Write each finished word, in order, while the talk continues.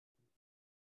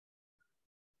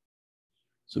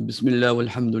So Bismillah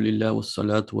walhamdulillah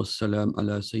wassalatu wassalam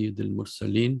ala Sayyidil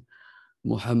Mursaleen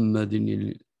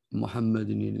Muhammadin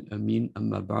al-Amin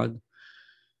amma ba'd.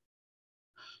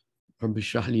 Rabbi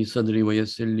shrah li sadri wa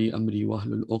yassir li amri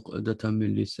wahlul uqdatan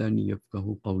min lisani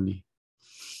yafqahu qawli.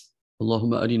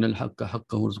 Allahumma arina al-haqqa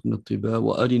haqqan warzuqna ittiba'a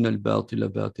wa arina al-batila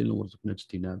batilan warzuqna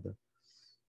ijtinaba.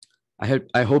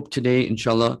 I hope today,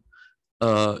 inshallah,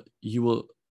 you will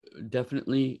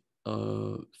definitely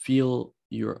feel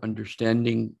your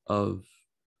understanding of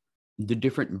the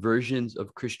different versions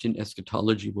of Christian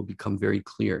eschatology will become very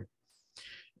clear.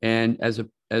 And as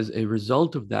a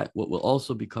result of that, what will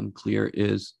also become clear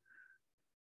is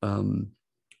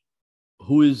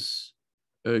who is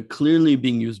clearly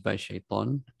being used by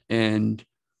Shaitan and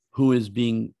who is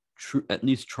being true, at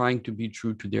least trying to be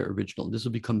true to their original. This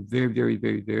will become very, very,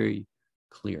 very, very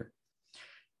clear.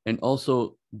 And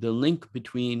also the link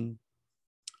between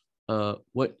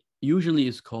what usually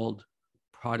is called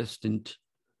Protestant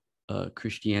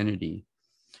Christianity.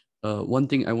 One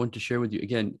thing I want to share with you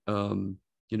again, I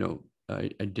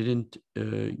didn't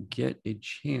get a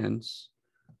chance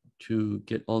to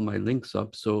get all my links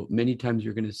up. So many times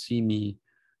you're going to see me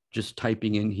just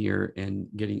typing in here and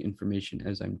getting information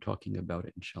as I'm talking about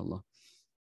it, inshallah.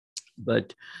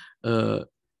 But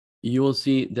you will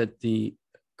see that the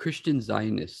Christian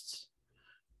Zionists,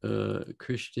 and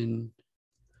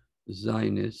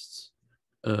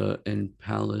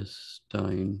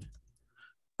Palestine,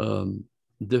 the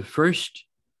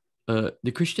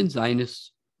Christian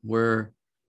Zionists were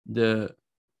the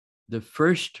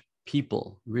first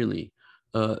people really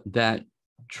that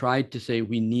tried to say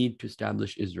we need to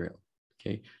establish Israel.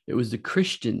 Okay, it was the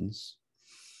Christians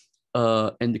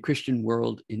and the Christian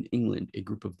world in England, a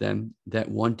group of them that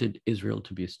wanted Israel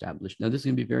to be established. Now, this is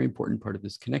going to be a very important part of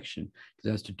this connection because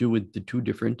it has to do with the two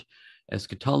different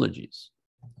eschatologies,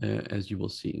 as you will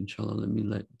see. Inshallah, let me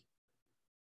let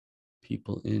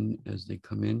people in as they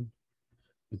come in.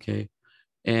 Okay,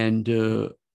 and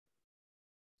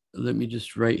let me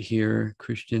just write here: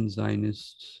 Christian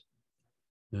Zionists,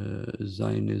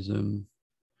 Zionism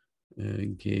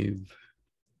gave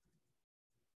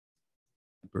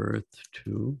birth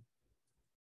to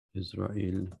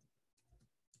Israel.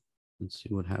 Let's see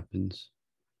what happens.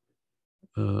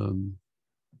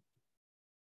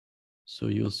 So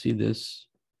you'll see this.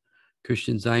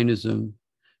 Christian Zionism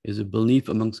is a belief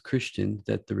amongst Christians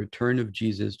that the return of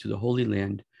Jesus to the Holy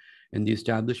Land and the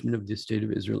establishment of the State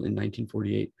of Israel in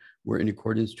 1948 were in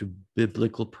accordance to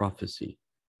biblical prophecy.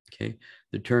 Okay,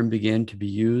 the term began to be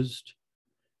used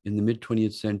in the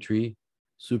mid-20th century,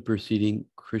 superseding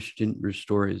Christian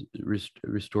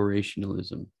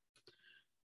restorationalism.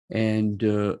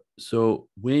 And so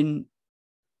when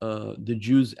the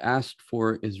Jews asked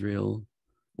for Israel,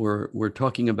 or we're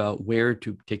talking about where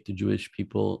to take the Jewish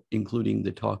people, including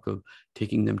the talk of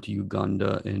taking them to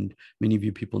Uganda, and many of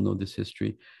you people know this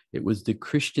history. It was the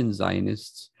Christian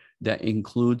Zionists that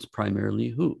includes primarily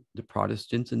who? The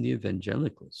Protestants and the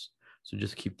evangelicals. So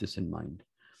just keep this in mind.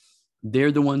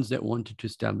 They're the ones that wanted to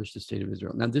establish the State of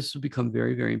Israel. Now, this will become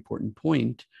very, very important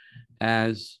point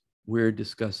as we're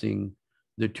discussing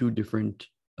the two different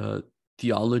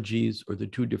theologies or the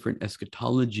two different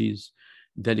eschatologies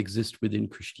that exist within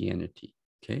Christianity.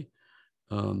 Okay,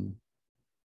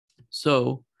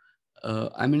 so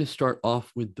I'm going to start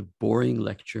off with the boring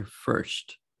lecture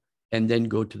first, and then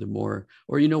go to the more,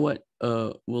 or you know what?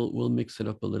 We'll mix it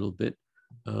up a little bit.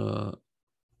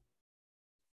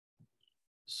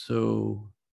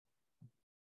 So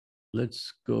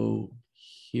let's go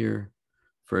here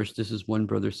first. This is one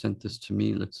brother sent this to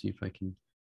me. Let's see if I can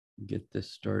get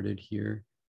this started here.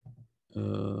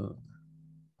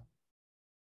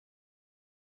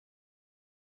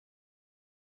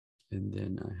 And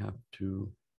then I have to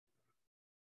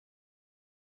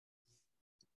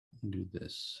do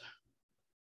this.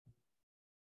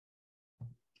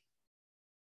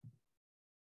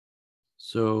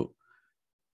 So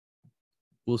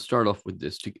we'll start off with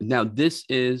this. Now, this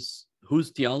is whose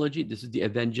theology? This is the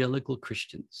evangelical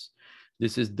Christians.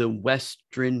 This is the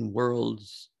Western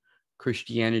world's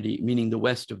Christianity, meaning the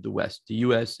West of the West, the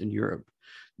US and Europe.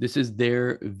 This is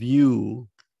their view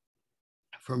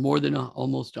for more than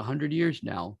almost 100 years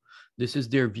now. This is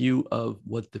their view of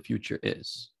what the future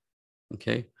is.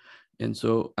 Okay. And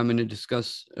so I'm going to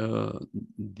discuss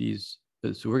these.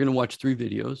 So we're going to watch 3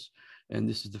 videos, and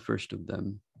this is the first of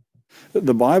them.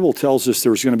 The Bible tells us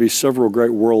there's going to be several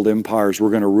great world empires we're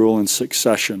going to rule in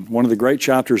succession. One of the great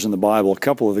chapters in the Bible, a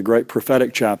couple of the great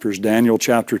prophetic chapters, Daniel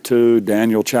chapter 2,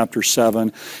 Daniel chapter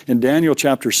 7. In Daniel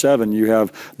chapter 7, you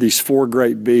have these four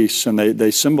great beasts, and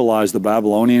they symbolize the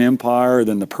Babylonian Empire,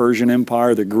 then the Persian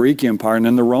Empire, the Greek Empire, and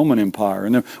then the Roman Empire.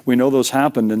 And then we know those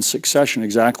happened in succession,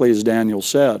 exactly as Daniel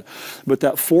said. But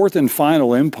that fourth and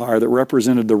final empire that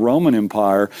represented the Roman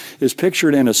Empire is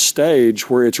pictured in a stage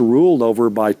where it's ruled over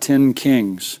by 10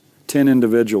 kings, 10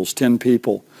 individuals, 10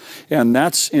 people. And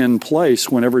that's in place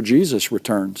whenever Jesus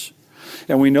returns.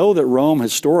 And we know that Rome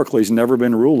historically has never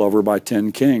been ruled over by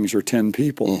 10 kings or 10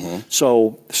 people.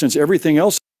 So since everything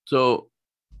else... So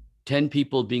 10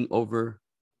 people being over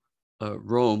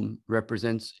Rome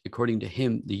represents, according to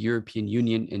him, the European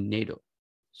Union and NATO.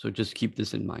 So just keep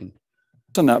this in mind.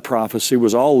 And that prophecy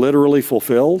was all literally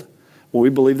fulfilled. Well, we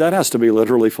believe that has to be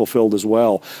literally fulfilled as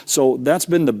well. So that's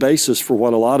been the basis for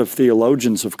what a lot of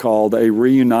theologians have called a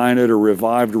reunited or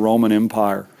revived Roman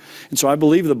Empire. And so I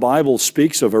believe the Bible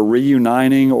speaks of a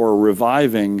reuniting or a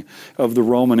reviving of the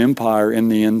Roman Empire in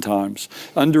the end times,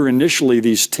 under initially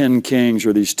these 10 kings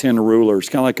or these 10 rulers,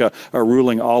 kind of like a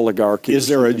ruling oligarchy. Is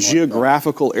there a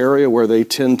geographical area where they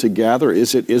tend to gather?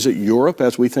 Is it Europe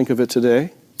as we think of it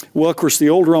today? Well, of course, the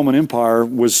old Roman Empire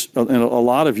was in a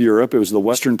lot of Europe. It was the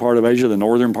western part of Asia, the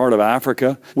northern part of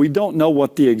Africa. We don't know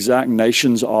what the exact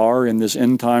nations are in this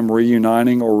end-time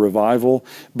reuniting or revival,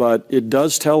 but it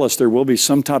does tell us there will be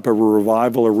some type of a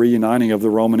revival or reuniting of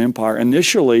the Roman Empire,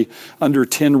 initially under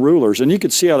 10 rulers. And you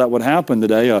could see how that would happen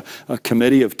today. A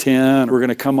committee of 10 were going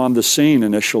to come on the scene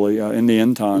initially in the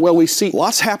end time. Well, we see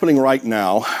lots happening right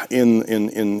now in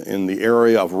the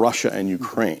area of Russia and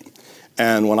Ukraine.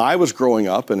 And when I was growing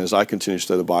up, and as I continue to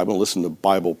study the Bible and listen to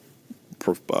Bible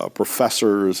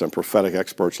professors and prophetic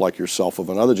experts like yourself of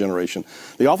another generation,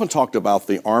 they often talked about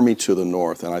the army to the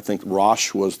north. And I think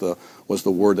Rosh was the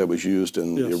word that was used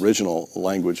in the original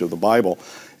language of the Bible.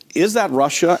 Is that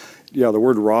Russia? Yeah, the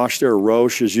word Rosh there,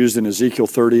 Rosh, is used in Ezekiel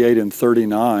 38 and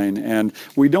 39. And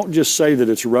we don't just say that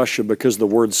it's Russia because the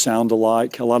words sound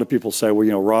alike. A lot of people say, well,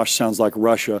 you know, Rosh sounds like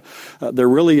Russia. There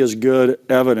really is good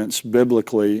evidence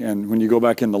biblically, and when you go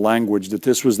back in the language, that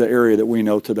this was the area that we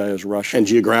know today as Russia. And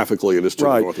geographically, it is to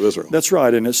the north of Israel. That's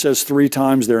right. And it says 3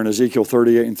 times there in Ezekiel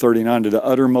 38 and 39, to the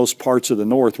uttermost parts of the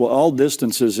north. Well, all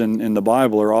distances in the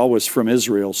Bible are always from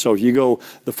Israel. So if you go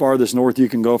the farthest north you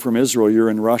can go from Israel, you're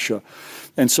in Russia.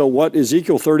 And so what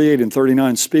Ezekiel 38 and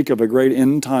 39 speak of a great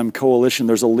end-time coalition.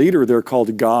 There's a leader there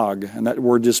called Gog, and that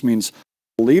word just means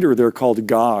leader there called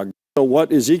Gog. So what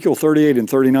Ezekiel 38 and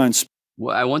 39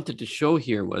 what I wanted to show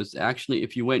here was actually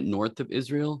if you went north of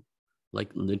Israel, like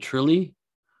literally,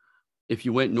 if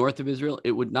you went north of Israel,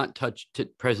 it would not touch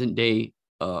present-day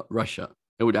Russia.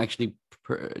 It would actually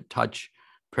touch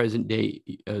present-day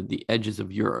the edges of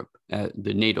Europe,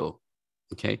 the NATO.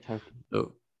 Okay,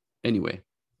 so anyway.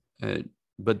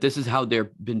 But this is how they've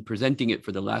been presenting it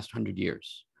for the last 100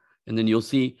 years. And then you'll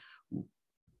see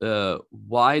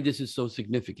why this is so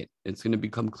significant. It's going to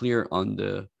become clear on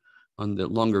the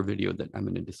longer video that I'm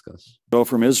going to discuss. Go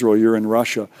from Israel, you're in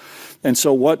Russia. And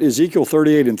so what Ezekiel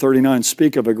 38 and 39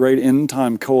 speak of a great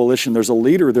end-time coalition. There's a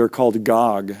leader there called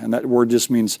Gog, and that word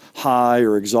just means high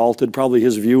or exalted, probably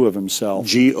his view of himself.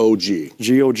 G-O-G.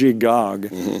 G-O-G, Gog.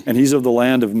 And he's of the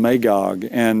land of Magog.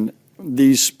 And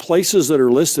these places that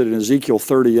are listed in Ezekiel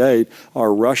 38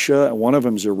 are Russia, and one of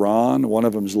them is Iran, one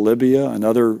of them is Libya,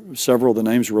 several of the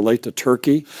names relate to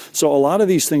Turkey. So a lot of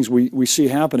these things we see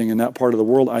happening in that part of the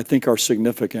world, I think, are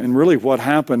significant. And really what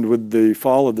happened with the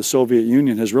fall of the Soviet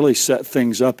Union has really set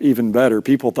things up even better.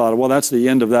 People thought, well, that's the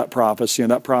end of that prophecy,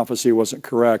 and that prophecy wasn't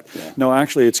correct. Yeah. No,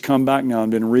 actually, it's come back now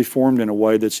and been reformed in a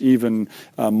way that's even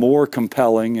more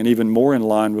compelling and even more in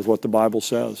line with what the Bible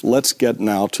says. Let's get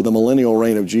now to the millennial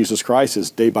reign of Jesus Christ.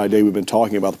 As day by day we've been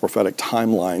talking about the prophetic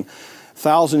timeline.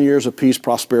 1,000 years of peace,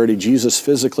 prosperity, Jesus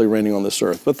physically reigning on this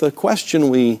earth. But the question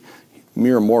we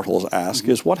mere mortals ask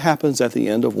is, what happens at the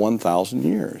end of 1,000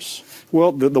 years?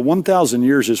 Well, the 1,000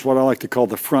 years is what I like to call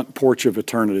the front porch of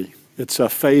eternity. It's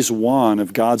phase 1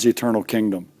 of God's eternal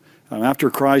kingdom. After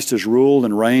Christ has ruled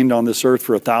and reigned on this earth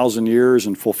for 1,000 years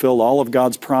and fulfilled all of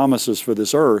God's promises for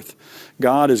this earth,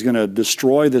 God is going to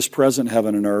destroy this present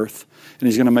heaven and earth, and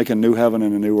he's going to make a new heaven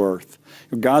and a new earth.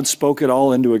 God spoke it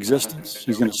all into existence.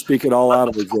 He's going to speak it all out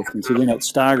of existence. Again, it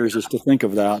staggers us to think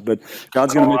of that, but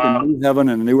God's going to make a new heaven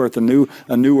and a new earth, a new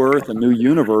earth, a new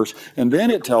universe. And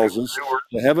then it tells us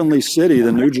the heavenly city,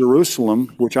 the New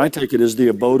Jerusalem, which I take it is the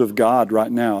abode of God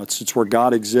right now. It's where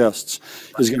God exists,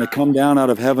 is going to come down out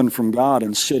of heaven from God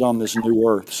and sit on this new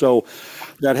earth. So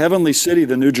That heavenly city,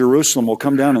 the New Jerusalem, will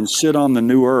come down and sit on the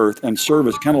new earth and serve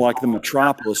as kind of like the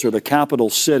metropolis or the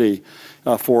capital city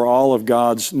for all of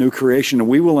God's new creation. And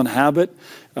we will inhabit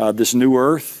this new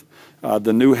earth,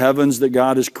 the new heavens that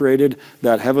God has created,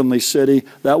 that heavenly city.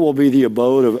 That will be the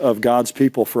abode of God's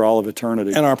people for all of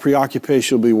eternity. And our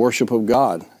preoccupation will be worship of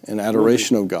God and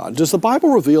adoration of God. Does the Bible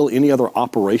reveal any other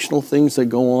operational things that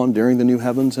go on during the new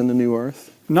heavens and the new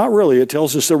earth? Not really. It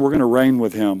tells us that we're going to reign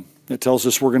with Him. It tells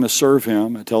us we're going to serve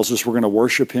Him. It tells us we're going to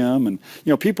worship Him. And,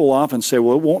 you know, people often say,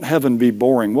 well, won't heaven be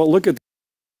boring? Well, look at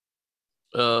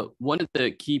one of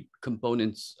the key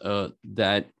components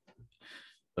that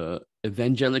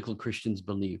evangelical Christians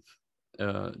believe,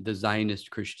 the Zionist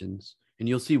Christians, and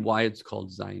you'll see why it's called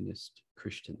Zionist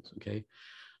Christians, okay,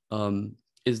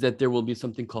 is that there will be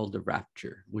something called the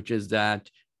rapture, which is that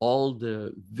all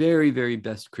the very, very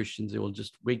best Christians, they will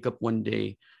just wake up one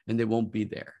day and they won't be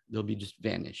there. They'll be just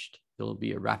vanished. There'll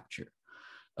be a rapture.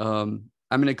 I'm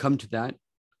going to come to that.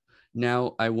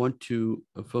 Now, I want to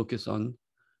focus on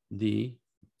the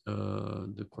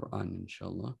Quran,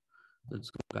 inshallah.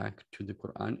 Let's go back to the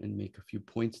Quran and make a few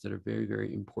points that are very,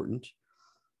 very important.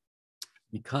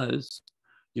 Because,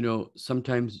 you know,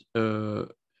 sometimes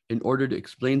in order to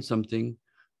explain something,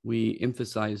 we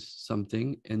emphasize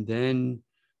something, and then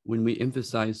when we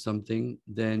emphasize something,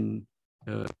 then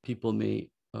people may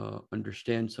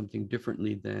understand something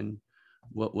differently than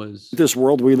what was this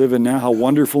world we live in now, how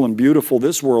wonderful and beautiful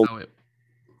this world.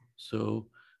 So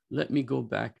let me go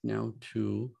back now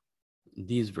to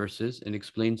these verses and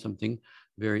explain something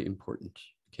very important.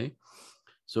 Okay.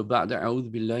 So بعد أعوذ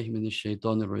بالله من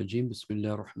الشيطان الرجيم بسم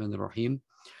الله الرحمن الرحيم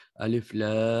ألف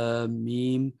لام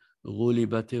ميم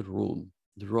غلبت الروم.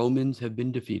 The Romans have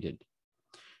been defeated.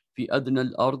 في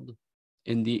أدنى الأرض,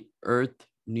 in the earth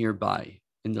nearby,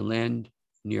 in the land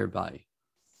nearby,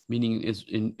 meaning is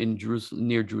in Jerusalem,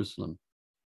 near Jerusalem.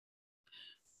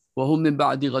 وهم من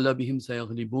بعد غلبهم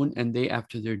سيغلبون, and they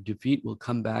after their defeat will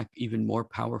come back even more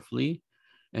powerfully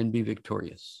and be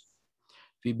victorious.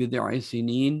 في بضع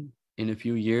سنين, in a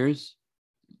few years.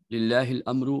 لله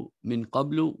الأمر من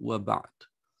قبل وبعد.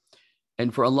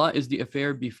 And for Allah is the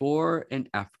affair before and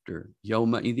after.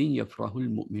 يومئذ يفرح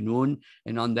المؤمنون,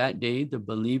 and on that day the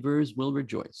believers will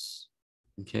rejoice.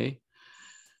 Okay.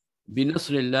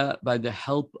 بنصر الله, by the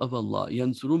help of Allah.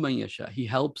 ينصر من يشاء, He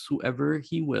helps whoever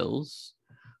He wills.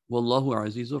 Wallahu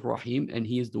azizur rahim, and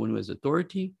He is the one who has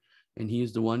authority, and He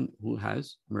is the one who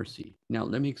has mercy. Now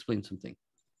let me explain something.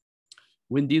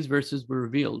 When these verses were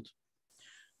revealed,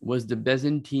 was the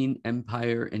Byzantine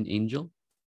Empire an angel?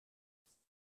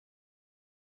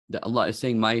 That Allah is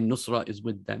saying, my nusra is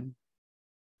with them,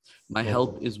 my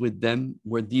help is with them.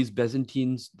 Were these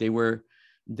Byzantines, they were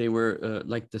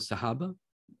like the Sahaba,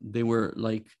 they were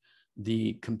like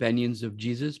the companions of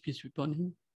Jesus, peace be upon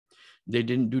Him. They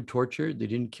didn't do torture, they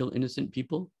didn't kill innocent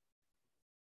people.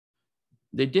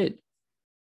 They did.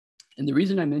 And the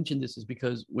reason I mention this is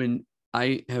because when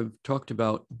I have talked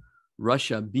about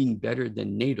Russia being better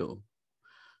than NATO,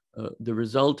 the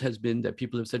result has been that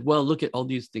people have said, well, look at all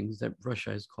these things that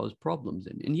Russia has caused problems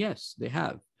in. And yes, they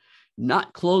have.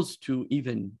 Not close to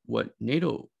even what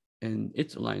NATO and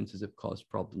its alliances have caused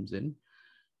problems in.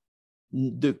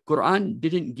 The Quran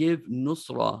didn't give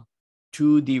nusra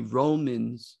to the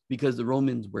Romans because the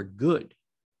Romans were good.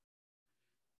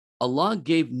 Allah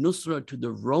gave nusra to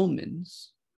the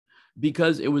Romans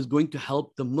because it was going to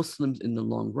help the Muslims in the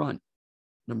long run.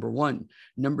 Number one.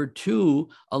 Number two,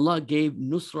 Allah gave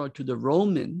nusra to the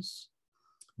Romans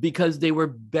because they were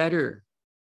better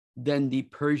than the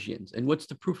Persians. And what's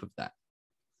the proof of that?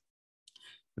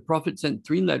 The Prophet sent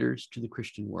 3 letters to the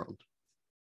Christian world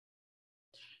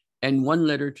and 1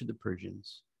 letter to the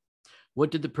Persians.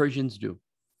 What did the Persians do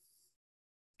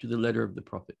to the letter of the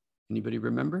Prophet? Anybody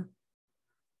remember?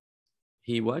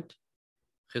 He what?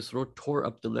 Khosrow tore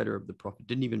up the letter of the Prophet,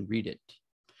 didn't even read it,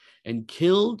 and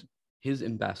killed his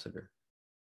ambassador.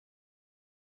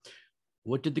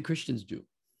 What did the Christians do?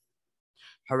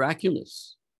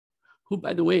 Heraclius, who,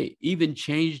 by the way, even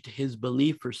changed his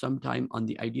belief for some time on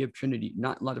the idea of Trinity.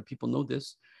 Not a lot of people know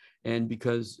this, and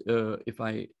because if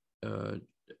I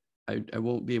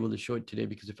won't be able to show it today,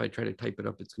 because if I try to type it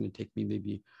up, it's going to take me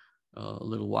maybe a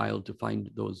little while to find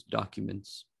those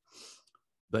documents.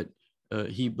 But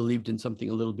he believed in something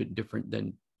a little bit different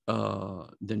than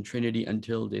Trinity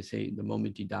until they say the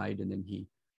moment he died, and then he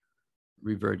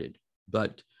reverted.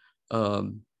 But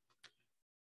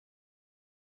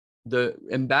the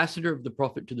ambassador of the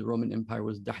Prophet to the Roman Empire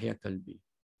was Dahya Kalbi.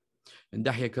 And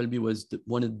Dahya Kalbi was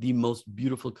one of the most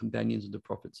beautiful companions of the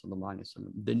Prophet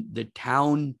ﷺ. The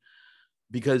town,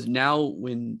 because now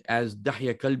as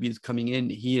Dahya Kalbi is coming in,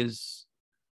 he is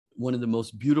one of the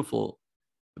most beautiful.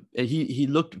 He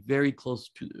looked very close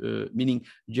to, meaning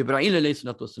Jibreel alayhi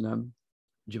salatu wasalam,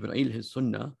 Jibreel, his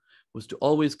sunnah, was to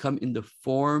always come in the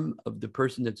form of the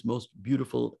person that's most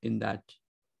beautiful in that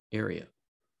area.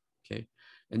 Okay.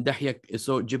 And Dahya,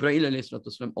 so Jibreel alayhi salatu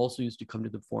wasalam also used to come to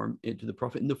the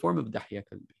Prophet in the form of Dahya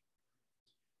Kalbi.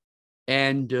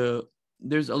 And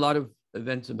there's a lot of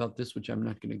events about this, which I'm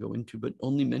not going to go into, but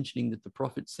only mentioning that the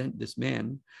Prophet sent this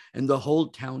man and the whole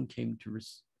town came to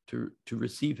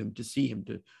receive him, to see him,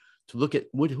 to look at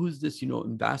who's this,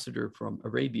 ambassador from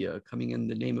Arabia coming in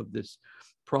the name of this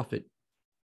Prophet.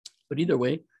 But either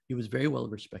way, he was very well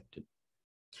respected.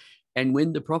 And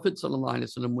when the Prophet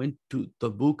ﷺ went to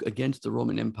Tabuk against the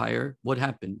Roman Empire, what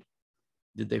happened?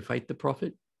 Did they fight the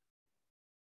Prophet?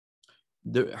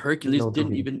 The Hercules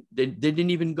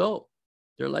didn't even go.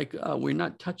 They're like, oh, we're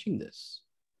not touching this.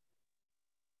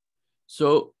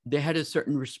 So they had a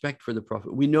certain respect for the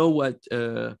Prophet. We know what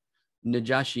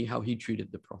Najashi, how he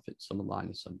treated the Prophet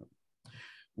ﷺ.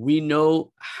 We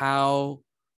know how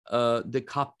the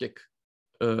Coptic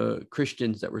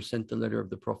Christians that were sent the letter of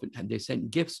the Prophet, they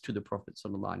sent gifts to the Prophet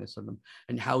ﷺ,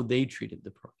 and how they treated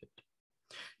the Prophet.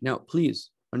 Now, please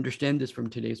understand this from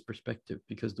today's perspective,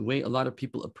 because the way a lot of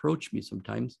people approach me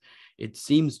sometimes, it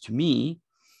seems to me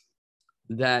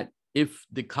that if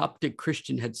the Coptic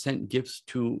Christian had sent gifts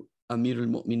to Amir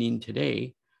al-Mu'mineen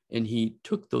today, and he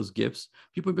took those gifts,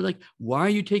 people would be like, why are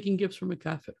you taking gifts from a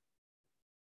kafir?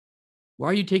 Why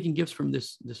are you taking gifts from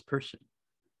this person?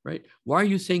 Right? Why are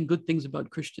you saying good things about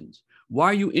Christians?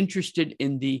 Why are you interested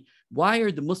in why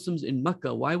are the Muslims in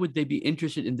Mecca, why would they be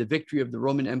interested in the victory of the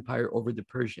Roman Empire over the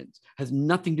Persians? Has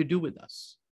nothing to do with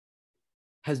us.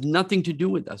 Has nothing to do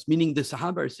with us, meaning the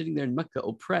Sahaba are sitting there in Mecca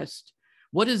oppressed.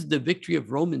 What does the victory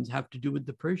of Romans have to do with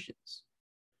the Persians?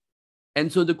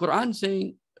 And so the Quran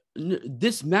saying,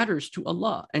 this matters to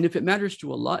Allah. And if it matters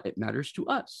to Allah, it matters to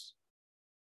us.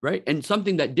 Right? And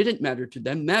something that didn't matter to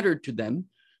them mattered to them,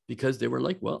 because they were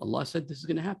like, well, Allah said this is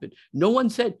going to happen. No one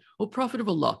said, oh, Prophet of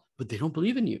Allah, but they don't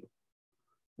believe in you.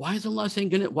 Why is Allah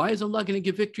going to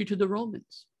give victory to the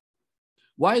Romans?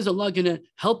 Why is Allah going to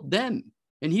help them?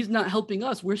 And he's not helping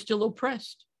us. We're still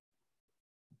oppressed.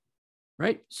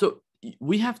 Right? So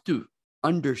we have to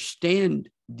understand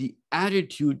the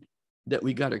attitude that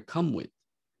we got to come with.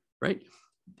 Right?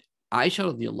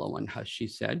 Aisha radiallahu anha, she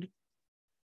said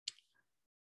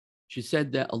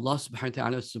that Allah subhanahu wa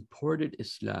ta'ala supported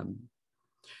Islam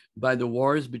by the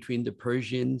wars between the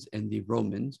Persians and the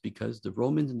Romans, because the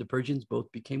Romans and the Persians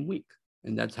both became weak.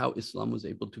 And that's how Islam was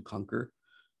able to conquer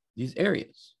these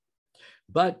areas.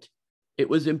 But it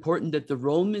was important that the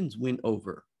Romans win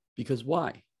over, because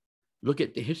why? Look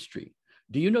at the history.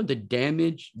 Do you know the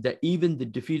damage that even the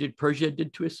defeated Persia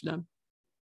did to Islam?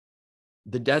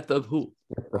 The death of who?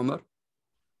 Omar,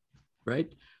 right?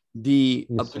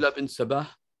 Abdullah bin Sabah.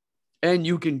 And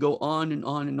you can go on and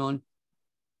on and on.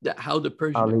 How the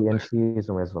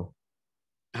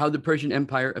Persian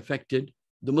Empire affected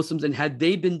the Muslims, and had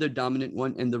they been the dominant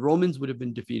one and the Romans would have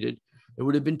been defeated, it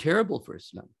would have been terrible for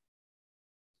Islam.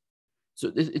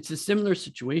 So it's a similar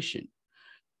situation.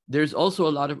 There's also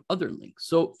a lot of other links.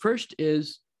 So first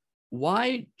is,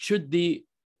 why should the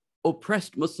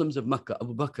oppressed Muslims of Mecca,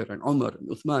 Abu Bakr and Omar and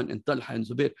Uthman and Talha and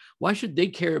Zubair, why should they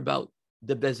care about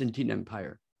the Byzantine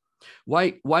Empire?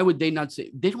 Why would they not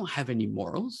say, they don't have any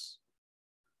morals?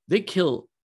 They kill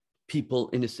people,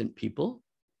 innocent people,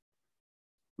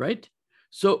 right?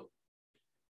 So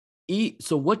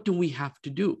what do we have to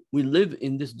do? We live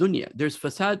in this dunya. There's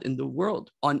fasad in the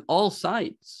world on all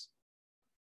sides,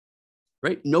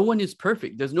 right? No one is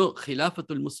perfect. There's no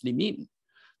khilafatul muslimin.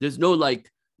 There's no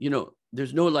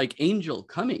there's no angel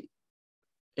coming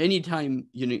anytime,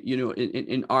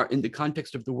 in the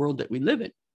context of the world that we live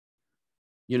in.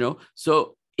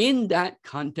 So in that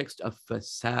context of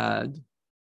fasad,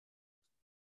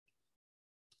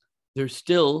 there's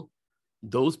still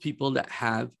those people that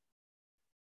have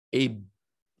a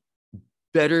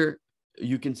better,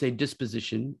 you can say,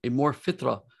 disposition, a more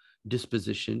fitra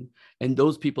disposition, and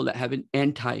those people that have an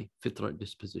anti-fitra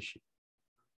disposition.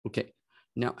 Okay,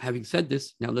 now having said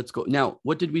this, now let's go. Now,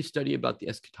 what did we study about the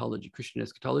eschatology, Christian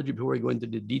eschatology, before I go into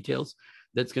the details?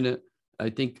 That's I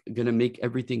think, going to make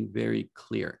everything very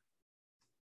clear.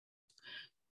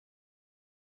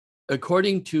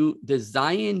 According to the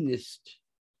Zionist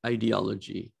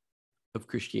ideology of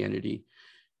Christianity,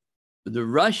 the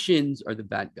Russians are the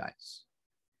bad guys.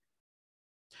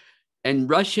 And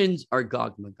Russians are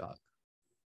Gog Magog.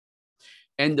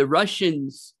 And the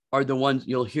Russians are the ones,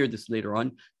 you'll hear this later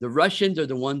on, the Russians are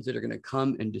the ones that are going to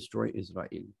come and destroy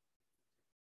Israel.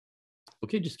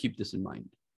 Okay, just keep this in mind.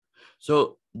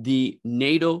 So the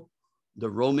NATO the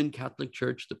Roman Catholic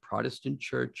Church, the Protestant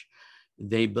Church,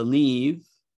 they believe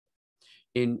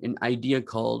in an idea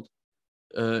called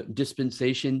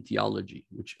dispensation theology,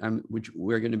 which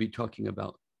we're going to be talking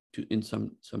about in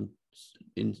some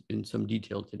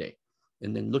detail today,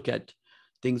 and then look at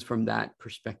things from that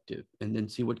perspective, and then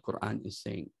see what Quran is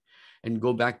saying, and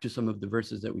go back to some of the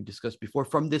verses that we discussed before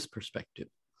from this perspective.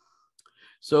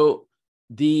 So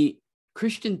the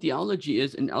Christian theology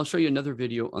is, and I'll show you another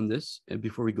video on this, and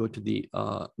before we go to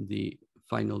the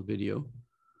final video,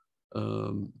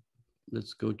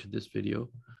 let's go to this video.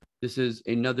 This is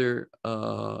another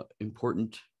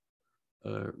important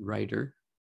writer.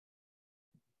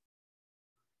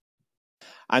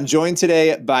 I'm joined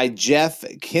today by Jeff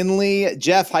Kinley.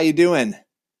 Jeff, how you doing?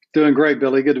 Doing great,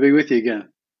 Billy. Good to be with you again.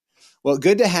 Well,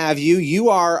 good to have you. You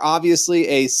are obviously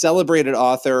a celebrated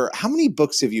author. How many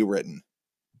books have you written?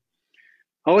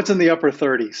 Oh, it's in the upper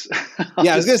 30s.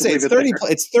 Yeah, I was going to say it's 30.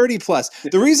 It's 30 plus.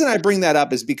 The reason I bring that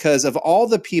up is because of all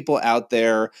the people out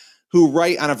there who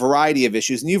write on a variety of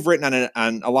issues, and you've written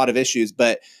on a lot of issues,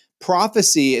 but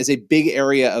prophecy is a big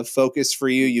area of focus for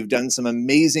you. You've done some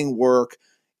amazing work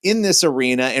in this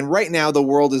arena, and right now the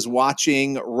world is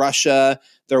watching Russia,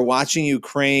 they're watching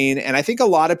Ukraine, and I think a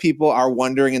lot of people are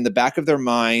wondering in the back of their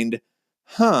mind,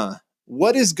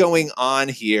 what is going on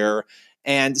here?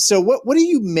 And so what do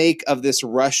you make of this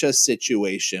Russia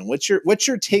situation? What's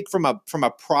your take from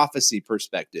a prophecy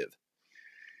perspective?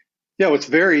 Yeah, what's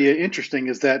very interesting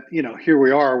is that, here we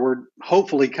are, we're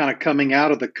hopefully kind of coming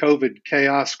out of the COVID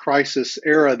chaos crisis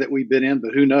era that we've been in,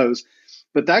 but who knows?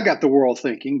 But that got the world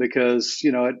thinking, because,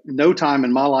 at no time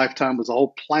in my lifetime was the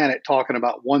whole planet talking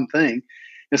about one thing.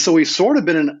 And so we've sort of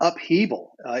been in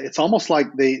upheaval. It's almost like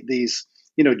these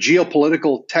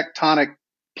geopolitical tectonic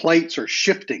plates are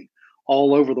shifting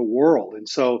all over the world. And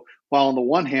so while on the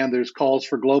one hand, there's calls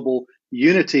for global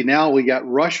unity, now we got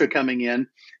Russia coming in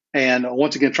and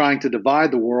once again trying to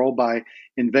divide the world by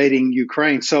invading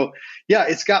Ukraine. So yeah,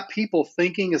 it's got people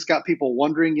thinking, it's got people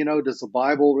wondering, does the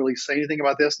Bible really say anything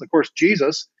about this? And of course,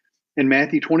 Jesus in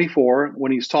Matthew 24,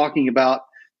 when he's talking about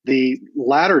the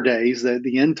latter days,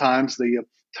 the end times, the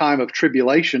time of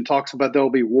tribulation, talks about there'll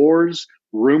be wars,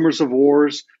 rumors of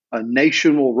wars, a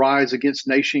nation will rise against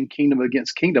nation, kingdom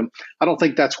against kingdom. I don't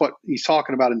think that's what he's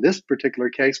talking about in this particular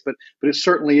case, but it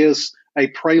certainly is a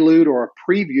prelude or a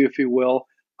preview, if you will,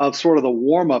 of sort of the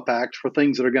warm-up act for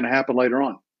things that are going to happen later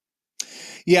on.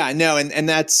 Yeah, no, and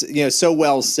that's so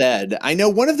well said. I know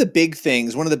one of the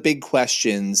big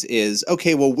questions is,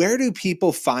 okay, well, where do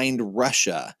people find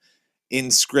Russia in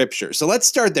Scripture? So let's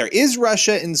start there. Is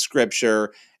Russia in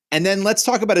Scripture? And then let's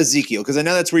talk about Ezekiel, because I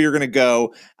know that's where you're going to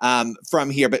go from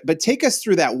here. But take us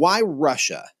through that. Why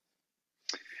Russia?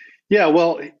 Yeah,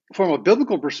 well, from a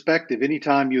biblical perspective,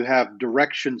 anytime you have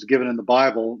directions given in the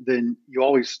Bible, then you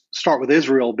always start with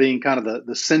Israel being kind of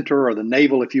the center, or the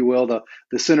navel, if you will, the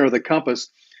center of the compass.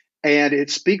 And it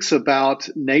speaks about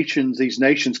these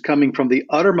nations coming from the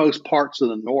uttermost parts of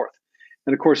the north.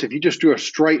 And of course, if you just do a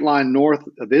straight line north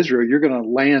of Israel, you're going to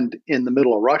land in the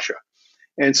middle of Russia.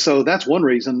 And so that's one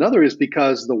reason. Another is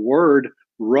because the word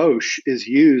Rosh is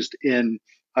used in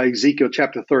Ezekiel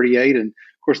chapter 38. And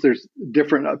of course, there's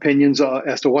different opinions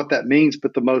as to what that means.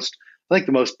 But I think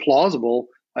the most plausible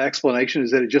explanation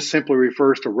is that it just simply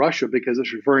refers to Russia, because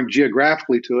it's referring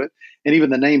geographically to it. And even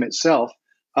the name itself,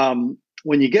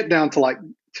 when you get down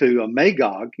to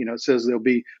Magog, it says there'll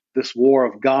be this war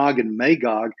of Gog and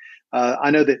Magog. I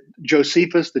know that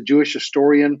Josephus, the Jewish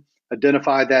historian,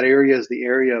 identified that area as the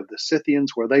area of the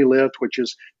Scythians, where they lived, which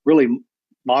is really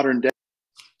modern day.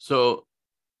 So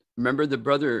remember the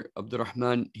brother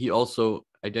Abdurrahman, he also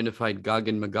identified Gog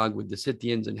and Magog with the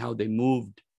Scythians and how they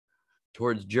moved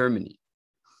towards Germany.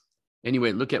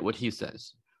 Anyway, look at what he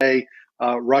says.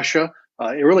 Russia,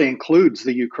 it really includes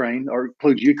Ukraine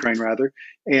rather.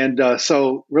 And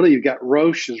so really you've got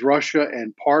Rosh is Russia,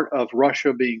 and part of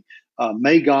Russia being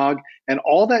Magog, and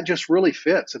all that just really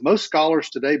fits. And most scholars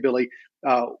today, Billy,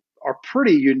 are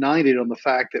pretty united on the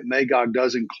fact that Magog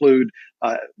does include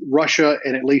Russia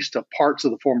and at least parts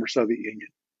of the former Soviet Union.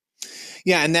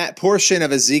 Yeah, and that portion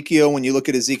of Ezekiel, when you look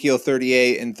at Ezekiel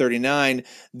 38 and 39,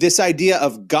 this idea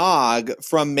of Gog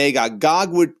from Magog,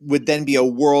 Gog would then be a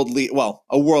world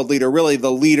leader, really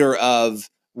the leader of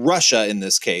Russia in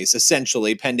this case,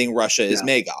 essentially, pending Russia is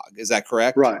Magog. Is that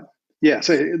correct? Right. Yeah,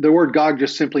 so the word Gog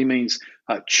just simply means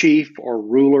chief or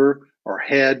ruler or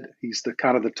head. He's the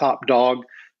kind of the top dog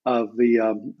of the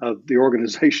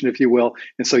organization, if you will.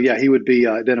 And so, yeah, he would be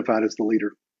identified as the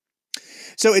leader.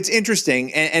 So it's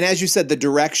interesting. And as you said, the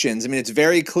directions, I mean, it's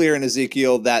very clear in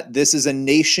Ezekiel that this is a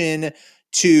nation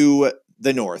to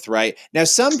the north, right? Now,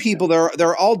 some people, there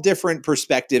are all different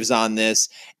perspectives on this.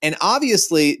 And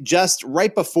obviously, just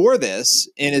right before this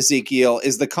in Ezekiel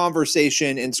is the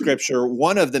conversation in scripture,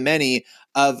 one of the many,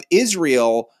 of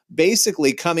Israel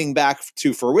basically coming back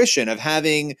to fruition, of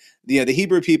having the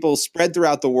Hebrew people spread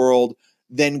throughout the world,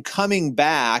 then coming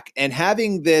back and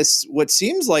having this, what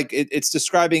seems like it's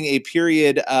describing a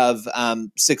period of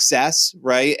success,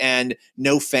 right? And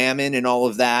no famine and all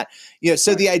of that.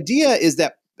 So the idea is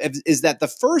that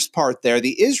the first part there,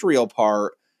 the Israel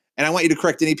part, and I want you to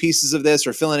correct any pieces of this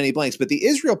or fill in any blanks, but the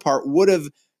Israel part would have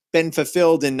been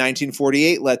fulfilled in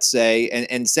 1948, let's say,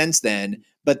 and since then.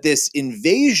 But this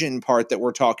invasion part that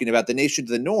we're talking about, the nation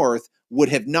to the north, would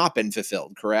have not been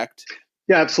fulfilled, correct?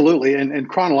 Yeah, absolutely. And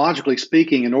chronologically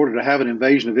speaking, in order to have an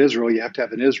invasion of Israel, you have to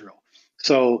have an Israel.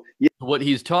 So yeah. What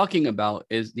he's talking about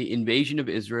is the invasion of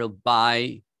Israel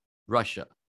by Russia.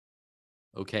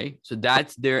 Okay, so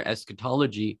that's their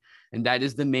eschatology, and that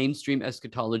is the mainstream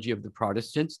eschatology of the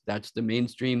Protestants. That's the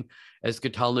mainstream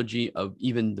eschatology of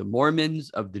even the Mormons,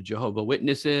 of the Jehovah's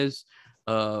Witnesses,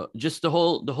 just the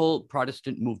whole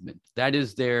Protestant movement. That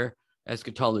is their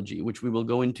eschatology, which we will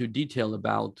go into detail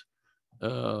about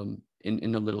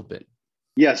in a little bit.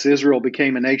 Yes, Israel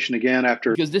became a nation again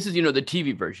after. Because this is, the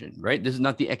TV version, right? This is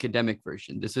not the academic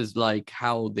version. This is like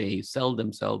how they sell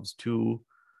themselves to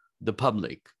the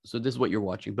public. So this is what you're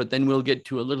watching. But then we'll get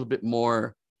to a little bit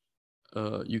more,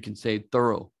 you can say,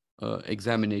 thorough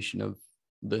examination of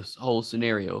this whole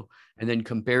scenario, and then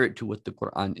compare it to what the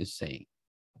Quran is saying.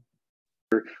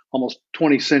 Almost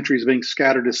 20 centuries being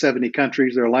scattered to 70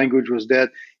 countries. Their language was dead.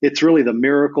 It's really the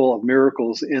miracle of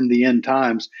miracles in the end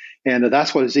times. And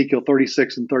that's what Ezekiel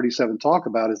 36 and 37 talk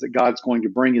about, is that God's going to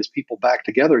bring his people back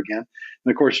together again.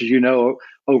 And of course, as you know,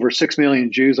 over 6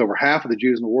 million Jews, over half of the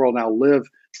Jews in the world now live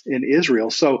in Israel.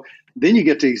 So then you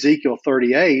get to Ezekiel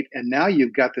 38, and now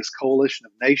you've got this coalition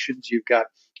of nations. You've got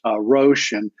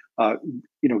Rosh and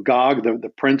Gog,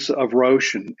 the prince of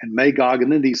Rosh, and Magog,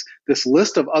 and then this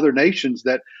list of other nations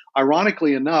that,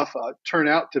 ironically enough, turn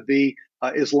out to be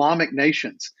Islamic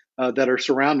nations that are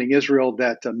surrounding Israel.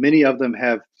 That many of them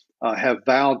have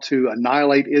vowed to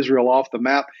annihilate Israel off the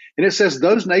map. And it says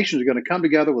those nations are going to come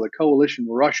together with a coalition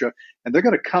with Russia, and they're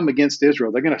going to come against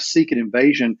Israel. They're going to seek an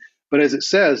invasion. But as it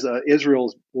says,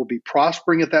 Israel will be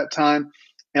prospering at that time.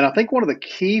 And I think one of the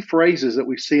key phrases that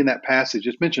we see in that passage,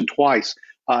 it's mentioned twice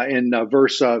in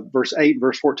verse 8 and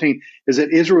verse 14, is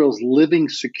that Israel is living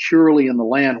securely in the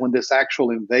land when this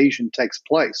actual invasion takes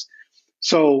place.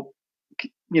 So,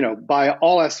 by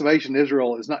all estimation,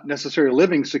 Israel is not necessarily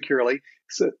living securely.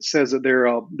 It says that there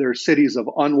are cities of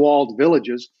unwalled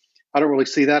villages. I don't really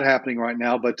see that happening right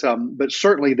now, but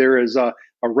certainly there is a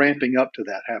ramping up to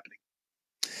that happening.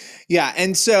 Yeah,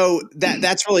 and so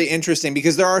that's really interesting,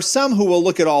 because there are some who will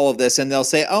look at all of this and they'll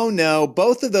say, "Oh no,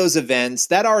 both of those events,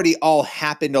 that already all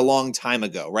happened a long time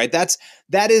ago," right?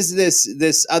 That is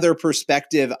this other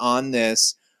perspective on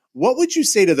this. What would you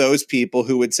say to those people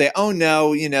who would say, "Oh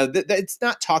no, it's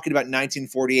not talking about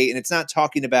 1948, and it's not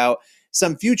talking about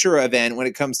some future event when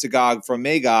it comes to Gog from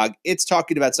Magog. It's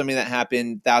talking about something that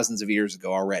happened thousands of years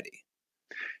ago already"?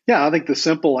 Yeah, I think the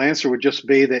simple answer would just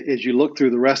be that as you look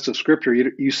through the rest of Scripture,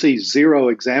 you see zero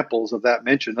examples of that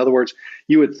mentioned. In other words,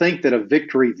 you would think that a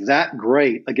victory that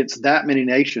great against that many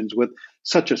nations, with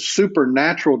such a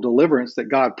supernatural deliverance that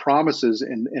God promises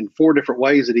in 4 different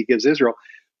ways that he gives Israel,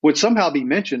 would somehow be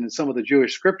mentioned in some of the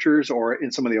Jewish scriptures or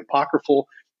in some of the apocryphal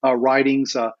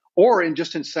writings or in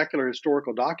secular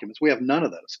historical documents. We have none of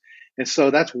those. And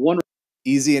so that's one.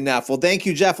 Easy enough. Well, thank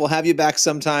you, Jeff. We'll have you back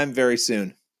sometime very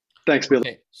soon. Thanks, Bill.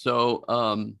 Okay, so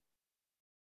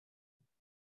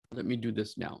let me do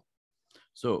this now.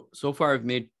 So far I've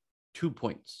made 2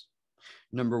 points.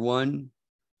 Number one,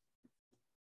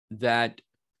 that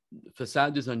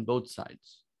facade is on both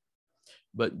sides,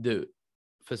 but the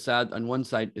facade on one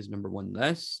side is, number one,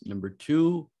 less. Number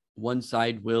two, one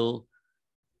side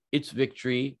its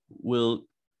victory will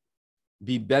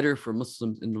be better for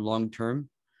Muslims in the long term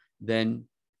than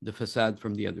the facade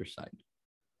from the other side.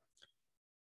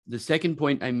 The second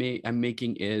point I'm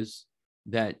making is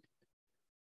that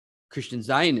Christian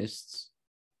Zionists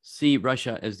see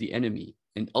Russia as the enemy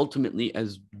and ultimately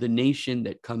as the nation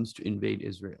that comes to invade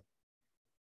Israel.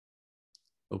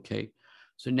 Okay,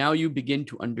 so now you begin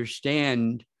to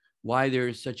understand why there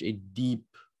is such a deep,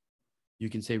 you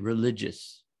can say,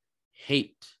 religious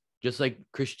hate. Just like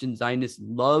Christian Zionists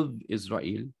love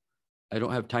Israel. I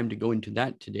don't have time to go into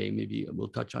that today. Maybe we'll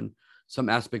touch on some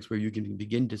aspects where you can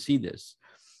begin to see this.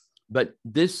 But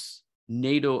this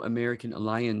NATO-American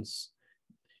alliance,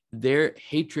 their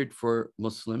hatred for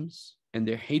Muslims and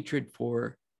their hatred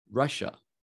for Russia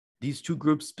these two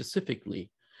groups specifically,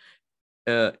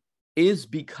 is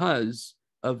because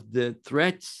of the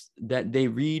threats that they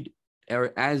read,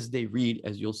 or as they read,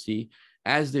 as you'll see,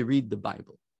 as they read the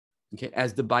Bible. Okay,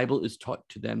 as the Bible is taught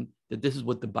to them, that this is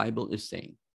what the Bible is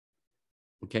saying.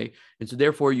 Okay, and so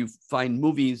therefore you find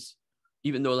movies,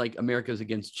 even though like America is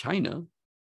against China,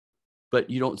 but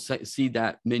you don't see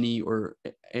that many, or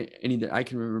any that I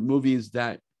can remember, movies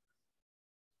that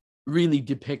really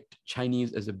depict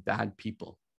Chinese as a bad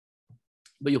people.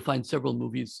 But you'll find several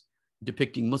movies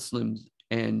depicting Muslims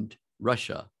and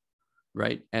Russia,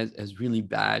 right, as really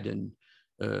bad and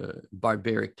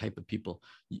barbaric type of people.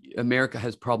 America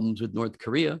has problems with North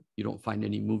Korea. You don't find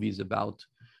any movies about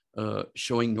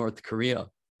showing North Korea.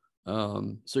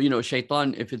 So, you know,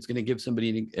 Shaitan, if it's going to give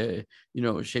somebody, you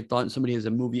know, Shaitan, somebody has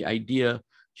a movie idea,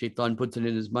 Shaitan puts it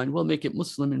in his mind, well, make it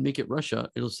Muslim and make it Russia.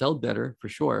 It'll sell better for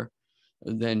sure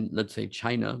than, let's say,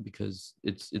 China, because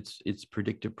it's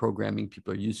predictive programming.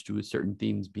 People are used to certain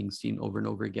themes being seen over and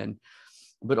over again.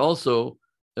 But also,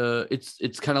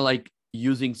 it's kind of like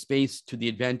using space to the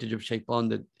advantage of Shaitan,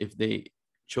 that if they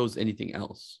chose anything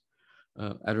else.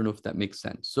 I don't know if that makes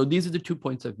sense. So these are the 2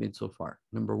 points I've made so far.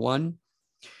 Number one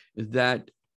is that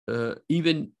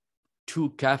even two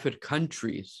kafir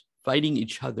countries fighting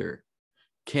each other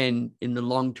can, in the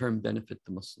long term, benefit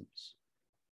the Muslims.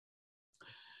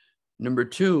 Number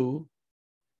two,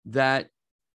 that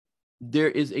there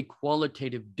is a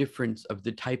qualitative difference of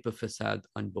the type of fasad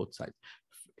on both sides.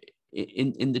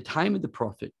 In the time of the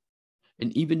Prophet,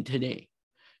 and even today,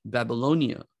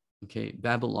 Babylonia, okay,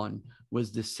 Babylon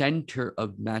was the center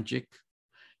of magic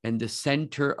and the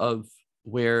center of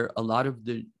where a lot of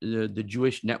the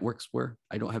Jewish networks were.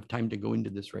 I don't have time to go into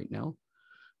this right now,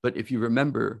 but if you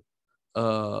remember,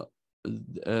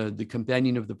 the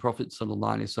companion of the Prophet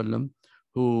ﷺ,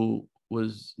 who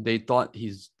was, they thought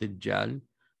he's Dajjal.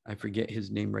 I forget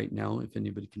his name right now, if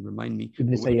anybody can remind me.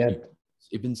 Ibn Sayyad.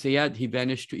 Ibn Sayyad, he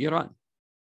vanished to Iran,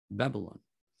 Babylon.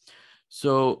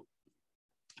 So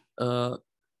the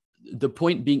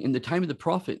point being, in the time of the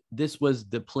Prophet, this was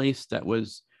the place that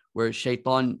was where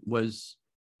Shaitan was,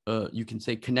 you can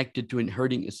say, connected to and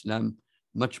hurting Islam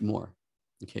much more.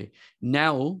 Okay.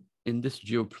 Now, in this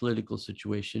geopolitical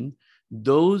situation,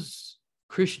 those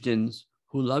Christians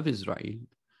who love Israel,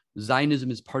 Zionism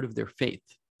is part of their faith.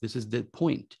 This is the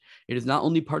point. It is not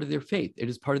only part of their faith, it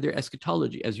is part of their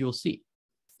eschatology, as you'll see.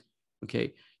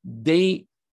 Okay. They,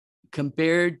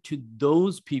 compared to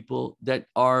those people that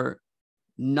are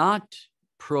not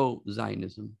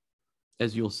pro-Zionism,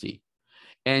 as you'll see.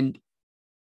 And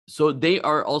so they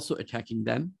are also attacking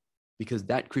them, because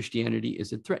that Christianity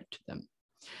is a threat to them.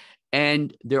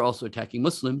 And they're also attacking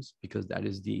Muslims, because that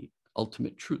is the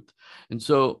ultimate truth. And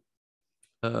so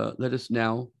let us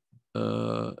now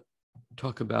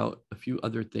talk about a few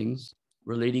other things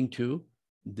relating to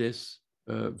this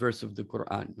verse of the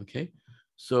Quran, okay?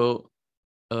 So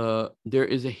there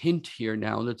is a hint here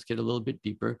now. Let's get a little bit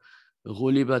deeper.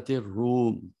 Ghulibatir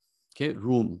Rum, okay,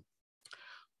 Rum.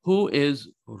 Who is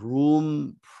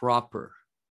Rum proper?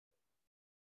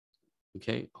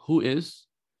 Okay, who is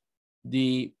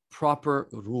the proper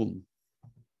Rum?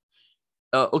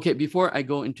 Okay, before I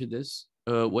go into this,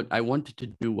 what I wanted to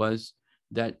do was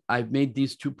that I've made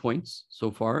these 2 points so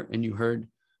far, and you heard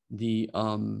the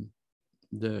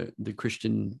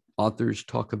Christian authors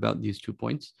talk about these 2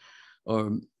 points.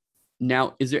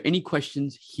 Now, is there any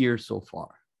questions here so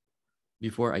far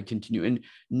before I continue? And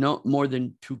not more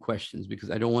than 2 questions,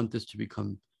 because I don't want this to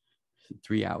become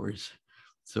 3 hours.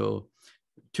 So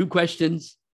 2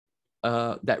 questions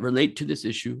that relate to this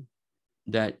issue,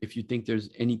 that if you think there's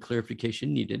any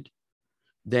clarification needed,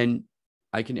 then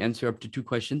I can answer up to 2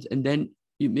 questions. And then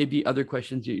maybe other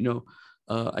questions, you know,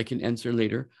 I can answer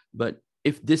later. But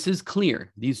if this is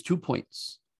clear, these 2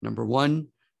 points, number one,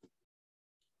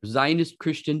 Zionist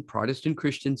Christian, Protestant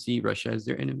Christian see Russia as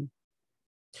their enemy.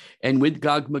 And with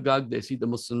Gog Magog, they see the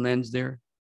Muslim lands there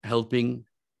helping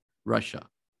Russia.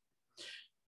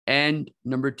 And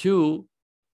number two,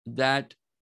 that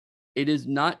it is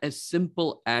not as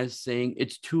simple as saying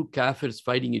it's 2 kafirs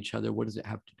fighting each other. What does it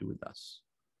have to do with us?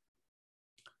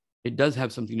 It does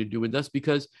have something to do with us,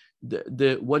 because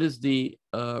what does the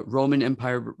Roman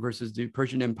Empire versus the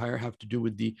Persian Empire have to do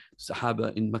with the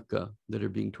Sahaba in Mecca that are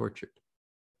being tortured?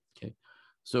 Okay,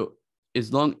 so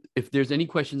if there's any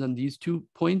questions on these 2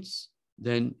 points,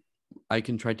 then I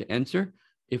can try to answer.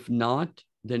 If not,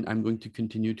 then I'm going to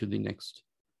continue to the next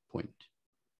point.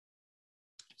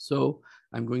 So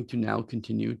I'm going to now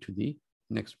continue to the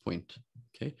next point.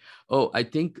 Okay. Oh, I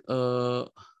think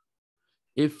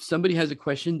if somebody has a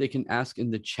question, they can ask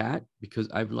in the chat, because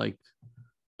I've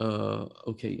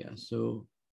okay, yeah. So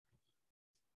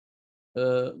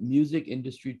music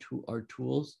industry are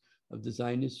tools of the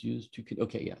Zionists used to,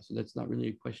 okay, yeah, so that's not really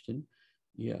a question.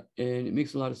 Yeah, and it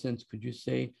makes a lot of sense. Could you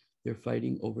say they're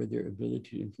fighting over their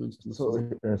ability to influence the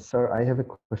Muslim? So, sir, I have a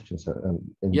question, sir.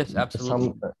 Yes,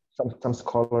 absolutely. Some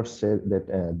scholars say that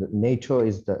the NATO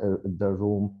is the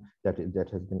room that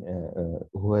has been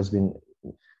who has been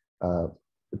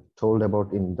told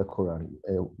about in the Quran.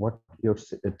 What your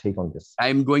take on this?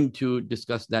 I'm going to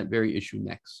discuss that very issue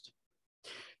next.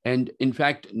 And in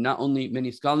fact, not only many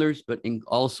scholars, but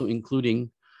also including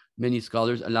many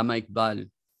scholars, Allama Iqbal,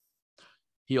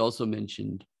 he also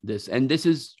mentioned this. And this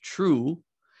is true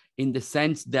in the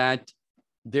sense that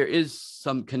there is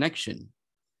some connection.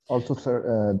 Also,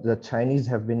 sir, the Chinese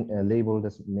have been labeled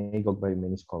as Magog by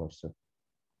many scholars, sir.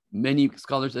 Many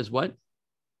scholars as what?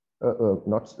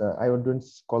 I wouldn't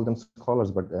call them scholars,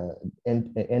 but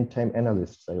end time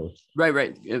analysts. I would.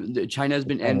 Right. China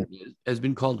has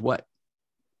been called what?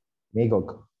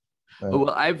 Magog. Well,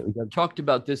 I've talked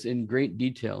about this in great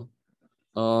detail.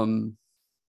 And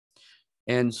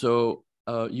so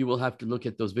you will have to look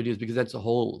at those videos because that's a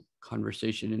whole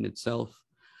conversation in itself.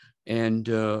 And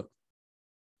do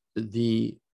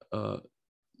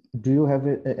you have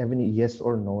any yes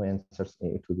or no answers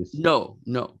to this? No.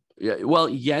 Yeah, well,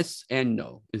 yes and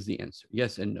no is the answer.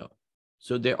 Yes and no.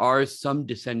 So there are some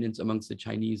descendants amongst the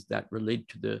Chinese that relate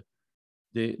to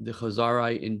the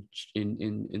Khazari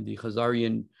in the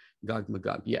Khazarian Gog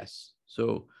Magog. Yes.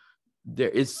 So there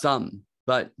is some,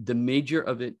 but the major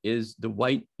of it is the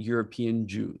white European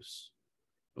Jews.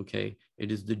 Okay.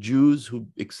 It is the Jews who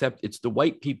it's the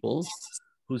white people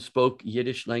who spoke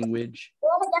Yiddish language,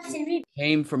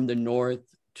 came from the north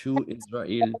to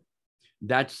Israel.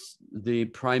 That's the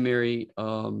primary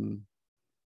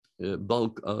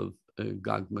bulk of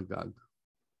Gog Magog.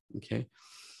 Okay.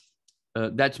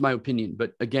 That's my opinion.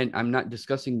 But again, I'm not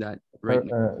discussing that right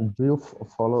now. Do you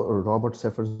follow Robert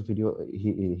Seffer's video?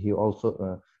 He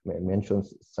also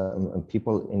mentions some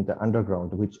people in the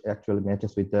underground, which actually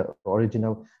matches with the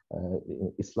original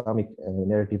Islamic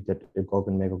narrative that Gog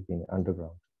and Magog being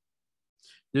underground.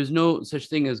 There's no such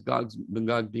thing as Gog and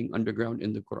Magog being underground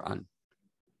in the Quran.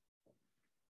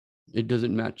 It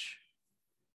doesn't match.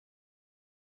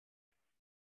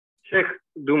 Sheikh,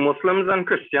 do Muslims and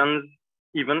Christians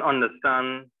even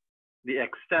understand the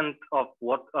extent of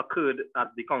what occurred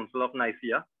at the Council of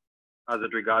Nicaea as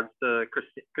it regards to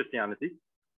Christianity?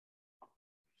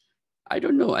 I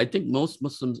don't know. I think most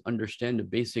Muslims understand the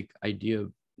basic idea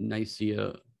of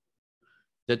Nicaea.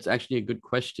 That's actually a good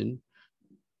question.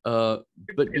 But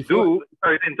sorry to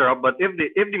interrupt, but if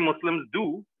the Muslims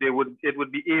do, it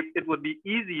would be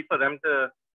easy for them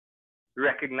to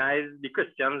recognize the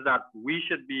Christians that we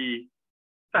should be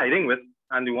siding with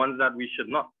and the ones that we should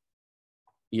not.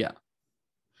 Yeah.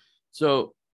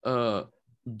 So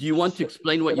do you want to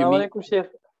explain what you mean?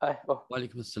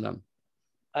 Walaikum assalam.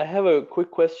 I have a quick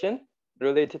question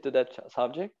related to that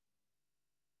subject.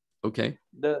 Okay.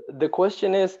 The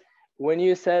question is, when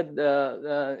you said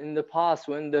in the past,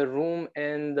 when the Rome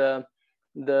and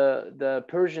the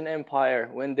Persian Empire,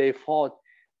 when they fought,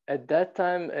 at that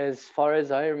time, as far as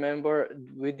I remember,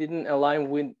 we didn't align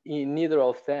with neither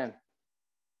of them.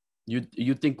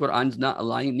 You think Quran's not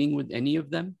aligning with any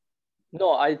of them?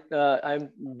 No, I'm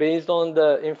based on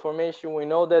the information we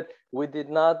know that we did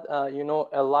not,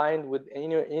 align with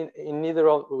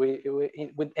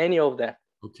with any of them.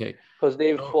 Okay. Because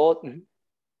they fought.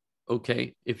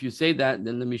 Okay, if you say that,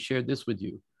 then let me share this with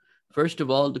you. First of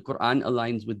all, the Quran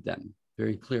aligns with them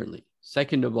very clearly.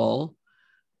 Second of all,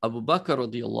 Abu Bakr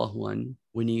radiallahu anh,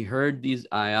 when he heard these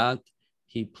ayat,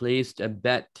 he placed a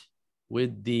bet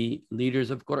with the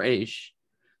leaders of Quraysh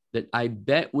that I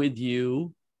bet with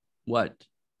you what?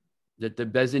 That the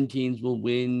Byzantines will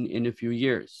win in a few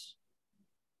years.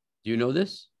 Do you know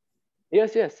this?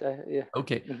 Yes. Yeah.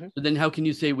 Okay, so then how can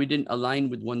you say we didn't align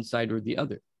with one side or the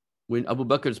other? When Abu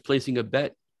Bakr is placing a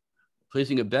bet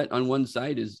on one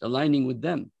side is aligning with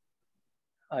them.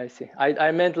 I see.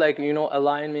 I meant like,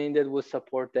 alignment that would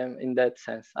support them in that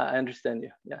sense. I understand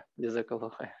you. Yeah.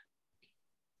 Jazakallah khair.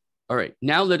 All right.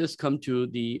 Now let us come to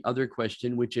the other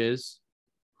question, which is,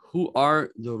 who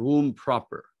are the Rum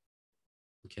proper?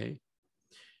 Okay.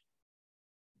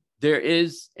 There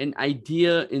is an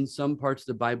idea in some parts of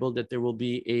the Bible that there will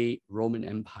be a Roman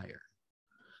Empire.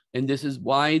 And this is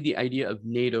why the idea of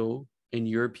NATO and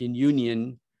European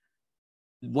Union,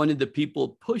 one of the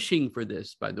people pushing for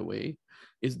this, by the way,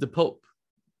 is the Pope.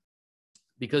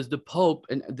 Because the Pope,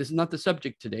 and this is not the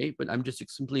subject today, but I'm just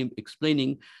simply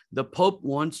explaining, the Pope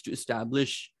wants to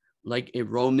establish like a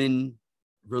Roman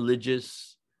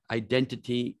religious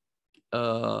identity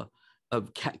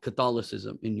of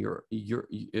Catholicism in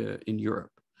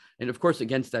Europe. And of course,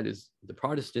 against that is the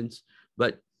Protestants,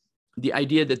 but the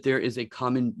idea that there is a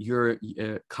common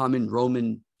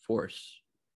Roman force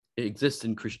exists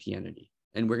in Christianity.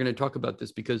 And we're going to talk about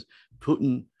this because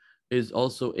Putin is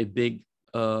also a big,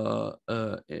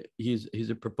 he's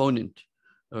a proponent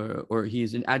or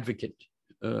he's an advocate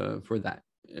for that.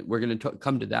 We're going to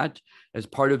come to that as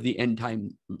part of the end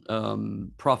time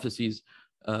prophecies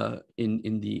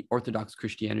in the Orthodox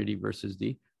Christianity versus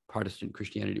the Protestant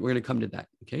Christianity. We're going to come to that,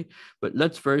 okay? But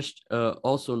let's first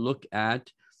also look at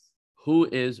who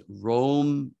is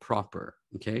Rome proper,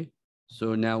 okay?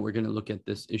 So now we're going to look at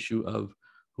this issue of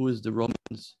who is the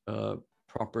Romans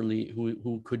properly,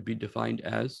 who could be defined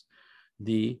as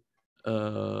the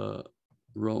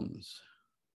Romes.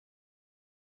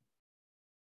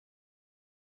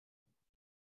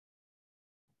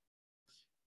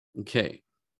 Okay.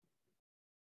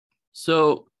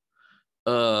 So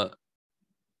the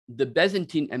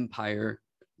Byzantine Empire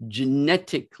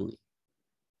genetically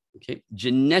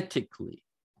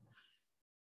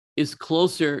is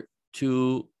closer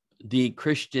to the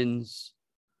Christians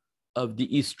of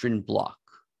the Eastern Bloc,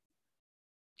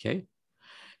 okay?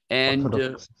 And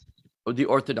the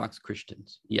Orthodox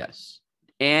Christians, yes.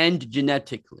 And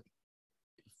genetically,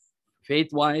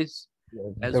 faith-wise,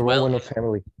 as the well. Romanov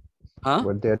family.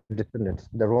 Were their descendants.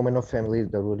 The Romanov family,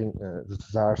 the ruling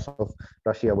czars of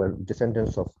Russia, were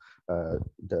descendants of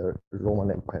the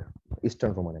Roman Empire,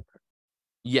 Eastern Roman Empire.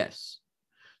 Yes.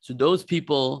 So those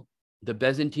people, the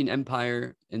Byzantine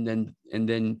Empire, and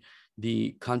then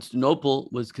the Constantinople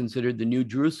was considered the New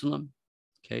Jerusalem,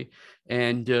 okay?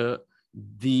 And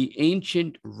the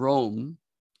ancient Rome,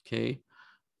 okay?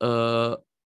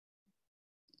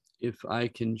 If I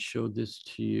can show this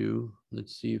to you,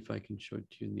 let's see if I can show it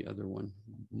to you in the other one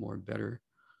more better.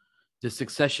 The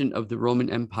succession of the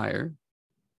Roman Empire,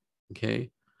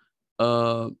 okay?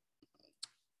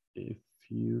 If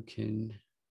you can.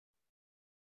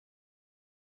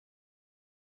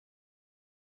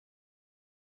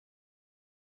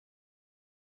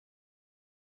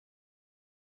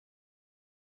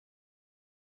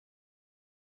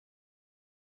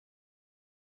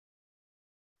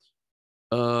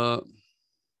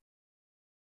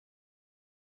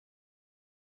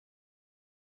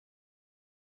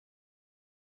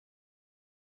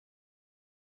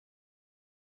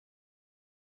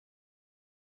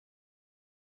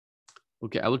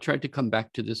 Okay, I will try to come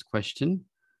back to this question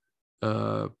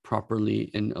properly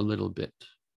in a little bit,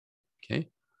 okay?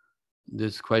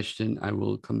 This question I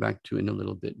will come back to in a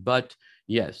little bit. But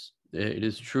yes, it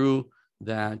is true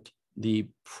that the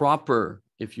proper,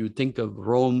 if you think of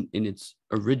Rome in its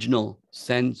original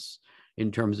sense,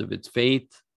 in terms of its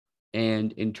faith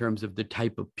and in terms of the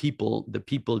type of people, the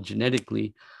people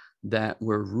genetically that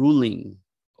were ruling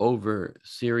over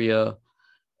Syria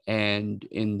and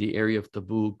in the area of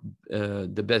Tabuk,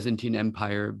 the Byzantine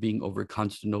Empire being over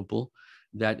Constantinople,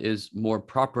 that is more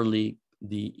properly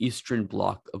the Eastern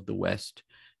Bloc of the West,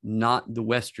 not the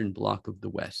Western Bloc of the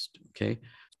West, okay?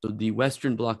 So the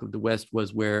Western Bloc of the West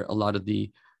was where a lot of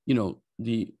the,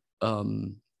 the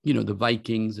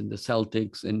Vikings and the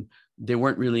Celtics, and they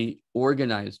weren't really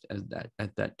organized as that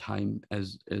at that time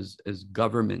as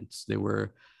governments. They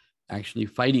were actually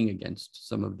fighting against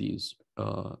some of these,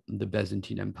 the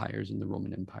Byzantine empires and the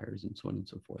Roman empires and so on and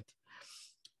so forth.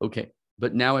 Okay,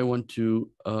 but now I want to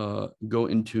go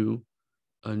into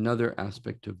another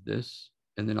aspect of this,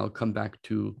 and then I'll come back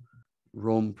to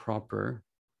Rome proper.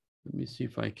 Let me see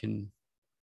if I can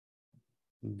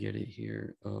get it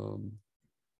here.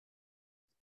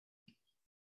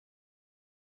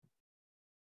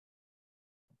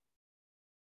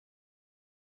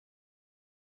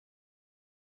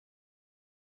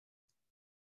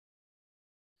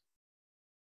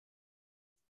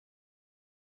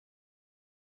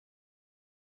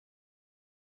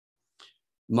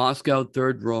 Moscow,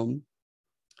 Third Rome,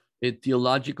 a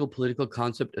theological political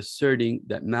concept asserting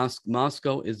that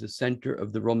Moscow is the center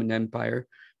of the Roman Empire,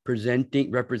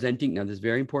 representing, now this is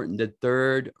very important, the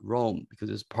Third Rome, because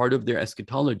it's part of their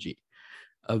eschatology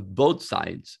of both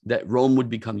sides, that Rome would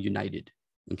become united,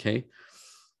 okay?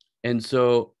 And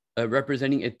so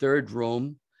representing a Third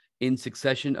Rome in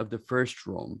succession of the First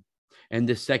Rome and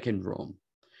the Second Rome,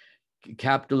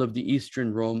 capital of the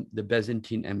Eastern Rome, the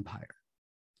Byzantine Empire,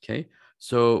 okay?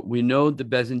 So we know the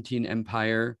Byzantine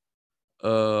Empire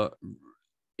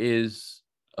is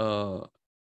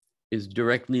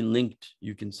directly linked,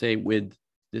 you can say, with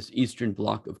this Eastern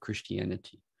Bloc of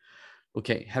Christianity.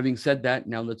 Okay, having said that,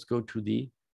 now let's go to the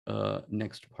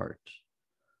next part.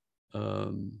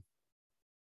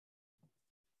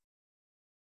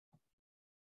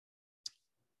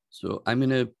 So I'm going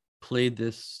to play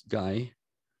this guy.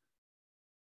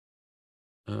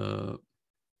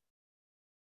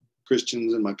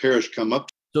 Christians in my parish come up.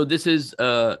 So this is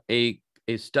a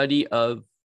study of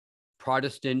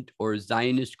Protestant or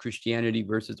Zionist Christianity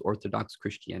versus Orthodox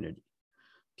Christianity.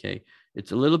 Okay,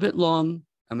 it's a little bit long.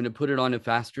 I'm going to put it on a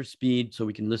faster speed so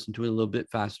we can listen to it a little bit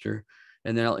faster,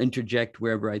 and then I'll interject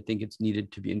wherever I think it's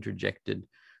needed to be interjected,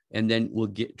 and then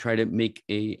we'll try to make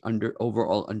a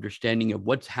overall understanding of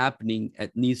what's happening,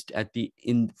 at least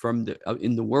in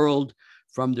the world,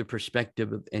 from the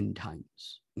perspective of end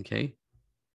times. Okay.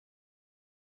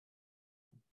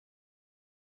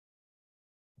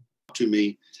 To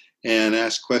me and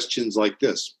ask questions like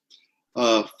this.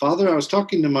 Father, I was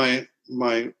talking to my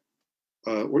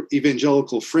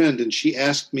evangelical friend, and she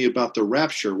asked me about the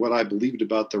rapture, what I believed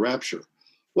about the rapture.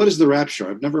 What is the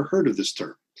rapture? I've never heard of this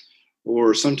term.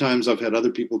 Or sometimes I've had other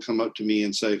people come up to me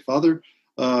and say, Father,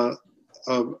 I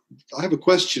have a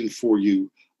question for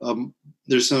you.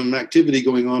 There's some activity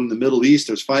going on in the Middle East.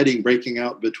 There's fighting breaking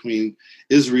out between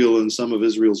Israel and some of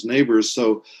Israel's neighbors.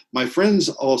 So my friends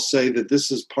all say that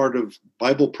this is part of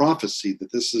Bible prophecy,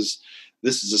 that this is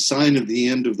a sign of the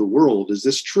end of the world. Is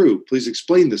this true? Please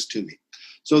explain this to me.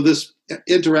 So this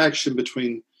interaction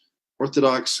between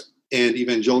Orthodox and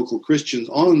evangelical Christians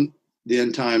on the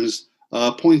end times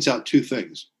points out two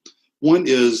things. One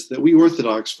is that we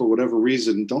Orthodox, for whatever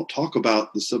reason, don't talk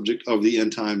about the subject of the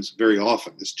end times very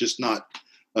often. It's just not,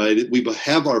 we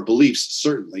have our beliefs,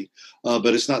 certainly, but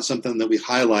it's not something that we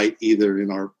highlight either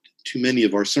in too many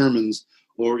of our sermons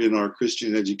or in our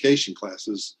Christian education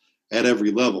classes at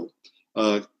every level.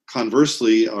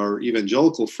 Conversely, our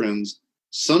evangelical friends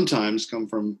sometimes come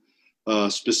from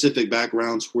specific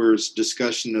backgrounds where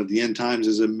discussion of the end times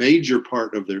is a major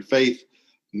part of their faith.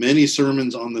 Many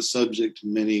sermons on the subject,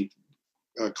 many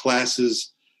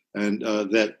classes and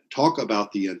that talk about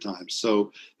the end times.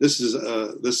 So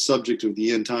this subject of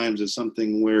the end times is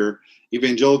something where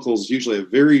evangelicals usually have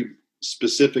very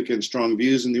specific and strong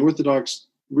views, and the Orthodox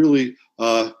really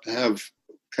have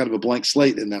kind of a blank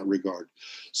slate in that regard.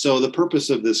 So the purpose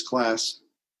of this class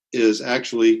is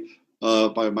actually,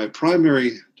 by my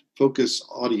primary focus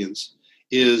audience,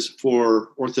 is for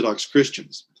Orthodox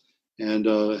Christians, and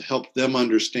help them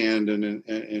understand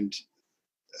and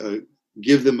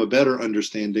give them a better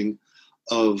understanding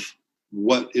of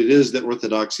what it is that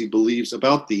Orthodoxy believes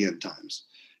about the end times,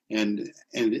 and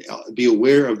be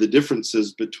aware of the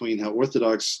differences between how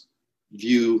Orthodox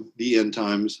view the end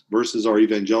times versus our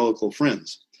evangelical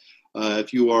friends.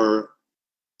 If you are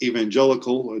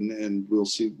evangelical, and we'll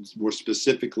see more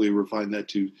specifically, refine that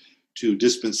to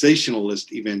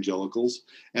dispensationalist evangelicals,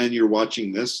 and you're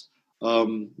watching this,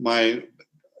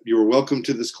 you're welcome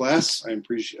to this class. I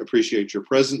appreciate your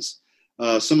presence.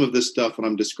 Some of this stuff, when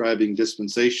I'm describing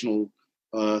dispensational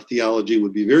theology,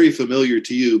 would be very familiar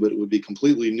to you, but it would be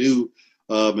completely new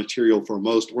material for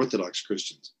most Orthodox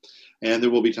Christians. And there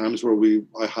will be times where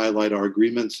I highlight our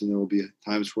agreements, and there will be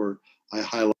times where I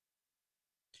highlight.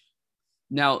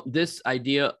 Now, this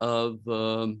idea of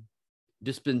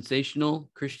dispensational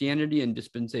Christianity and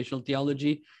dispensational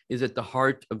theology is at the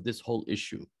heart of this whole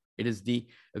issue. It is a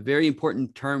very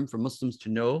important term for Muslims to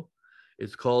know.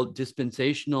 It's called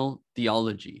dispensational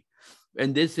theology.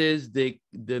 And this is the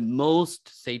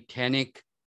most satanic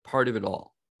part of it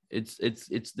all. It's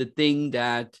the thing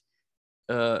that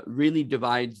really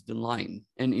divides the line.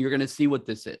 And you're going to see what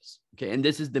this is. Okay, and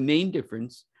this is the main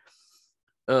difference.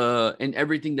 And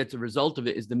everything that's a result of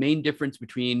it is the main difference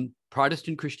between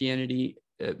Protestant Christianity,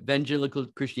 evangelical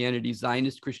Christianity,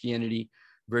 Zionist Christianity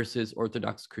versus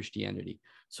Orthodox Christianity.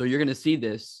 So you're going to see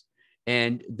this,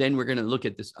 and then we're going to look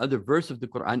at this other verse of the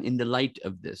Quran in the light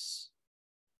of this.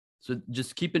 So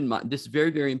just keep in mind, this is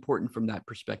very, very important from that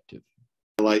perspective.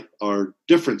 Highlight our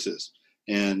differences.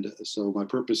 And so my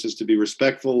purpose is to be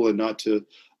respectful and not to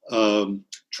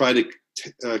try to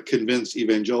convince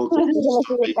evangelicals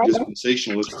to be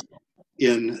dispensationalists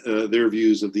in their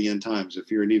views of the end times.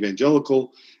 If you're an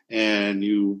evangelical and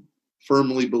you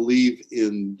firmly believe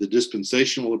in the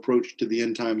dispensational approach to the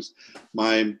end times,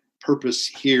 my purpose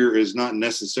here is not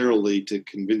necessarily to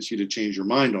convince you to change your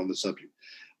mind on the subject,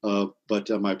 but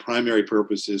my primary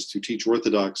purpose is to teach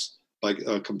Orthodox by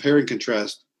compare and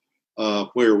contrast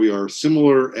where we are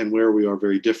similar and where we are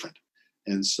very different.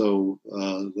 And so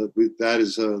that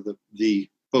is the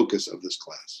focus of this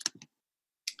class.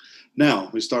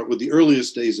 Now, we start with the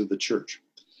earliest days of the church.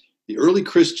 The early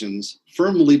Christians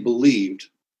firmly believed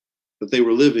that they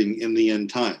were living in the end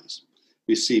times.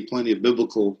 We see plenty of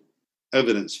biblical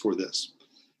evidence for this.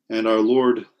 And our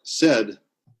Lord said...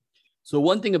 So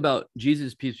one thing about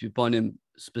Jesus, peace be upon him,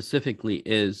 specifically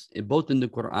is, both in the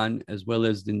Quran as well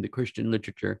as in the Christian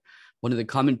literature, one of the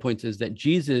common points is that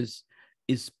Jesus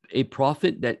is a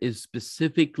prophet that is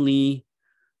specifically,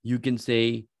 you can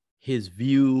say, his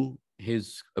view,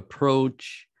 his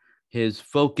approach, his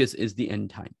focus is the end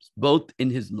times, both in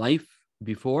his life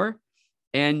before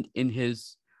and in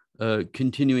his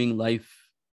continuing life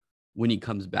when he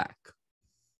comes back.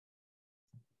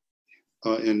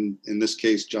 In this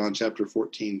case, John chapter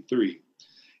 14:3.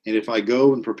 And if I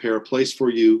go and prepare a place for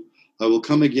you, I will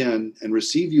come again and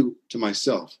receive you to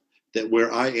myself, that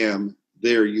where I am,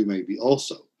 there you may be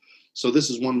also. So this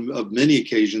is one of many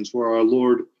occasions where our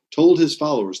Lord told his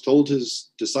followers, told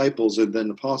his disciples and then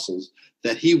apostles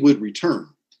that he would return.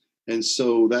 And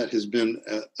so that has been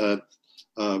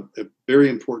a very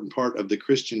important part of the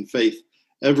Christian faith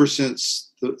ever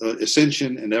since the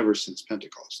Ascension and ever since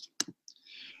Pentecost.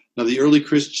 Now, the early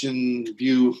Christian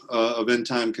view of end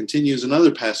time continues in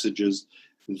other passages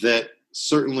that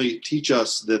certainly teach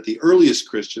us that the earliest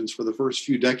Christians, for the first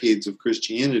few decades of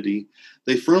Christianity,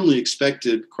 they firmly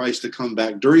expected Christ to come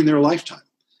back during their lifetime.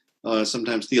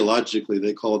 Sometimes theologically,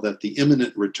 they call that the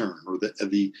imminent return,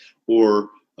 or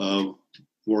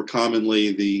more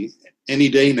commonly, the any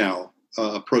day now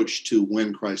approach to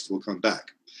when Christ will come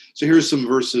back. So here's some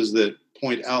verses that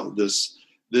point out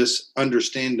this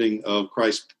understanding of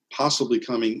Christ possibly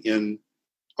coming in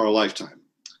our lifetime.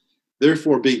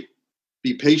 Therefore, be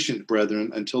patient,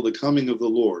 brethren, until the coming of the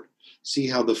Lord. See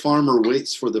how the farmer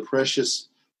waits for the precious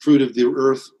fruit of the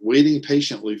earth, waiting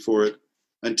patiently for it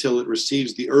until it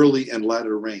receives the early and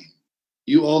latter rain.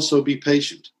 You also be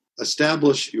patient.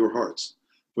 Establish your hearts,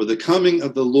 for the coming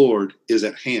of the Lord is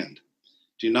at hand.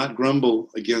 Do not grumble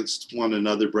against one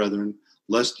another, brethren,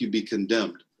 lest you be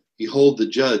condemned. Behold, the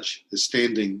judge is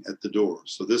standing at the door.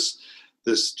 So this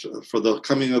for the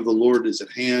coming of the Lord is at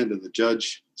hand, and the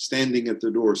judge standing at the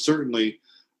door certainly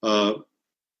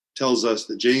tells us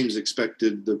that James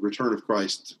expected the return of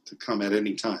Christ to come at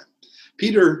any time.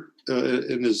 Peter,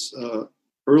 in his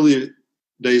early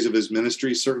days of his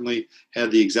ministry, certainly had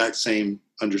the exact same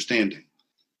understanding.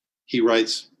 He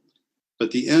writes, "But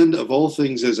the end of all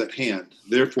things is at hand.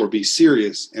 Therefore be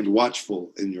serious and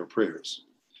watchful in your prayers."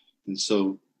 And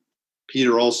so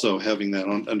Peter also having that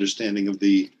understanding of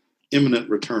the imminent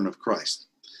return of Christ.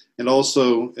 And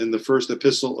also in the first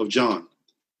epistle of John,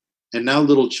 "And now,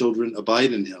 little children,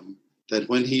 abide in him, that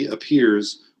when he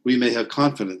appears, we may have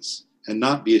confidence and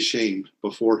not be ashamed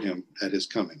before him at his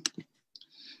coming."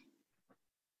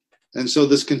 And so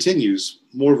this continues,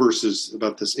 more verses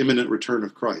about this imminent return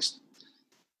of Christ.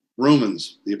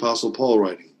 Romans, the Apostle Paul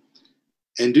writing,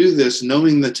 "And do this,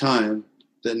 knowing the time,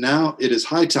 that now it is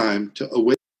high time to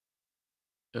await."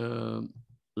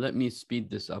 Let me speed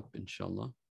this up,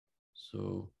 inshallah.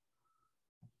 So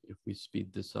if we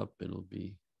speed this up, it'll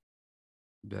be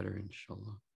better,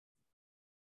 inshallah.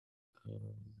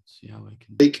 Let's see how I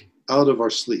can wake out of our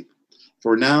sleep.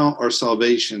 For now our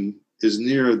salvation is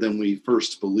nearer than we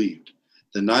first believed.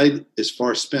 The night is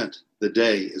far spent, the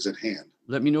day is at hand.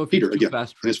 Let me know if Peter, it's too again,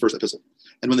 fast in his first epistle.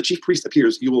 "And when the chief priest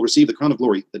appears, you will receive the crown of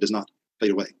glory that does not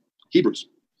fade away." Hebrews,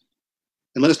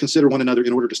 "And let us consider one another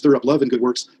in order to stir up love and good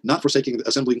works, not forsaking the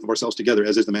assembling of ourselves together,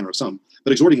 as is the manner of some,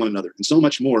 but exhorting one another, and so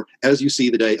much more as you see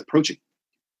the day approaching."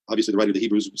 Obviously, the writer of the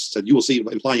Hebrews said, "You will see,"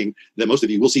 implying that most of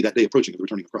you will see that day approaching of the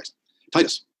returning of Christ.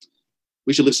 Titus,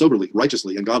 "We should live soberly,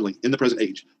 righteously, and godly in the present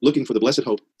age, looking for the blessed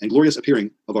hope and glorious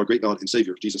appearing of our great God and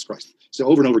Savior, Jesus Christ." So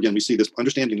over and over again, we see this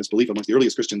understanding, this belief amongst the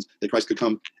earliest Christians that Christ could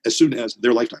come as soon as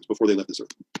their lifetimes, before they left this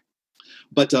earth.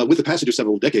 But with the passage of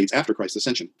several decades after Christ's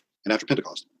ascension and after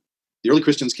Pentecost, the early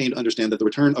Christians came to understand that the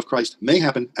return of Christ may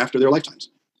happen after their lifetimes.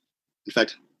 In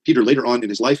fact, Peter later on in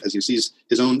his life, as he sees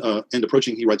his own end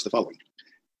approaching, he writes the following: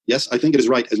 "Yes, I think it is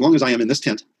right, as long as I am in this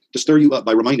tent, to stir you up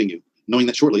by reminding you, knowing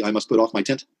that shortly I must put off my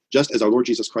tent, just as our Lord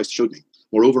Jesus Christ showed me.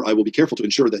 Moreover, I will be careful to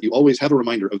ensure that you always have a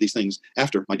reminder of these things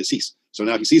after my decease." So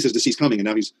now he sees his decease coming, and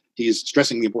now he's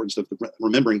stressing the importance of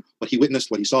remembering what he witnessed,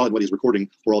 what he saw, and what he's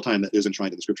recording for all time that is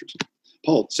enshrined in the scriptures.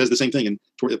 Paul says the same thing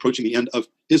toward approaching the end of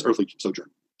his earthly sojourn.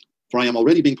 "For I am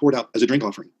already being poured out as a drink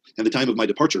offering, and the time of my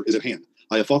departure is at hand.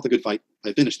 I have fought the good fight, I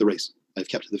have finished the race, I have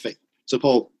kept the faith." So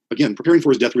Paul, again, preparing for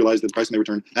his death, realized that Christ may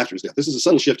return after his death. This is a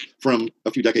subtle shift from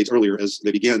a few decades earlier as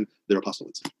they began their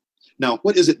apostolates. Now,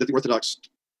 what is it that the Orthodox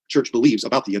Church believes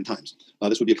about the end times?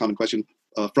 This would be a common question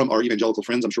from our evangelical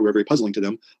friends. I'm sure we're very puzzling to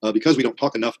them because we don't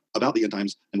talk enough about the end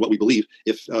times and what we believe.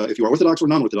 If you are Orthodox or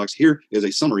non-Orthodox, here is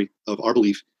a summary of our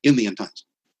belief in the end times.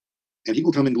 "And he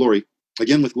will come in glory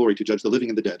again with glory to judge the living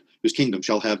and the dead, whose kingdom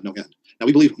shall have no end. Now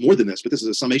we believe more than this, but this is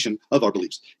a summation of our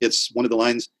beliefs. It's one of the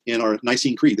lines in our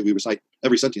Nicene Creed that we recite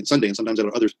every Sunday, and sometimes at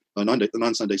our other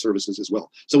non-Sunday services as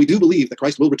well. So we do believe that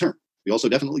Christ will return. We also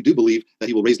definitely do believe that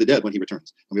he will raise the dead when he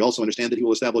returns. And we also understand that he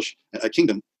will establish a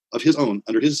kingdom of his own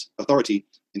under his authority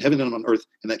in heaven and on earth,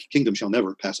 and that kingdom shall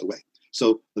never pass away.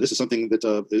 So this is something that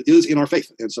is in our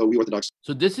faith. And so we Orthodox.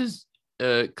 So this is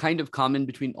kind of common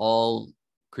between all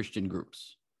Christian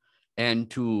groups, and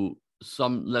to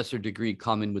some lesser degree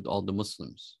common with all the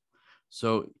Muslims.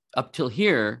 So up till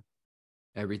here,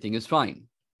 everything is fine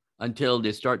until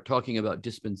they start talking about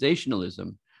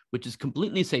dispensationalism, which is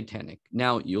completely satanic.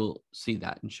 Now you'll see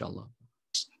that, inshallah.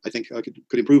 I think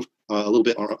could improve a little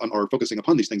bit on our focusing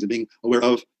upon these things and being aware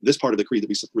of this part of the creed that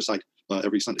we recite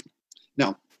every Sunday.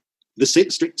 Now, this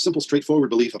simple, straightforward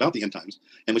belief about the end times,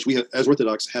 and which we have, as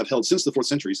Orthodox have held since the 4th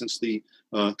century, since the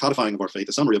codifying of our faith,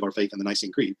 the summary of our faith in the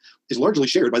Nicene Creed, is largely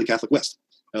shared by the Catholic West.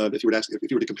 If you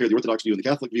were to compare the Orthodox view and the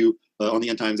Catholic view on the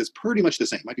end times, it's pretty much the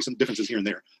same. Might be some differences here and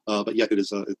there, but yet it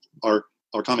is our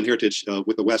common heritage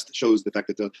with the West shows the fact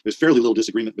that there's fairly little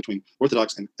disagreement between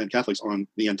Orthodox and Catholics on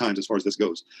the end times as far as this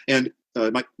goes. And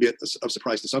it might be of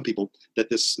surprise to some people that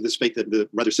this faith, that the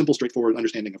rather simple, straightforward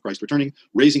understanding of Christ returning,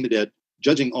 raising the dead,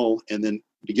 judging all, and then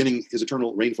beginning his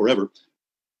eternal reign forever,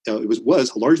 it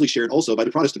was largely shared also by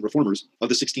the Protestant reformers of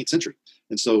the 16th century.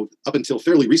 And so up until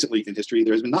fairly recently in history,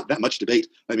 there has been not that much debate.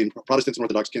 I mean, Protestants and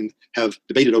Orthodox can have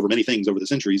debated over many things over the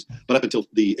centuries, but up until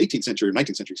the 18th century, or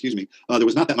 19th century, excuse me, there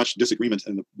was not that much disagreement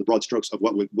in the broad strokes of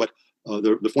what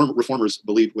the former reformers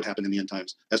believed would happen in the end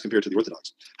times as compared to the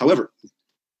Orthodox. However,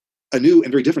 a new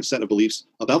and very different set of beliefs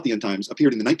about the end times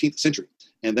appeared in the 19th century.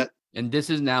 And this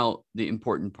is now the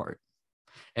important part,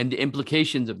 and the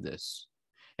implications of this,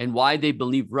 and why they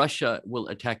believe Russia will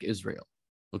attack Israel.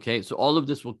 Okay, so all of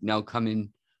this will now come in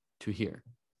to here.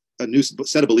 A new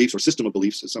set of beliefs, or system of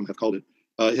beliefs, as some have called it,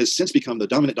 has since become the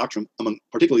dominant doctrine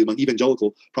particularly among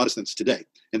evangelical Protestants today.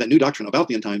 And that new doctrine about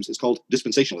the end times is called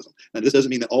dispensationalism. Now, this doesn't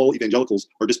mean that all evangelicals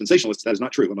are dispensationalists. That is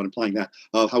not true. I'm not implying that.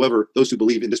 However, those who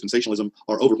believe in dispensationalism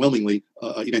are overwhelmingly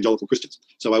evangelical Christians.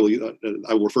 So I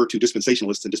will refer to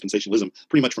dispensationalists and dispensationalism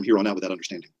pretty much from here on out with that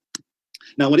understanding.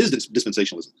 Now, what is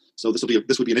dispensationalism? So this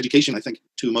would be an education, I think,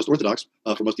 to most Orthodox.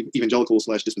 For most evangelicals /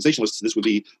 dispensationalists, this would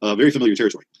be very familiar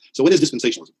territory. So what is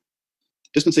dispensationalism?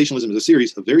 Dispensationalism is a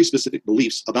series of very specific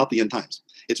beliefs about the end times.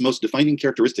 Its most defining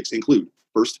characteristics include,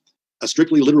 first, a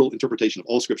strictly literal interpretation of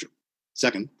all Scripture.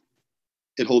 Second,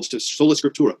 it holds to sola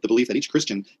scriptura, the belief that each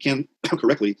Christian can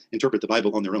correctly interpret the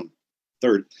Bible on their own.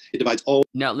 Third, it divides all.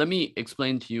 Now, let me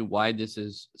explain to you why this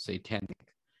is satanic.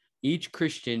 Each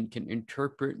Christian can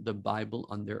interpret the Bible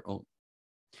on their own.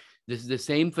 This is the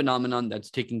same phenomenon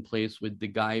that's taking place with the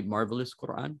guy Marvelous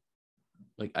Quran.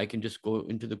 Like, I can just go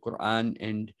into the Quran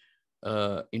and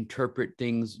interpret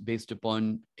things based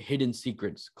upon hidden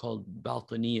secrets called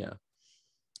Baltaniya.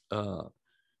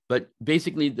 But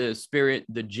basically the spirit,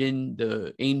 the jinn,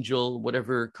 the angel,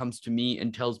 whatever comes to me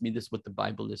and tells me this is what the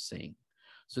Bible is saying.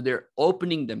 So they're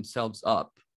opening themselves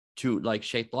up to, like,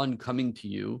 shaitan coming to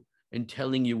you and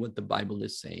telling you what the Bible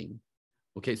is saying.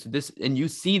 Okay, so this, and you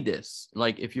see this,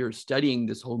 like, if you're studying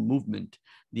this whole movement,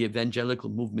 the evangelical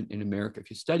movement in America, if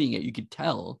you're studying it, you could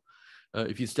tell,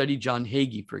 if you study John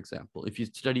Hagee, for example, if you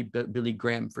study Billy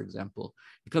Graham, for example,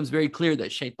 it becomes very clear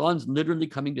that shaitan's literally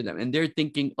coming to them and they're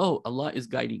thinking, oh, Allah is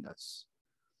guiding us.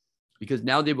 Because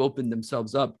now they've opened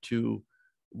themselves up to,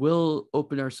 we'll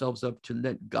open ourselves up to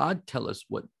let God tell us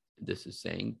what this is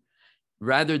saying,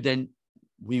 rather than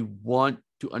we want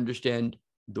to understand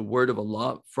the word of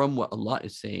Allah from what Allah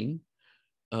is saying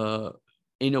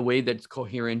in a way that's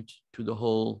coherent to the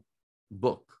whole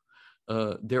book.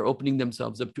 They're opening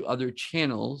themselves up to other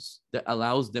channels that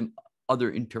allows them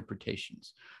other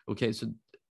interpretations. Okay, so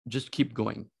just keep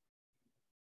going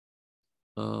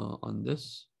on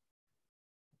this.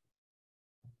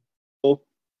 All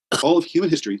of human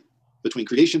history between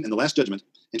creation and the Last Judgment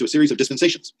into a series of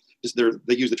dispensations.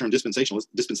 They use the term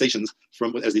dispensations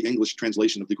from as the English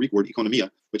translation of the Greek word economia,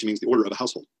 which means the order of a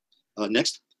household.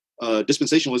 Next,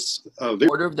 dispensationalists. The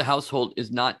order of the household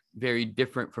is not very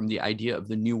different from the idea of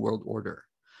the New World Order,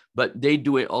 but they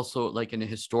do it also like in a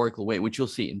historical way, which you'll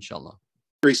see, inshallah.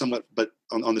 Very somewhat, but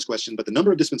on this question, but the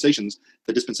number of dispensations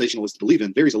that dispensationalists believe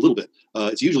in varies a little bit.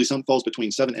 It's usually some falls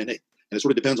between 7 and 8. And it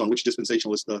sort of depends on which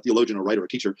dispensationalist theologian or writer or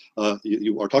teacher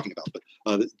you are talking about.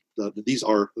 But these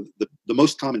are the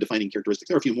most common defining characteristics.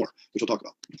 There are a few more, which we'll talk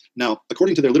about. Now,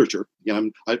 according to their literature,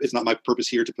 it's not my purpose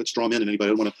here to put straw men in anybody.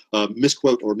 I don't want to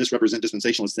misquote or misrepresent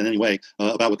dispensationalists in any way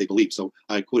about what they believe. So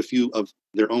I quote a few of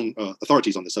their own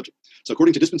authorities on this subject. So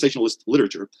according to dispensationalist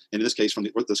literature, and in this case from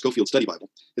the Schofield Study Bible,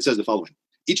 it says the following: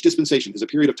 each dispensation is a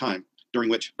period of time during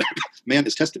which man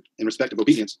is tested in respect of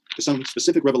obedience to some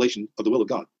specific revelation of the will of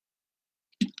God.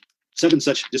 7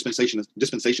 such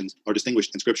dispensations are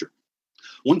distinguished in Scripture.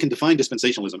 One can define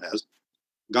dispensationalism as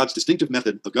God's distinctive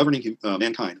method of governing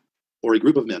mankind or a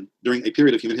group of men during a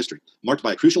period of human history, marked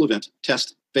by a crucial event,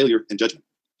 test, failure, and judgment.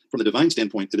 From the divine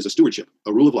standpoint, it is a stewardship,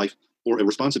 a rule of life, or a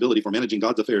responsibility for managing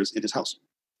God's affairs in his house.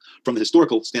 From the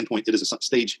historical standpoint, it is a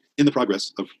stage in the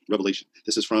progress of revelation.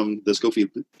 This is from the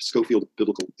Schofield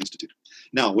Biblical Institute.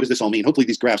 Now, what does this all mean? Hopefully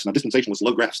these graphs, now dispensationalists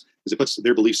love graphs because it puts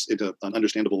their beliefs into an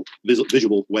understandable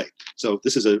visual way. So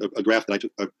this is a graph that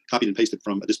I copied and pasted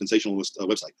from a dispensationalist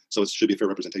website. So it should be a fair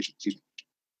representation, excuse me.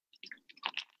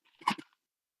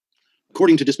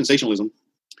 According to dispensationalism,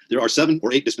 there are 7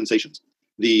 or 8 dispensations.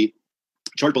 The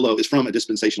chart below is from a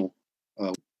dispensational.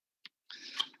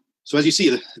 So as you see,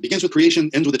 it begins with creation,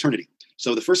 ends with eternity.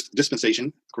 So the first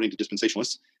dispensation, according to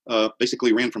dispensationalists,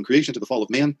 basically ran from creation to the fall of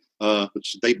man,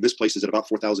 which this places at about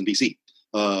 4000 BC.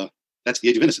 That's the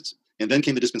age of innocence. And then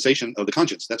came the dispensation of the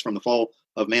conscience. That's from the fall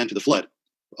of man to the flood.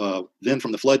 Then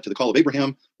from the flood to the call of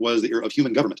Abraham was the era of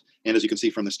human government. And as you can see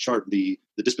from this chart, the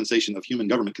dispensation of human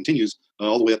government continues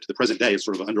all the way up to the present day as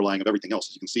sort of an underlying of everything else,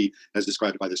 as you can see, as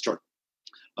described by this chart.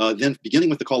 Then beginning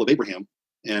with the call of Abraham,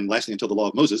 and lastly until the law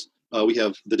of Moses, we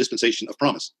have the dispensation of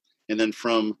promise. And then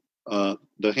from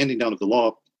the handing down of the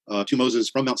law to Moses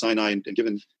from Mount Sinai and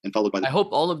given and followed by the... I hope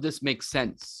all of this makes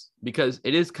sense because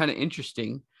it is kind of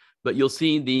interesting, but you'll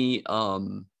see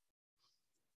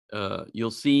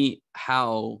you'll see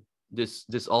how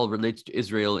this all relates to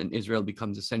Israel, and Israel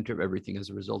becomes the center of everything as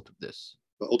a result of this.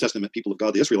 The Old Testament people of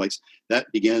God, the Israelites, that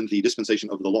began the dispensation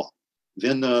of the law.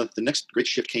 Then the next great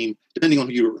shift came, depending on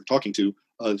who you were talking to,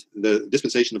 the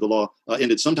dispensation of the law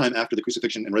ended sometime after the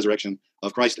crucifixion and resurrection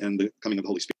of Christ and the coming of the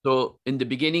Holy Spirit. So in the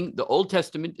beginning, the Old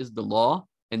Testament is the law,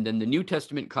 and then the New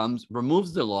Testament comes,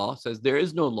 removes the law, says there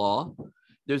is no law,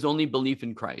 there's only belief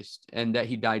in Christ and that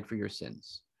he died for your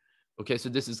sins. Okay, so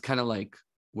this is kind of like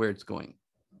where it's going.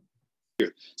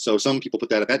 So some people put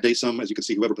that at that day. Some, as you can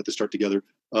see, whoever put this chart together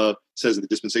says that the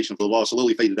dispensation of the law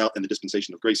slowly faded out and the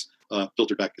dispensation of grace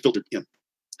filtered in.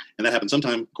 And that happened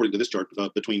sometime, according to this chart,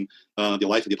 between the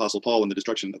life of the Apostle Paul and the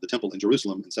destruction of the temple in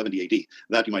Jerusalem in 70 AD.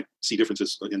 That you might see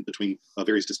differences in between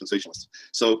various dispensationalists.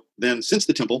 So then since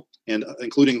the temple, and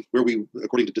including where we,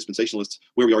 according to dispensationalists,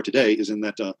 where we are today is in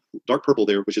that dark purple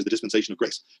there, which is the dispensation of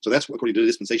grace. So that's, according to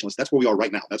the dispensationalists, that's where we are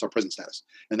right now. That's our present status.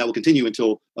 And that will continue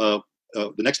until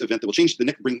the next event that will change,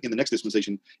 bring in the next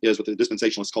dispensation is what the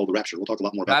dispensationalists call the rapture. We'll talk a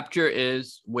lot more about rapture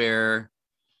is where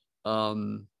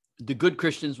the good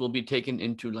Christians will be taken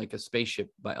into like a spaceship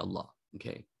by Allah.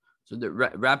 Okay, so the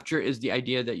rapture is the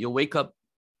idea that you'll wake up,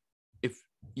 if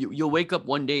you'll wake up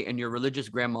one day and your religious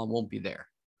grandma won't be there,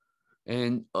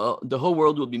 and the whole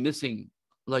world will be missing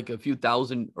like a few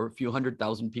thousand or a few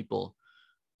 100,000 people,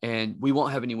 and we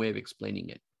won't have any way of explaining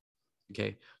it.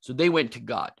 Okay, so they went to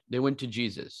God, they went to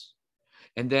Jesus,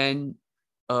 and then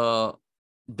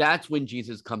that's when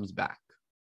Jesus comes back.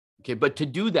 Okay, but to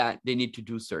do that, they need to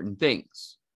do certain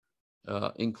things.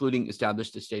 Including establish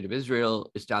the state of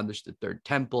Israel, establish the third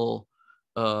temple.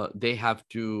 They have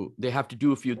to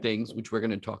do a few things, which we're going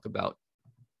to talk about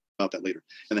that later.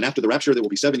 And then after the rapture, there will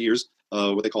be 7 years,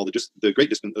 what they call the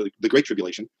great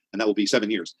tribulation, and that will be 7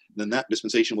 years. And then that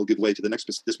dispensation will give way to the next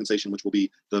dispensation, which will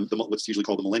be the what's usually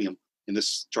called the millennium. In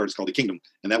this chart is called the kingdom,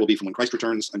 and that will be from when Christ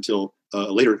returns until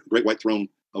a later great white throne,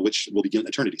 which will begin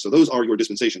eternity. So those are your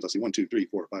dispensations. I see 1, 2, 3,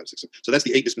 4, 5, 6, 7. So that's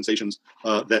the 8 dispensations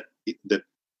that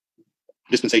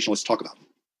dispensationalists talk about.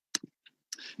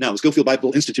 Now, the Schofield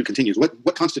Bible Institute continues.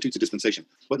 What constitutes a dispensation?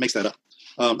 What makes that up?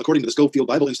 According to the Schofield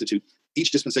Bible Institute,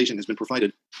 each dispensation has been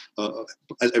provided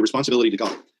as a responsibility to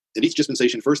God. In each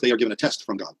dispensation, first they are given a test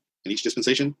from God. In each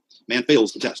dispensation, man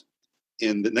fails the test.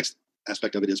 And the next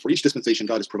aspect of it is for each dispensation,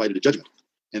 God has provided a judgment.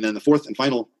 And then the fourth and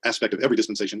final aspect of every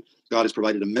dispensation, God has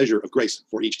provided a measure of grace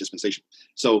for each dispensation.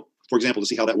 So, for example, to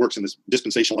see how that works in this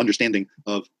dispensational understanding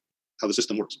of how the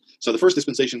system works. So the first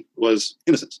dispensation was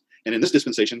innocence. And in this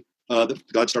dispensation,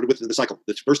 God started with the cycle.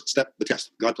 The first step, the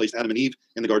test. God placed Adam and Eve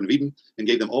in the Garden of Eden and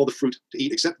gave them all the fruit to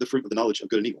eat except the fruit of the knowledge of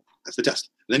good and evil. That's the test.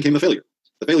 And then came the failure.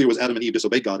 The failure was Adam and Eve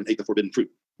disobeyed God and ate the forbidden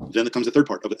fruit. Then comes the third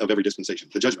part of every dispensation,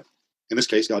 the judgment. In this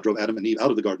case, God drove Adam and Eve out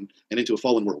of the garden and into a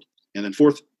fallen world. And then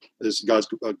fourth is God's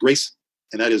grace,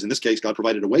 and that is, in this case, God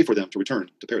provided a way for them to return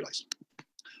to paradise.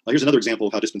 Here's another example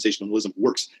of how dispensationalism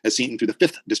works, as seen through the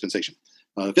fifth dispensation.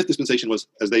 The fifth dispensation was,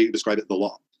 as they describe it, the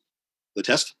law. The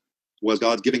test was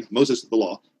God giving Moses the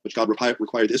law, which God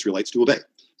required the Israelites to obey.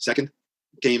 Second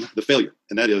came the failure,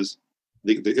 and that is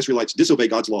the Israelites disobey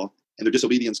God's law, and their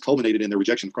disobedience culminated in their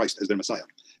rejection of Christ as their Messiah.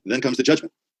 And then comes the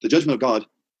judgment. The judgment of God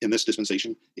in this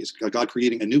dispensation is God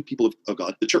creating a new people of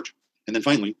God, the church. And then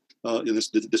finally, in this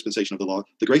dispensation of the law,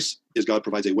 the grace is God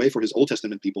provides a way for his Old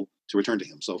Testament people to return to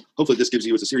him. So hopefully this gives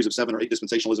you, as a series of 7 or 8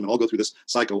 dispensationalism, and I'll go through this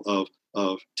cycle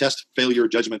of test, failure,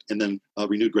 judgment, and then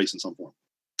renewed grace in some form.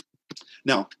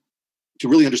 Now, to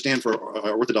really understand for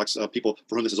our Orthodox people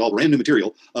for whom this is all brand new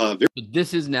material.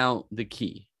 This is now the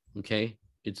key, okay?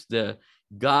 It's the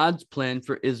God's plan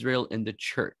for Israel and the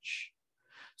church.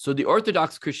 So the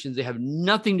Orthodox Christians, they have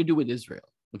nothing to do with Israel,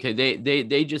 okay?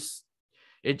 They just,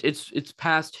 it's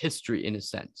past history in a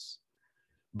sense.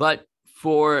 But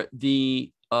for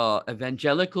the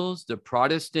evangelicals, the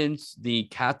Protestants, the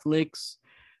Catholics,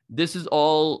 this is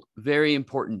all very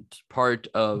important part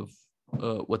of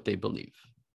what they believe.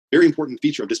 Very important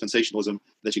feature of dispensationalism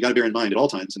that you got to bear in mind at all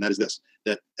times, and that is this,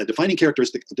 that a defining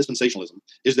characteristic of dispensationalism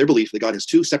is their belief that God has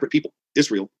 2 separate people,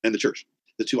 Israel and the church.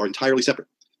 The 2 are entirely separate.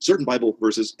 Certain Bible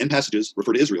verses and passages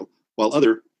refer to Israel, while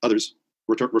others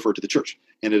refer to the church.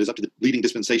 And it is up to the leading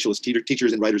dispensationalist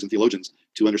teachers and writers and theologians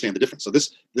to understand the difference. So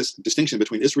this distinction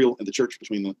between Israel and the church,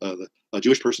 between the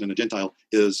Jewish person and a Gentile,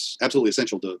 is absolutely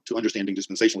essential to understanding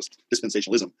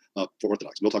dispensationalism for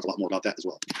Orthodox. We'll talk a lot more about that as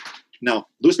well. Now,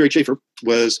 Louis Berry Chafer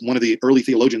was one of the early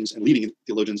theologians and leading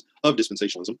theologians of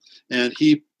dispensationalism, and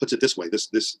he puts it this way,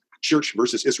 this church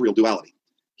versus Israel duality.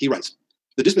 He writes,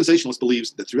 the dispensationalist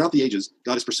believes that throughout the ages,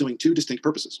 God is pursuing 2 distinct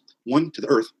purposes, one to the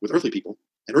earth with earthly people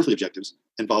and earthly objectives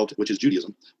involved, which is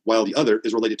Judaism, while the other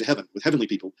is related to heaven with heavenly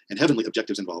people and heavenly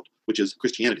objectives involved, which is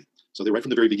Christianity. So right from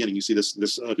the very beginning, you see this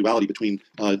duality between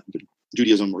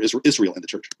Judaism or Israel and the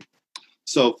church.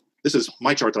 So this is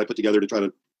my chart that I put together to try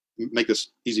to make this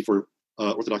easy for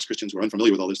Orthodox Christians who are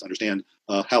unfamiliar with all this to understand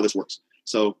how this works.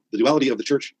 So the duality of the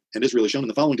church and Israel is shown in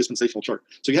the following dispensational chart.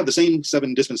 So you have the same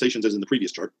 7 dispensations as in the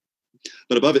previous chart,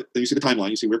 but above it, you see the timeline.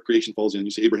 You see where creation falls in.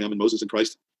 You see Abraham and Moses and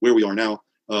Christ, where we are now,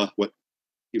 what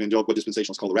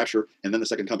dispensationalists call the rapture, and then the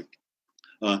second coming.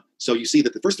 So you see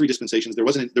that the first 3 dispensations, there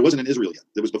wasn't an Israel yet.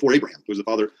 It was before Abraham. It was the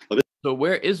father of Israel. So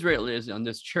where Israel is on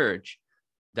this church,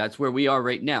 that's where we are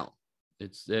right now.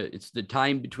 It's the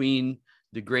time between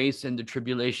the grace and the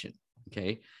tribulation,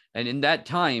 okay? And in that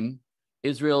time,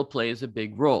 Israel plays a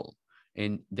big role,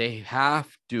 and they have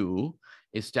to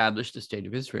establish the state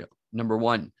of Israel. Number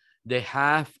 1, they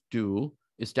have to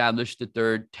establish the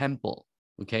 3rd temple,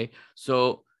 okay?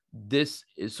 So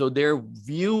their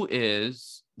view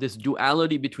is this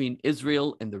duality between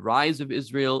Israel and the rise of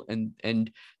Israel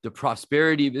and the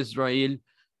prosperity of Israel.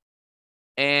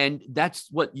 And that's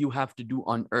what you have to do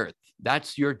on earth.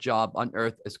 That's your job on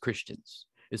earth as Christians,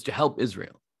 is to help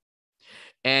Israel.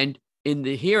 And in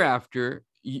the hereafter,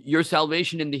 your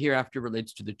salvation in the hereafter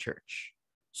relates to the church.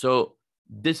 So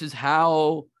this is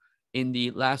how in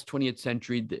the last 20th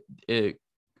century,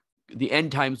 the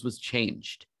end times was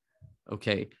changed.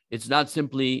 Okay, it's not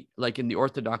simply like in the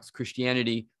Orthodox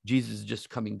Christianity, Jesus is just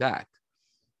coming back.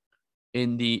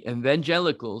 In the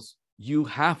evangelicals, you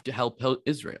have to help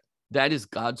Israel. That is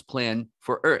God's plan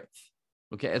for earth.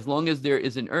 Okay, as long as there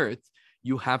is an earth,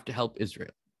 you have to help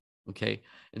Israel. Okay,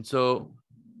 and so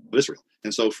Israel.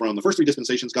 And so from the first 3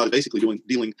 dispensations, God is basically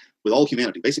dealing with all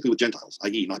humanity, basically with Gentiles,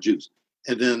 i.e. not Jews.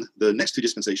 And then the next 2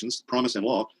 dispensations, promise and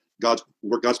law, God's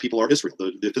people are Israel,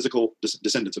 the physical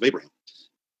descendants of Abraham.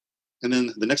 And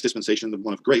then the next dispensation, the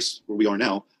one of grace, where we are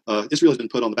now, Israel has been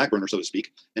put on the back burner, so to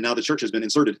speak, and now the church has been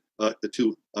inserted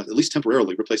to at least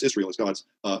temporarily replace Israel as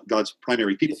God's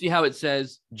primary people. You see how it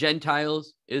says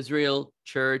Gentiles, Israel,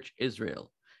 church,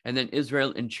 Israel, and then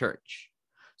Israel and church.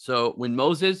 So when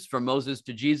from Moses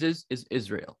to Jesus is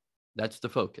Israel. That's the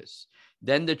focus.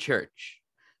 Then the church.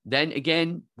 Then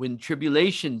again, when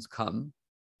tribulations come,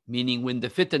 meaning when the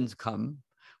fitans come,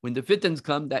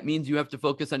 that means you have to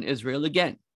focus on Israel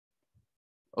again.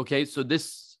 Okay, so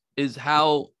this is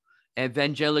how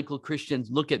evangelical Christians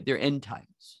look at their end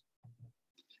times.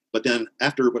 But then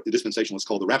after what the dispensationalists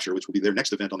call the rapture, which will be their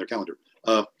next event on their calendar,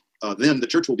 then the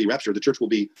church will be raptured. The church will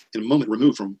be in a moment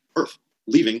removed from earth,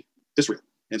 leaving Israel.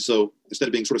 And so instead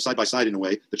of being sort of side by side in a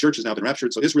way, the church has now been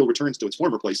raptured. So Israel returns to its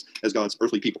former place as God's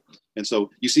earthly people. And so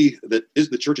you see that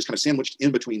the church is kind of sandwiched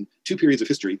in between 2 periods of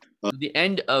history. The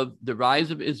end of the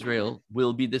rise of Israel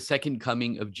will be the second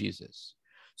coming of Jesus.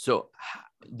 So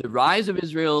the rise of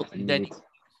Israel, then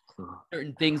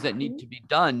certain things that need to be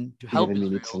done to help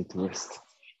Israel.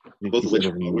 Both of which,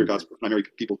 where God's primary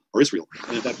people are Israel.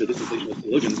 And in fact, the dispensational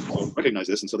theologians recognize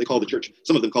this, and so they call the church,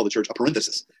 some of them call the church a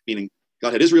parenthesis, meaning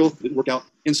God had Israel, didn't work out,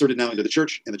 inserted now into the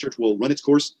church, and the church will run its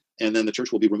course, and then the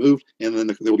church will be removed, and then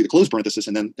there will be the closed parenthesis,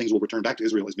 and then things will return back to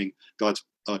Israel as being God's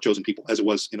chosen people, as it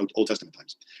was in Old Testament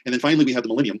times. And then finally, we have the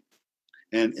millennium,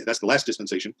 and that's the last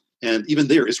dispensation. And even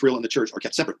there, Israel and the church are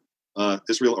kept separate.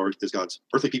 Israel is God's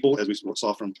earthly people, as we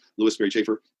saw from Louis Berry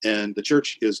Schaeffer, and the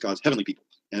church is God's heavenly people.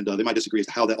 And they might disagree as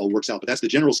to how that all works out, but that's the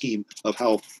general scheme of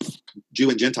how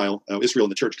Jew and Gentile, Israel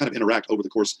and the church, kind of interact over the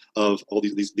course of all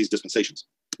these dispensations.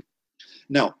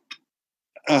 Now,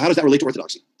 how does that relate to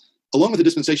Orthodoxy? Along with the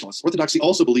dispensationalists, Orthodoxy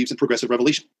also believes in progressive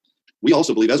revelation. We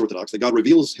also believe as Orthodox that God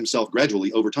reveals himself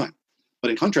gradually over time. But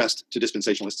in contrast to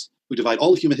dispensationalists, who divide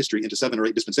all of human history into 7 or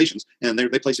 8 dispensations, and they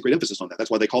place a great emphasis on that.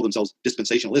 That's why they call themselves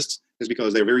dispensationalists, is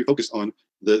because they're very focused on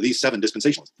these 7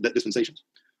 dispensations.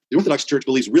 The Orthodox Church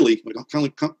believes really, when it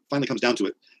finally comes down to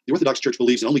it, the Orthodox Church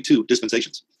believes in only 2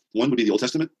 dispensations. One would be the Old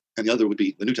Testament, and the other would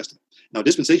be the New Testament. Now,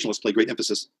 dispensationalists play great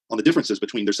emphasis on the differences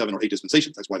between their 7 or 8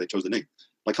 dispensations. That's why they chose the name.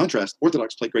 By contrast,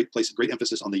 Orthodox place great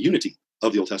emphasis on the unity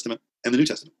of the Old Testament and the New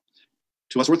Testament.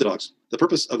 To us Orthodox, the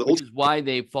purpose of the Old Testament, which is why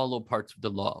they follow parts of the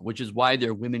law, which is why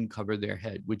their women cover their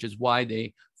head, which is why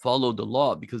they follow the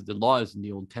law, because the law is in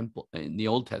the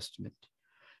Old Testament.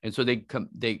 And so they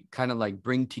kind of like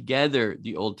bring together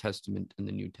the Old Testament and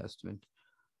the New Testament.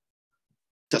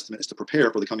 Testament is to prepare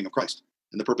for the coming of Christ.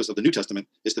 And the purpose of the New Testament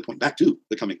is to point back to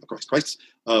the coming of Christ. Christ's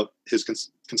his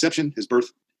conception, his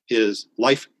birth, his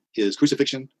life, his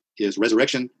crucifixion, his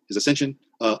resurrection, his ascension,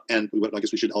 and I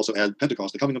guess we should also add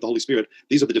Pentecost, the coming of the Holy Spirit.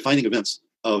 These are the defining events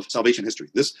of salvation history.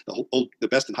 The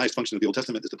best and highest function of the Old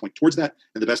Testament is to point towards that,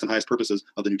 and the best and highest purposes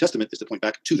of the New Testament is to point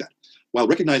back to that. While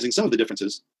recognizing some of the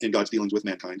differences in God's dealings with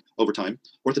mankind over time,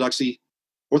 Orthodox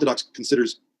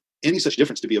considers any such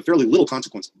difference to be of fairly little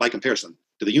consequence by comparison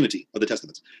to the unity of the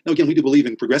Testaments. Now, again, we do believe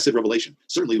in progressive revelation.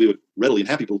 Certainly, we would readily and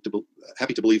happy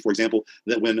to believe, for example,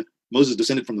 that when Moses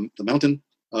descended from the mountain,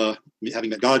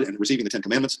 having met God and receiving the 10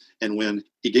 Commandments, and when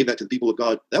he gave that to the people of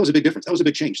God, that was a big difference. That was a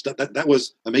big change. That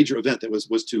was a major event that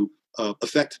was to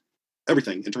affect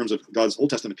everything in terms of God's Old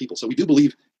Testament people. So we do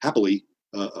believe happily,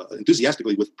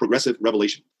 enthusiastically with progressive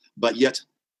revelation. But yet,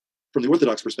 from the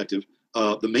Orthodox perspective,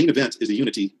 the main event is the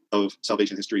unity of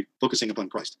salvation history, focusing upon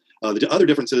Christ. The other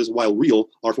differences, while real,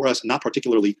 are for us not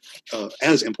particularly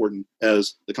as important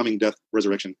as the coming death,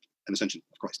 resurrection, and ascension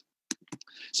of Christ.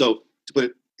 So to put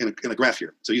it in a graph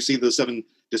here, so you see the 7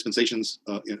 dispensations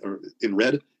in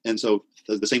red, and so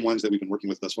the same ones that we've been working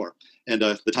with thus far. And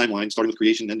the timeline, starting with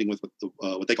creation, ending with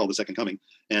what they call the second coming.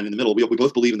 And in the middle, we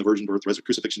both believe in the virgin birth,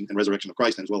 crucifixion, and resurrection of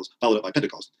Christ, as well as followed up by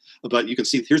Pentecost. But you can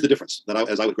see, here's the difference,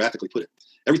 as I would graphically put it.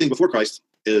 Everything before Christ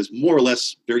is more or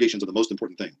less variations of the most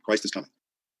important thing. Christ is coming.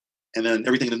 And then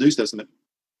everything in the New Testament,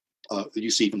 you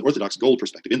see from the Orthodox gold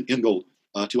perspective, in gold,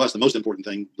 to us, the most important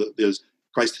thing is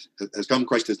Christ has come,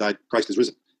 Christ has died, Christ has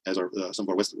risen, as some of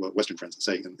our Western friends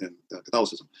say in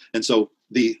Catholicism. And so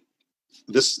this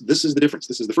is the difference.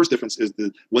 This is the first difference, is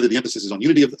whether the emphasis is on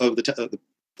unity of the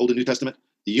Old and New Testament,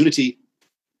 the unity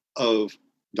of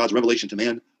God's revelation to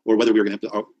man, or whether we're going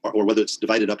to or whether it's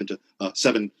divided up into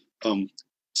 7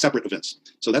 separate events.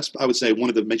 So that's, I would say, one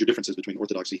of the major differences between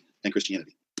Orthodoxy and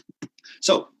Christianity.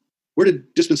 So where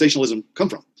did dispensationalism come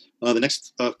from? The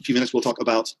next few minutes we'll talk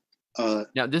about.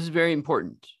 Now, this is very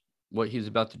important, what he's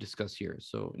about to discuss here.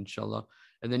 So inshallah,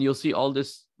 and then you'll see all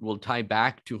this will tie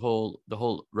back to the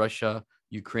whole Russia,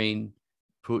 Ukraine,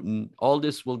 Putin. All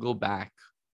this will go back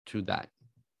to that.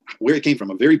 Where it came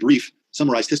from, a very brief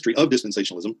summarized history of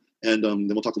dispensationalism, and then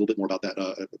we'll talk a little bit more about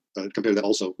that, compare that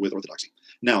also with Orthodoxy.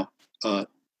 Now,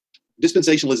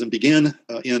 dispensationalism began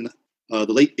in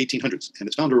the late 1800s, and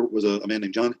its founder was a man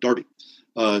named John Darby.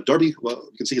 Darby, well,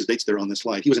 you can see his dates there on this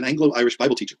slide. He was an Anglo-Irish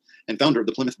Bible teacher and founder of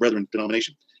the Plymouth Brethren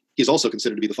denomination. He is also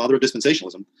considered to be the father of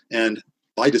dispensationalism, and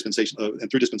by dispensation and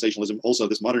through dispensationalism, also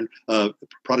this modern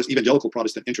evangelical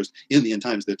Protestant interest in the end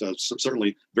times that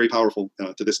certainly very powerful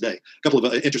to this day. A couple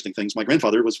of interesting things. My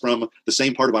grandfather was from the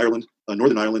same part of Ireland,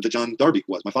 Northern Ireland, that John Darby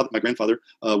was. My grandfather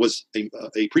was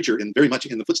a preacher and very much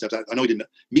in the footsteps. I know he didn't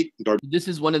meet Darby. This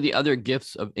is one of the other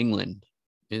gifts of England,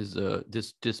 is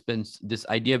this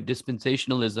idea of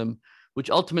dispensationalism, which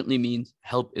ultimately means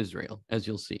help Israel, as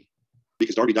you'll see.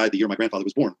 Because Darby died the year my grandfather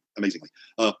was born, amazingly.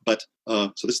 So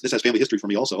this has family history for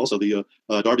me also. Also,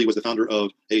 Darby was the founder of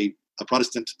a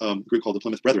Protestant group called the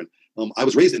Plymouth Brethren. I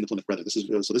was raised in the Plymouth Brethren. This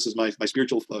is my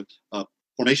spiritual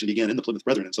formation began in the Plymouth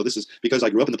Brethren. And so this is because I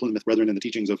grew up in the Plymouth Brethren, and the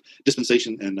teachings of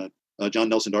dispensation and John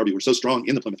Nelson Darby were so strong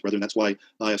in the Plymouth Brethren. That's why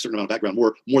I have a certain amount of background,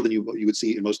 more than you would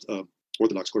see in most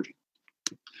Orthodox clergy.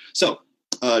 So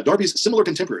Darby's similar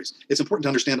contemporaries. It's important to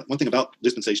understand one thing about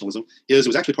dispensationalism is it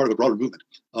was actually part of a broader movement.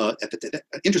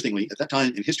 Interestingly, at that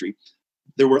time in history,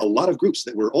 there were a lot of groups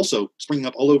that were also springing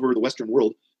up all over the Western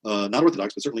world, not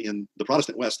Orthodox, but certainly in the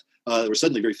Protestant West, that were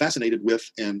suddenly very fascinated with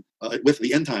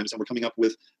the end times, and were coming up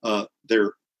with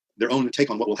their own take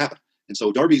on what will happen. And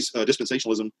so Darby's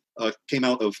dispensationalism came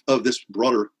out of this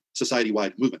broader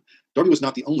society-wide movement. Darby was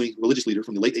not the only religious leader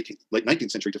from the late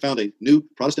 19th century to found a new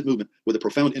Protestant movement with a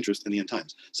profound interest in the end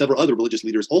times. Several other religious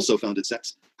leaders also founded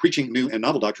sects preaching new and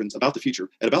novel doctrines about the future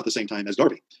at about the same time as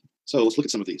Darby. So let's look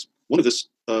at some of these. One of this,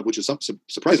 which is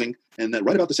surprising, and that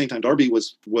right about the same time Darby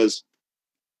was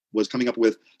coming up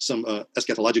with some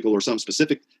eschatological or some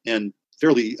specific and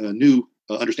fairly new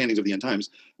understandings of the end times.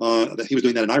 That he was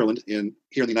doing that in Ireland, and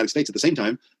here in the United States at the same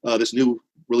time, this new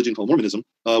religion called Mormonism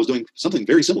was doing something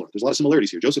very similar. There's a lot of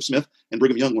similarities here. Joseph Smith and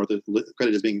Brigham Young were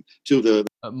credited as being two of the...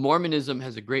 Mormonism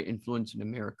has a great influence in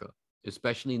America,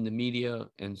 especially in the media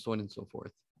and so on and so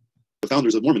forth. The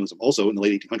founders of Mormonism, also in the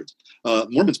late 1800s.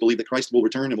 Mormons believe that Christ will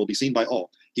return and will be seen by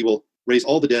all. He will raise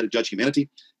all the dead and judge humanity.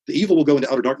 The evil will go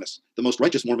into outer darkness. The most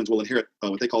righteous Mormons will inherit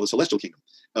what they call the celestial kingdom.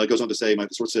 It goes on to say, the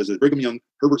source says that Brigham Young,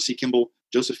 Herbert C. Kimball,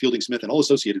 Joseph Fielding Smith, and all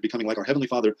associated, becoming like our Heavenly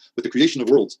Father with the creation of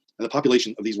worlds and the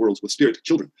population of these worlds with spirit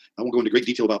children. I won't go into great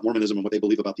detail about Mormonism and what they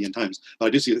believe about the end times, but I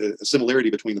do see a similarity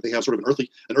between that they have sort of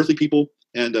an earthly people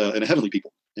and a heavenly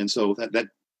people. And so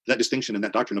that distinction and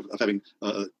that doctrine of having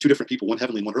two different people, one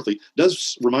heavenly and one earthly,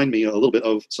 does remind me a little bit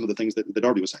of some of the things that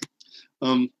Darby was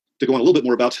saying. To go on a little bit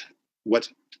more about what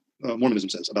Mormonism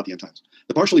says about the end times.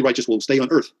 The partially righteous will stay on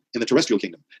earth in the terrestrial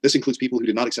kingdom. This includes people who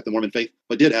did not accept the Mormon faith,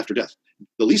 but did after death.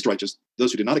 The least righteous,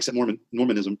 those who did not accept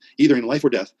Mormonism, either in life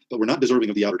or death, but were not deserving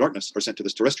of the outer darkness, are sent to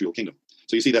this terrestrial kingdom.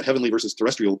 So you see that heavenly versus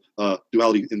terrestrial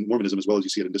duality in Mormonism as well as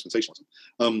you see it in dispensationalism.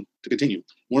 To continue,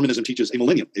 Mormonism teaches a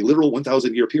millennium, a literal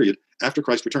 1,000-year period after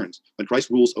Christ returns, when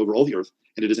Christ rules over all the earth,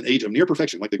 and it is an age of near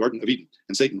perfection, like the Garden of Eden,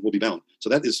 and Satan will be bound. So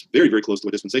that is very, very close to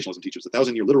what dispensationalism teaches, the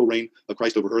 1,000-year literal reign of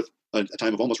Christ over earth, a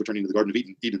time of almost returning to the Garden of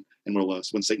Eden, and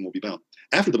when Satan will be bound.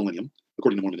 After the millennium,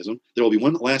 according to Mormonism, there will be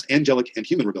one last angelic and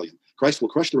human rebellion. Christ will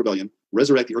crush the rebellion,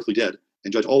 resurrect the earthly dead,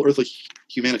 and judge all earthly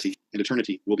humanity, and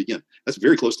eternity will begin. That's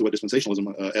very close to what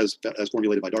dispensationalism, as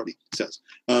formulated by Darby, says.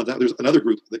 There's another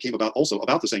group that came about also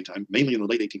about the same time, mainly in the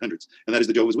late 1800s, and that is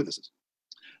the Jehovah's Witnesses.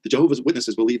 The Jehovah's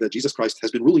Witnesses believe that Jesus Christ has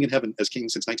been ruling in heaven as king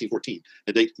since 1914,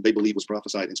 a date they believe was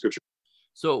prophesied in Scripture.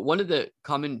 So one of the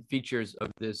common features of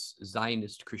this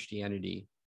Zionist Christianity,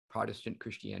 Protestant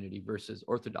Christianity versus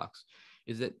Orthodox,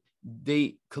 is that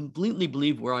they completely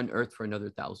believe we're on earth for another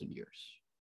 1,000 years,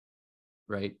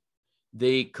 right?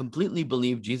 They completely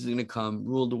believe Jesus is going to come,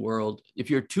 rule the world. If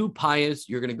you're too pious,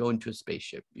 you're going to go into a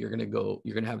spaceship. You're going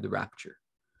to have the rapture.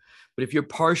 But if you're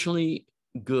partially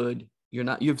good, you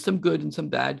have some good and some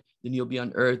bad, then you'll be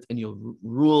on earth and you'll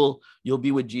rule. You'll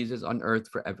be with Jesus on earth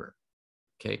forever.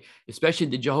 Okay. Especially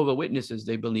the Jehovah's Witnesses,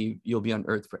 they believe you'll be on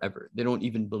earth forever. They don't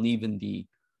even believe in the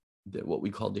what we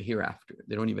call the hereafter.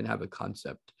 They don't even have a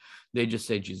concept. They just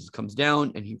say Jesus comes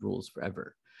down and he rules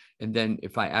forever. And then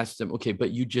if I ask them, okay,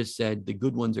 but you just said the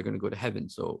good ones are going to go to heaven.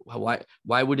 So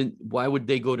why would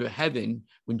they go to heaven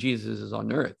when Jesus is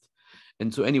on earth?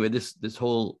 And so anyway, this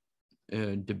whole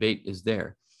debate is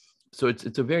there. So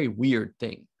it's a very weird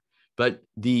thing. But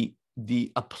the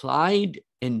applied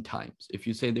end times, if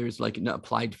you say there's like an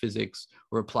applied physics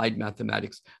or applied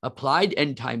mathematics, applied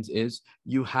end times is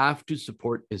you have to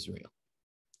support Israel,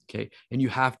 okay? And you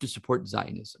have to support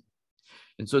Zionism.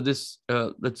 And so this,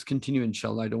 let's continue,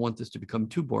 inshallah. I don't want this to become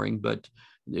too boring, but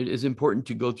it is important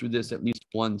to go through this at least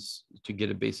once to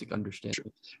get a basic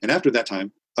understanding. And after that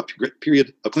time, a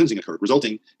period of cleansing occurred,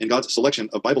 resulting in God's selection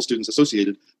of Bible students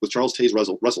associated with Charles Taze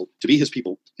Russell to be his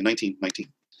people in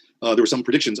 1919. There were some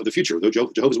predictions of the future, though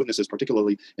Jehovah's Witnesses,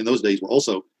 particularly in those days, were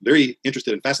also very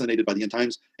interested and fascinated by the end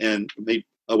times and made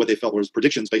what they felt was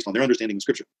predictions based on their understanding of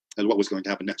Scripture and what was going to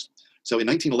happen next. So in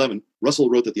 1911, Russell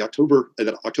wrote that October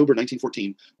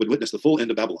 1914 would witness the full end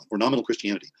of Babylon, or nominal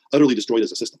Christianity, utterly destroyed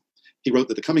as a system. He wrote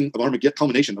that the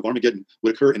culmination of Armageddon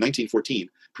would occur in 1914,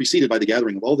 preceded by the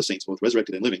gathering of all the saints, both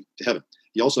resurrected and living, to heaven.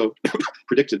 He also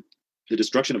predicted the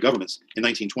destruction of governments in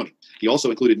 1920. He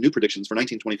also included new predictions for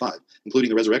 1925, including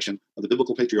the resurrection of the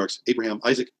biblical patriarchs Abraham,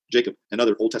 Isaac, Jacob, and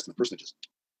other Old Testament personages.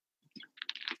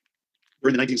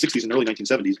 During the 1960s and early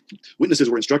 1970s, witnesses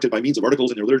were instructed by means of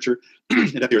articles in their literature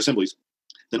and at their assemblies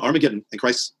that Armageddon and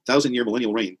Christ's 1,000-year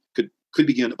millennial reign could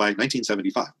begin by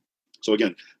 1975. So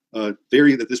again,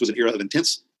 that this was an era of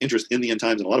intense interest in the end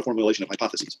times and a lot of formulation of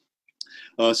hypotheses.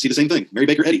 See the same thing, Mary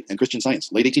Baker Eddy and Christian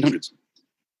Science, late 1800s.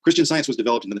 Christian Science was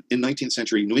developed in 19th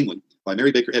century New England by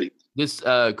Mary Baker Eddy. This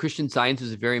Christian Science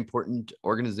is a very important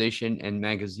organization and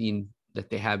magazine that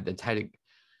they have that's had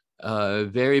a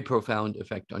very profound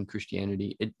effect on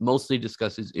Christianity. It mostly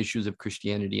discusses issues of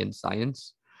Christianity and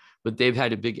science, but they've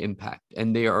had a big impact,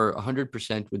 and they are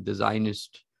 100% with the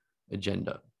Zionist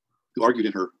agenda. Who argued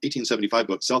in her 1875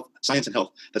 book, Science and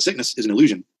Health, that sickness is an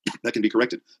illusion that can be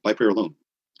corrected by prayer alone.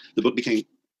 The book became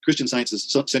Christian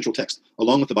Science's central text,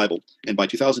 along with the Bible, and by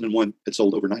 2001, it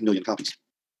sold over 9 million copies.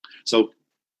 So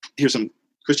here's some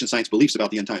Christian Science beliefs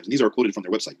about the end times, and these are quoted from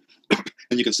their website.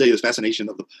 And you can say this fascination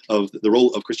of the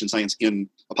role of Christian Science in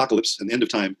apocalypse and the end of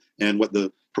time, and what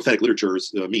the prophetic literature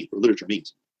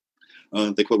means.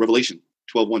 They quote Revelation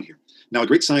 12:1 here. Now a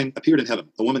great sign appeared in heaven,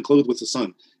 a woman clothed with the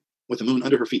sun, with the moon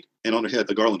under her feet, and on her head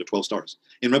a garland of 12 stars.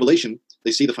 In Revelation,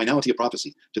 they see the finality of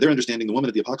prophecy. To their understanding, the woman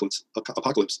of the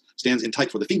apocalypse stands in type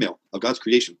for the female of God's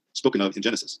creation, spoken of in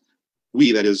Genesis.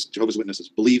 We, that is, Jehovah's Witnesses,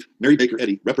 believe Mary Baker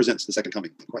Eddy represents the second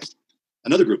coming of Christ.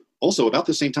 Another group, also about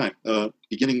the same time,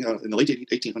 beginning in the late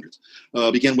 1800s,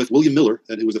 began with William Miller,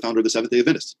 who was the founder of the Seventh-day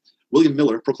Adventists. William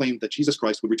Miller proclaimed that Jesus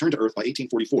Christ would return to earth by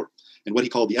 1844 in what he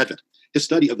called the Advent. His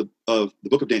study of the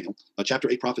book of Daniel,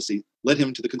 chapter 8 prophecy, led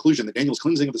him to the conclusion that Daniel's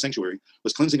cleansing of the sanctuary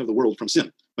was cleansing of the world from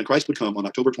sin, when Christ would come on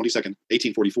October 22nd,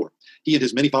 1844. He and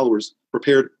his many followers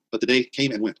prepared, but the day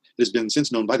came and went. It has been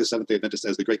since known by the Seventh-day Adventists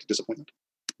as the Great Disappointment.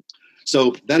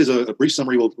 So that is a brief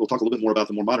summary. We'll talk a little bit more about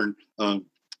the more modern.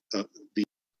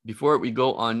 Before we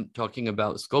go on talking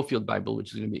about Schofield Bible,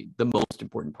 which is going to be the most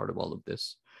important part of all of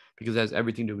this, because it has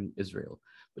everything to do with Israel.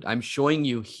 But I'm showing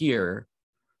you here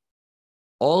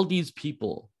all these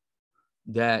people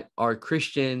that are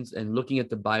Christians and looking at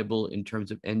the Bible in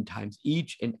terms of end times.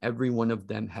 Each and every one of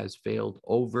them has failed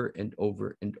over and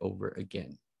over and over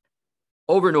again.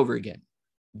 Over and over again.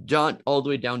 John, all the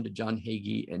way down to John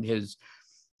Hagee and his,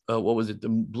 the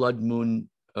blood moon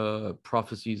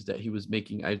prophecies that he was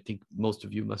making. I think most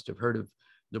of you must have heard of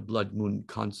the blood moon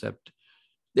concept.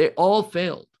 They all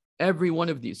failed. Every one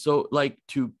of these. So like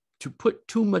to put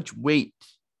too much weight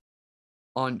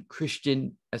on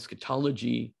Christian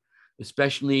eschatology,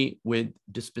 especially with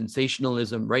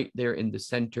dispensationalism right there in the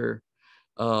center,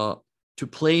 to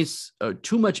place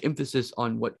too much emphasis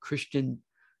on what Christian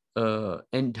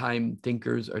end time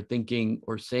thinkers are thinking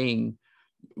or saying,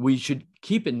 we should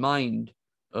keep in mind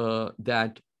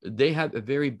that they have a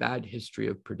very bad history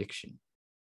of prediction.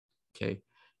 Okay.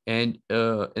 And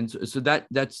so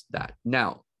that's that.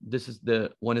 Now, this is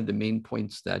one of the main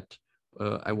points that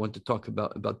I want to talk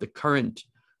about the current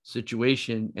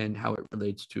situation and how it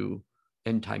relates to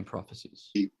end time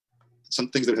prophecies. Some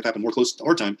things that have happened more close to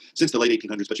our time since the late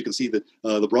 1800s, but you can see that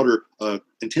the broader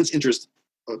intense interest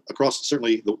across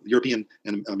certainly the European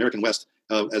and American West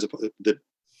that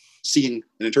seeing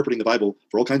and interpreting the Bible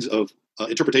for all kinds of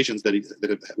interpretations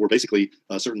that were basically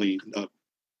certainly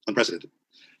unprecedented.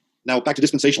 Now back to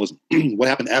dispensationalism. What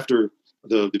happened after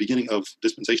the beginning of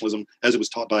dispensationalism as it was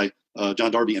taught by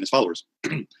John Darby and his followers?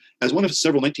 As one of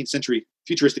several 19th century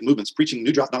futuristic movements preaching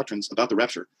new doctrines about the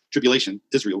rapture, tribulation,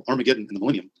 Israel, Armageddon, and the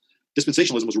millennium,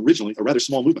 dispensationalism was originally a rather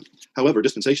small movement. However,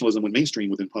 dispensationalism went mainstream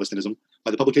within Protestantism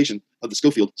by the publication of the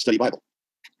Schofield Study Bible.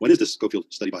 What is this Schofield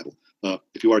Study Bible?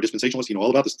 If you are a dispensationalist, you know all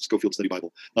about the Schofield Study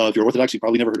Bible. If you're Orthodox, you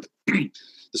probably never heard of it.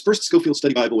 This first Schofield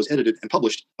Study Bible was edited and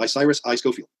published by Cyrus I.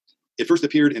 Schofield. It first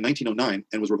appeared in 1909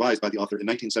 and was revised by the author in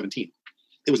 1917.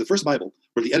 It was the first Bible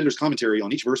where the editor's commentary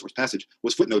on each verse or passage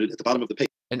was footnoted at the bottom of the page.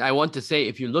 And I want to say,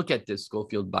 if you look at this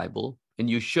Schofield Bible, and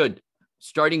you should,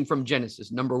 starting from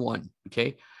Genesis, number 1,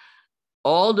 okay?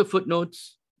 All the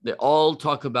footnotes, they all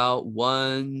talk about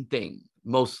one thing,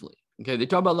 mostly. Okay, they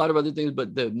talk about a lot of other things,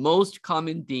 but the most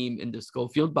common theme in the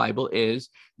Schofield Bible is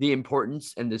the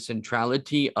importance and the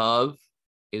centrality of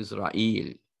Israel.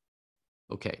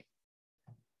 Okay.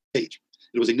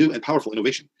 It was a new and powerful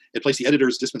innovation. It placed the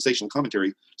editor's dispensational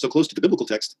commentary so close to the biblical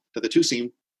text that the two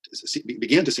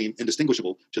began to seem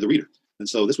indistinguishable to the reader. And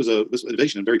so this was an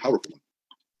innovation and very powerful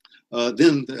one.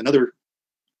 Then another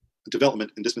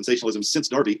development in dispensationalism since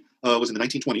Darby was in the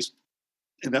 1920s,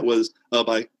 and that was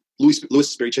by Louis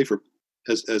Sperry Chafer,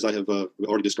 as I have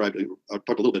already described. I talked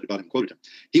a little bit about him, quoted him.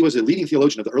 He was a leading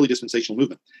theologian of the early dispensational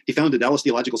movement. He founded Dallas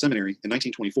Theological Seminary in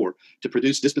 1924 to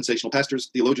produce dispensational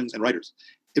pastors, theologians, and writers.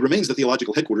 It remains the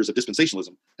theological headquarters of dispensationalism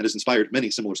and has inspired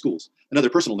many similar schools. Another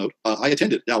personal note, I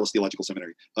attended Dallas Theological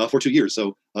Seminary for 2 years,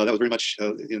 so that was very much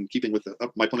in keeping with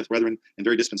my Plymouth Brethren and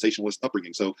very dispensationalist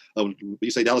upbringing. So when you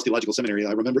say Dallas Theological Seminary,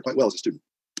 I remember it quite well as a student.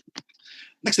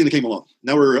 Next thing that came along,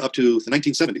 now we're up to the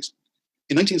 1970s.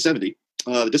 In 1970,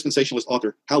 the dispensationalist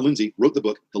author Hal Lindsey wrote the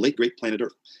book, The Late Great Planet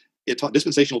Earth. It taught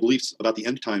dispensational beliefs about the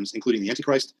end times, including the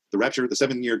Antichrist, the rapture, the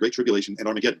 7-year Great Tribulation, and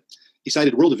Armageddon. He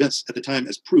cited world events at the time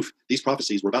as proof these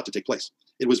prophecies were about to take place.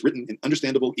 It was written in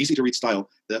understandable, easy-to-read style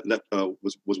that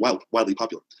was widely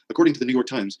popular. According to the New York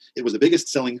Times, it was the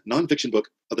biggest-selling nonfiction book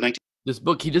of the 19th. This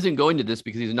book, he doesn't go into this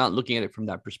because he's not looking at it from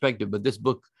that perspective, but this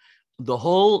book, the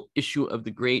whole issue of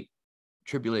the Great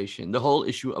Tribulation, the whole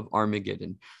issue of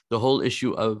Armageddon, the whole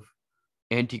issue of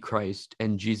Antichrist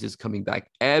and Jesus coming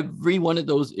back, every one of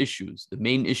those issues, the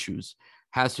main issues,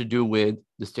 has to do with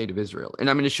the state of Israel. And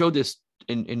I'm going to show this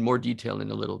in more detail in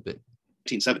a little bit.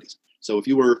 1970s. So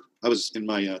I was in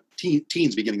my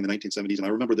teens beginning in the 1970s, and I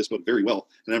remember this book very well.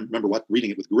 And I remember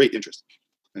reading it with great interest.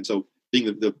 And so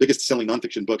being the biggest selling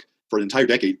nonfiction book for an entire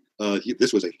decade,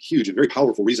 this was a huge and very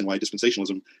powerful reason why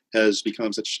dispensationalism has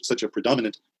become such a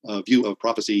predominant view of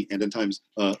prophecy and end times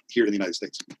here in the United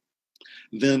States.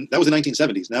 Then that was the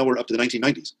 1970s. Now we're up to the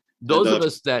 1990s. Those of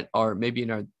us that are maybe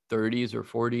in our 30s or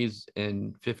 40s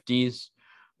and 50s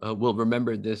will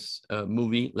remember this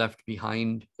movie, Left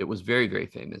Behind. It was very, very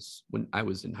famous when I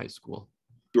was in high school.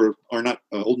 You are not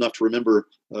old enough to remember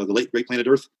The Late Great Planet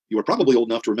Earth. You are probably old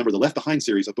enough to remember the Left Behind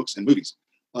series of books and movies.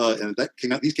 And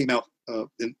these came out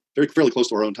fairly close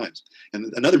to our own times.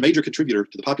 And another major contributor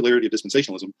to the popularity of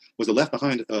dispensationalism was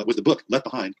the book Left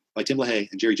Behind by Tim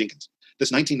LaHaye and Jerry Jenkins.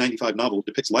 This 1995 novel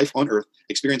depicts life on Earth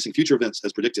experiencing future events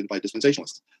as predicted by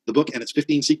dispensationalists. The book and its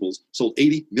 15 sequels sold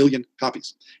 80 million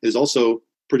copies. It is also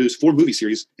produced 4 movie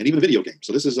series and even a video game.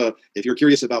 So this is if you're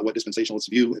curious about what dispensationalists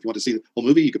view, if you want to see the whole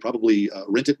movie, you could probably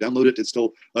rent it, download it. It's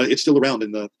still around.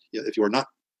 If you are not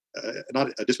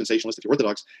a dispensationalist, if you're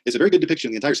Orthodox, it's a very good depiction.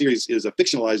 The entire series is a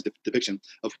fictionalized depiction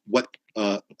of what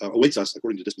awaits us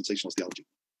according to dispensationalist theology.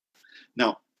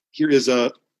 Now, here is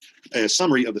a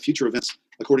summary of the future events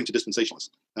according to dispensationalists.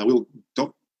 You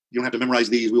don't have to memorize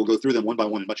these. We will go through them one by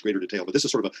one in much greater detail. But this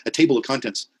is sort of a table of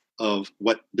contents of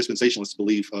what dispensationalists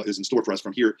believe is in store for us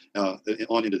from here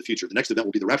on into the future. The next event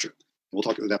will be the rapture. And we'll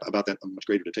talk about that in much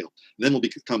greater detail. And then will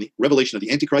become the revelation of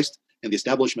the Antichrist and the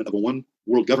establishment of a one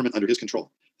world government under his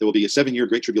control. There will be a 7-year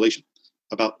Great Tribulation.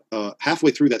 About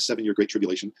halfway through that 7-year Great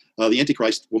Tribulation, the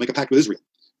Antichrist will make a pact with Israel.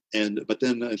 But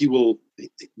then he will,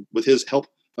 with his help,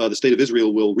 the state of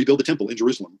Israel will rebuild the temple in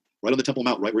Jerusalem, right on the Temple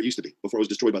Mount, right where it used to be before it was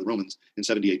destroyed by the Romans in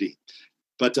 70 AD.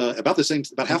 But about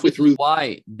halfway through.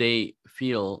 Why they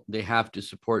feel they have to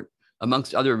support,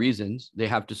 amongst other reasons, they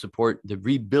have to support the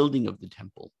rebuilding of the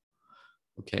temple.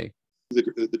 Okay.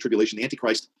 The tribulation, the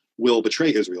Antichrist will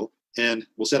betray Israel and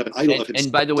will set up an idol of himself.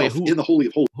 And by the way, in the Holy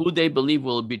of Holies. Who they believe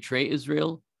will betray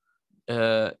Israel?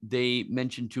 They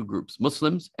mention 2 groups,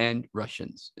 Muslims and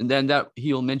Russians. And then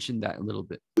he'll mention that a little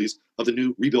bit. Of the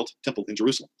new rebuilt temple in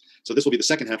Jerusalem. So this will be the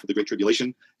second half of the Great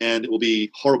Tribulation, and it will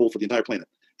be horrible for the entire planet.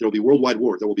 There will be worldwide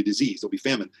war. There will be disease. There will be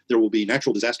famine. There will be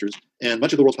natural disasters, and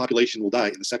much of the world's population will die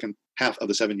in the second half of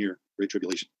the 7-year Great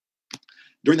Tribulation.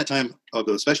 During that time,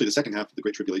 especially the second half of the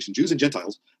Great Tribulation, Jews and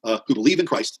Gentiles who believe in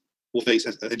Christ will face,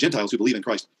 Gentiles who believe in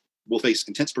Christ will face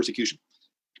intense persecution.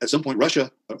 At some point,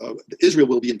 Israel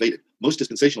will be invaded. Most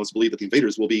dispensationalists believe that the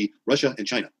invaders will be Russia and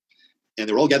China, and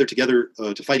they're all gathered together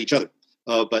to fight each other.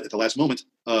 But at the last moment,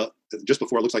 just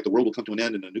before it looks like the world will come to an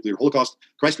end in a nuclear holocaust,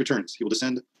 Christ returns. He will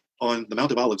descend on the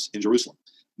Mount of Olives in Jerusalem.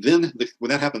 Then, when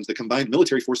that happens, the combined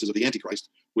military forces of the Antichrist,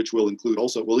 which will include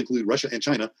Russia and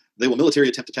China, they will military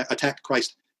attempt to attack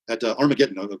Christ at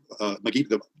Armageddon,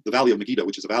 the Valley of Megiddo,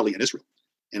 which is a valley in Israel.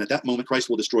 And at that moment, Christ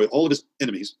will destroy all of his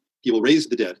enemies. He will raise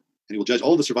the dead, and he will judge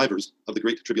all the survivors of the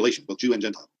Great Tribulation, both Jew and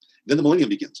Gentile. Then the millennium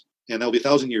begins, and that will be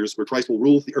 1,000 years where Christ will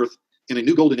rule the earth in a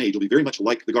new golden age. It will be very much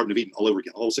like the Garden of Eden all over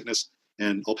again. All sickness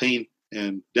and all pain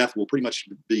and death will pretty much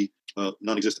be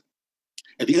non-existent.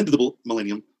 At the end of the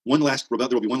millennium, there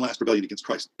will be one last rebellion against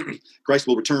Christ. Christ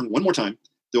will return one more time.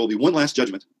 There will be one last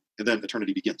judgment, and then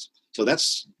eternity begins. So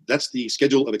that's the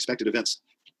schedule of expected events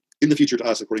in the future to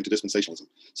us, according to dispensationalism.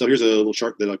 So here's a little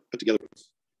chart that I put together.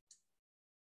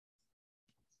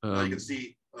 You can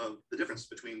see the difference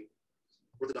between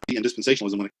Orthodoxy and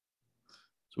dispensationalism.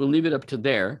 So we'll leave it up to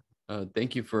there.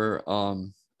 Thank you for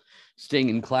staying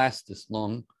in class this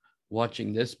long,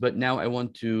 watching this. But now I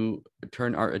want to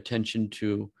turn our attention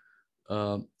to,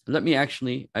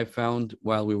 I found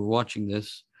while we were watching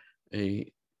this,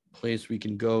 a place we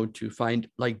can go to find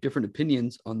like different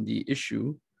opinions on the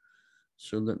issue.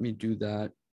 So let me do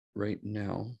that right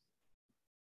now.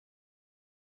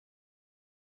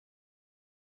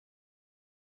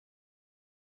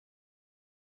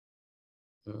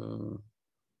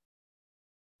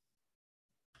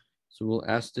 So we'll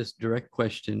ask this direct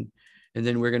question, and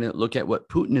then we're going to look at what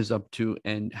Putin is up to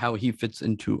and how he fits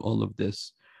into all of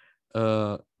this.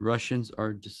 Russians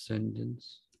are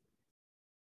descendants.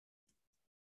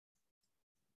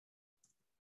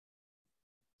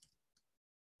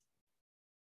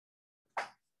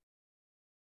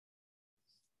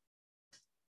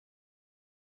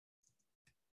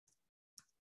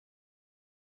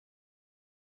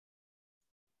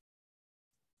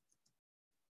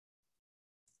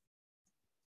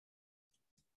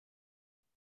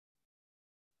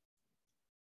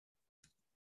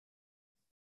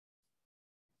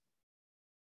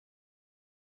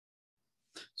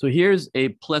 So here's a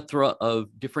plethora of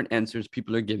different answers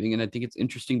people are giving, and I think it's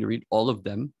interesting to read all of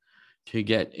them to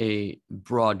get a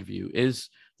broad view. Is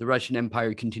the Russian Empire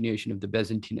a continuation of the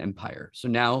Byzantine Empire? So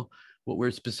now what we're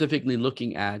specifically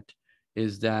looking at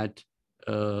is that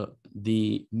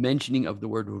the mentioning of the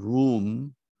word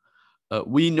Rum,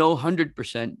 we know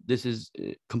 100%, this is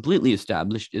completely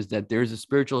established, is that there's a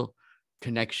spiritual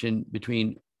connection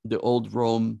between the old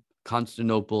Rome,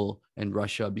 Constantinople, and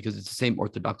Russia, because it's the same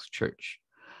Orthodox Church.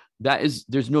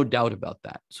 There's no doubt about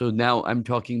that. So now I'm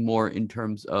talking more in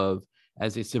terms of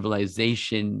as a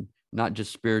civilization, not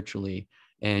just spiritually,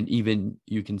 and even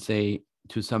you can say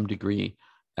to some degree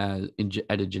at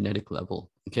a genetic level.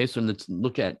 Okay, so let's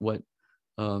look at what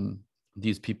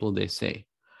these people, they say.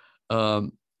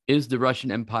 Is the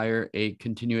Russian Empire a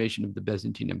continuation of the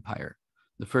Byzantine Empire?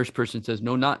 The first person says,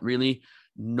 no, not really.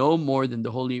 No more than the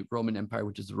Holy Roman Empire,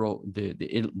 which is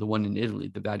the one in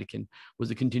Italy, the Vatican, was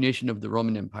a continuation of the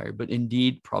Roman Empire, but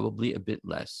indeed probably a bit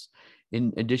less.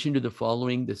 In addition to the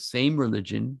following, the same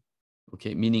religion,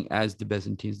 okay, meaning as the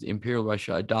Byzantines, the Imperial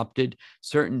Russia adopted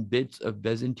certain bits of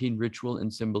Byzantine ritual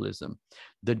and symbolism.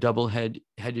 The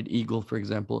double-headed eagle, for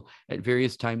example, at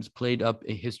various times played up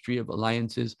a history of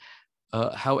alliances.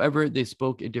 However, they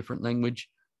spoke a different language.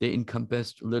 They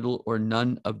encompassed little or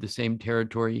none of the same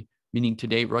territory, meaning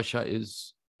today Russia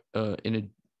is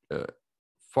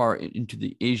far into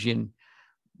the Asian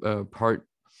part,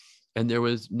 and there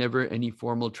was never any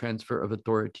formal transfer of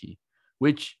authority,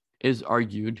 which is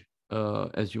argued,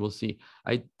 as you will see.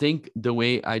 I think the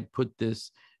way I'd put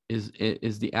this is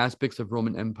the aspects of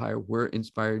Roman Empire were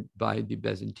inspired by the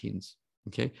Byzantines,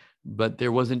 okay? But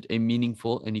there wasn't a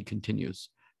meaningful, and he continues.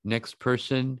 Next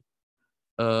person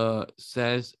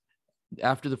says,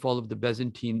 after the fall of the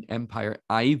Byzantine Empire,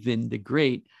 Ivan the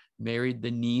Great married the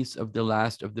niece of the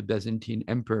last of the Byzantine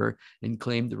emperor and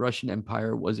claimed the Russian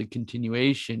Empire was a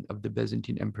continuation of the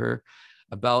Byzantine emperor.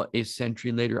 About a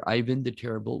century later, Ivan the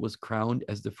Terrible was crowned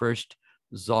as the first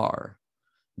Tsar,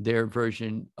 their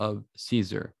version of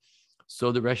Caesar.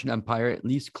 So the Russian Empire at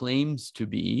least claims to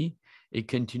be a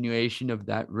continuation of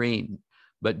that reign.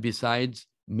 But besides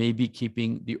maybe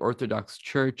keeping the Orthodox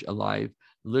Church alive,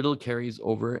 little carries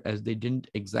over, as they didn't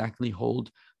exactly hold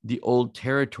the old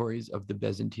territories of the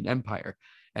Byzantine Empire.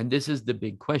 And this is the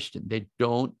big question. They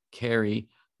don't carry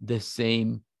the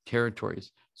same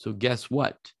territories. So guess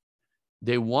what?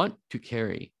 They want to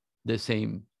carry the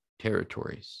same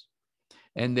territories.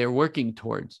 And they're working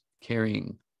towards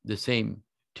carrying the same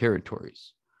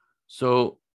territories.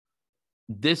 So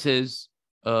this is,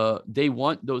 they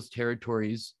want those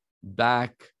territories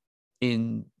back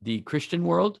in the Christian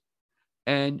world.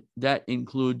 And that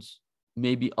includes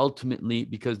maybe ultimately,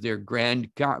 because their grand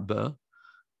Kaaba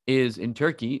is in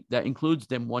Turkey, that includes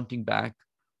them wanting back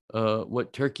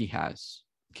what Turkey has.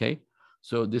 Okay,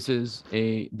 so this is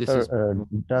does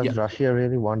yeah. Russia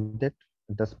really want that?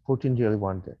 Does Putin really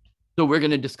want that? So we're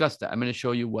going to discuss that. I'm going to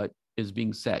show you what is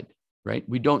being said, right?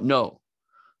 We don't know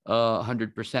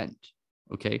 100%,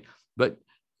 okay? But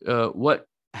what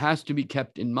has to be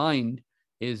kept in mind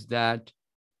is that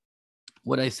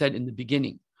what I said in the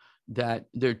beginning, that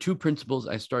there are two principles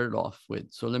I started off with.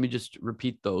 So let me just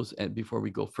repeat those before we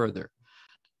go further.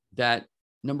 That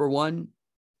number one,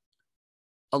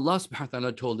 Allah subhanahu wa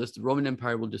ta'ala told us the Roman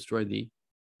Empire will destroy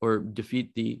or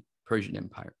defeat the Persian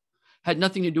Empire. Had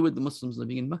nothing to do with the Muslims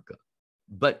living in Mecca,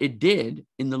 but it did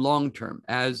in the long term.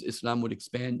 As Islam would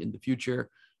expand in the future,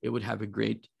 it would have a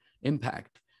great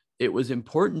impact. It was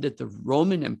important that the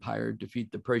Roman Empire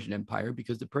defeat the Persian Empire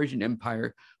because the Persian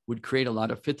Empire would create a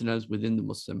lot of fitnas within the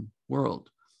Muslim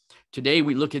world. Today,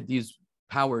 we look at these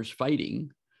powers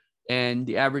fighting, and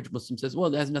the average Muslim says, well,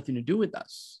 that has nothing to do with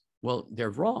us. Well, they're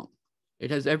wrong.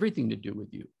 It has everything to do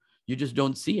with you. You just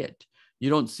don't see it. You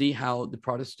don't see how the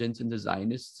Protestants and the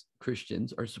Zionists,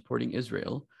 Christians, are supporting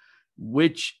Israel,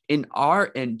 which in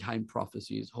our end time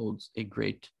prophecies holds a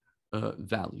great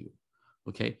value.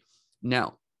 Okay,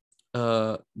 now,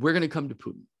 we're going to come to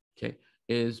Putin. Okay,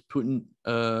 is Putin,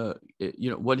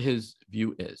 what his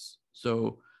view is.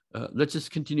 So let's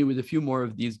just continue with a few more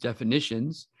of these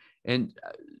definitions and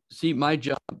see. My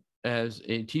job as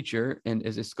a teacher and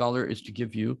as a scholar is to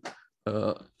give you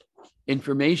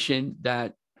information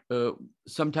that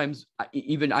sometimes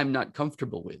even I'm not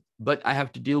comfortable with, but I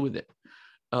have to deal with it.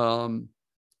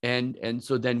 And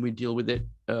so then we deal with it.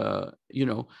 You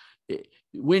know,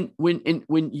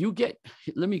 when you get,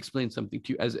 let me explain something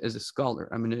to you as a scholar.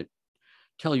 I'm going to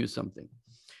tell you something.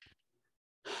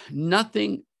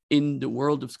 Nothing in the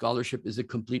world of scholarship is a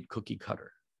complete cookie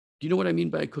cutter. Do you know what I mean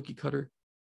by a cookie cutter?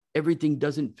 Everything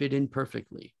doesn't fit in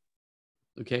perfectly.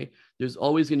 Okay, there's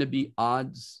always going to be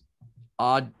odd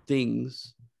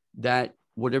things that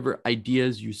whatever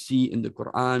ideas you see in the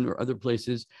Quran or other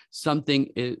places, something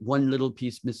is one little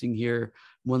piece missing here,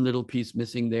 one little piece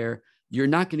missing there. You're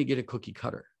not going to get a cookie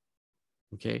cutter.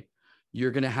 Okay,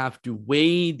 you're going to have to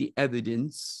weigh the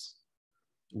evidence,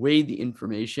 weigh the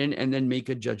information, and then make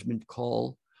a judgment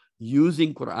call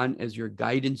using Quran as your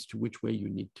guidance to which way you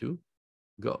need to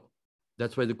go.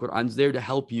 That's why the Quran's there to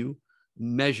help you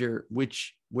measure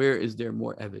where is there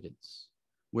more evidence,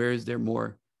 where is there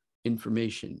more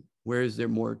information, where is there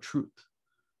more truth.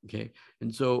 Okay,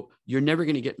 and so you're never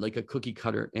going to get like a cookie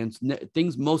cutter, and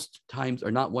things most times are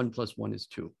not 1 + 1 is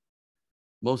 2.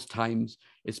 Most times,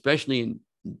 especially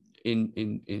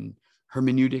in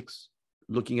hermeneutics,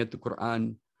 looking at the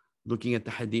Quran, looking at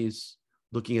the hadith,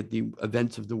 looking at the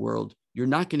events of the world, you're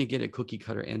not going to get a cookie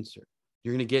cutter answer.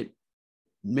 You're going to get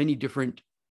many different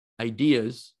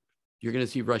ideas. You're going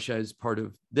to see Russia as part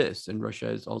of this, and Russia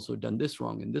has also done this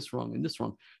wrong and this wrong and this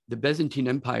wrong. The Byzantine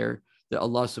Empire that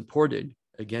Allah supported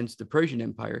against the Persian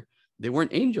Empire, they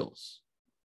weren't angels.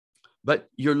 But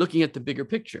you're looking at the bigger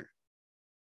picture,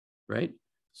 right?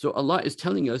 So Allah is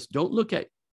telling us, don't look at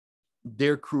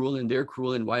they're cruel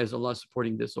and why is Allah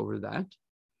supporting this over that?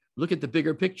 Look at the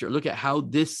bigger picture. Look at how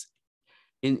this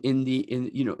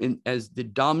as the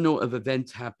domino of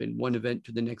events happen, one event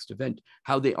to the next event,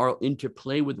 how they are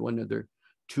interplay with one another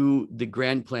to the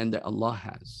grand plan that Allah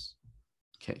has.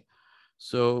 Okay,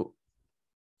 so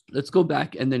let's go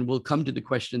back and then we'll come to the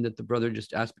question that the brother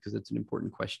just asked, because it's an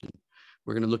important question.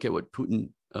 We're going to look at what Putin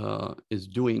is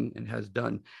doing and has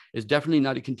done. It's definitely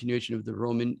not a continuation of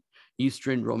the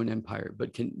Eastern Roman Empire,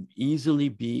 but can easily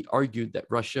be argued that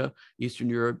Russia, Eastern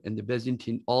Europe, and the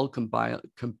Byzantine all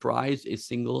comprise a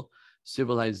single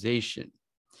civilization.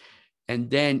 And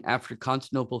then after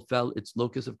Constantinople fell, its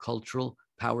locus of cultural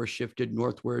power shifted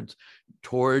northwards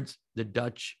towards the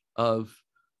Dutch of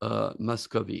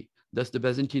Muscovy. Thus, the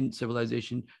Byzantine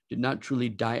civilization did not truly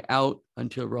die out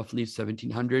until roughly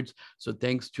 1700s. So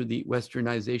thanks to the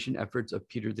westernization efforts of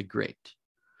Peter the Great,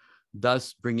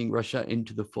 thus bringing Russia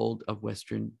into the fold of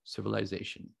Western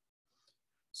civilization.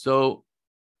 So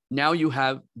now you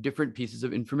have different pieces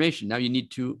of information. Now you need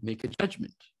to make a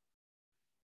judgment.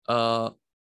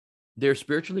 They're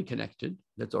spiritually connected.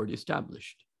 That's already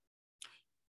established.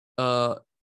 The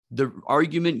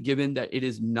argument given that it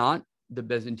is not the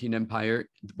Byzantine Empire,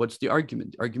 what's the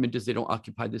argument? The argument is they don't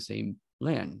occupy the same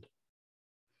land.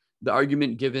 The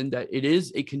argument given that it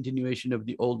is a continuation of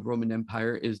the old Roman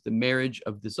Empire is the marriage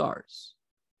of the czars,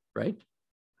 right?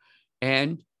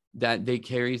 And that they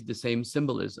carry the same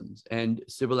symbolisms, and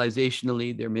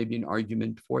civilizationally, there may be an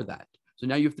argument for that. So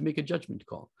now you have to make a judgment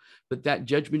call, but that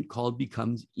judgment call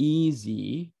becomes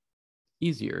easier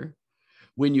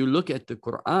when you look at the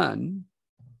Quran,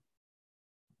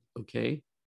 okay?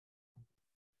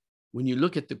 When you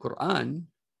look at the Quran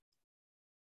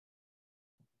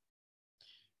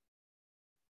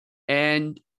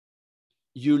and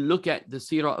you look at the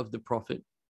seerah of the Prophet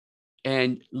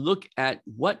and look at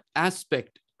what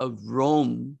aspect of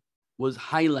Rome was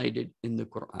highlighted in the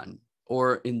Quran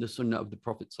or in the Sunnah of the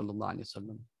Prophet sallallahu alaihi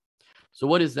wasallam. So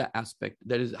what is that aspect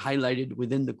that is highlighted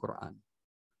within the Quran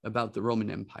about the Roman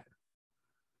Empire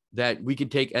that we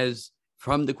could take as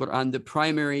from the Quran, the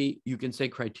primary, you can say,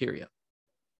 criteria?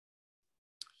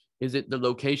 Is it the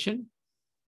location?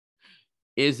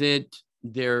 Is it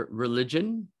their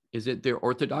religion? Is it their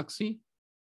orthodoxy?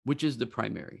 Which is the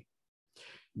primary?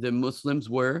 The Muslims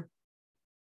were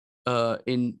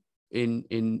in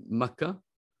Mecca,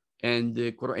 and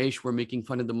the Quraysh were making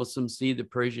fun of the Muslims. See, the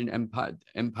Persian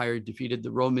Empire defeated the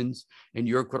Romans, and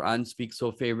your Quran speaks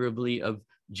so favorably of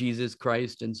Jesus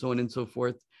Christ, and so on and so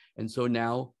forth. And so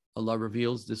now Allah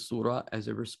reveals this surah as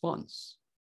a response.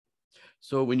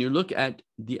 So when you look at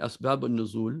the Asbab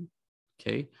al-Nuzul,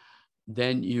 okay,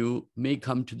 then you may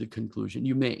come to the conclusion,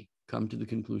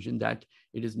 that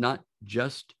it is not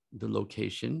just the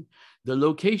location. The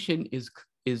location is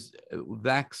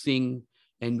waxing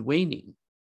and waning,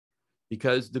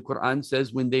 because the Quran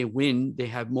says when they win, they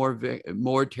have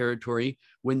more territory.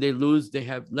 When they lose, they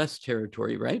have less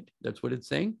territory, right? That's what it's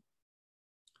saying.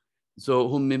 So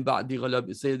hum min ba'di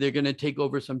ghalab, say they're going to take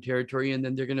over some territory and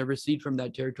then they're going to recede from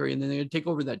that territory and then they're going to take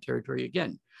over that territory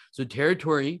again. So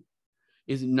territory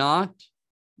is not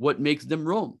what makes them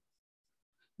roam.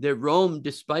 They roam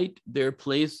despite their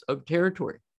place of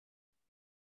territory.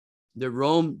 They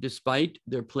roam despite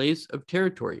their place of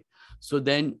territory. So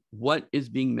then what is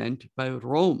being meant by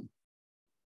roam?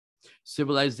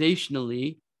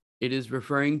 Civilizationally, it is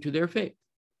referring to their faith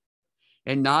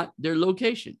and not their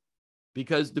location,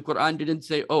 because the Quran didn't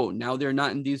say, oh, now they're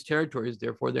not in these territories,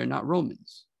 therefore they're not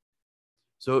Romans.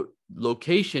 So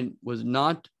location was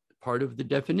not part of the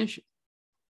definition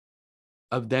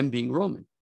of them being Roman,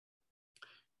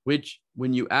 which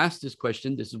when you ask this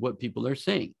question, this is what people are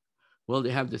saying. Well,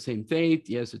 they have the same faith.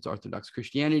 Yes, it's Orthodox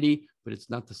Christianity, but it's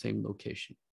not the same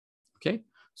location. Okay,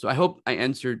 so I hope I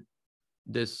answered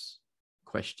this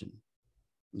question.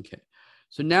 Okay,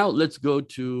 so now let's go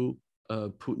to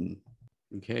Putin.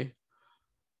 Okay,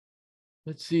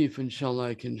 let's see if inshallah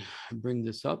I can bring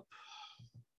this up.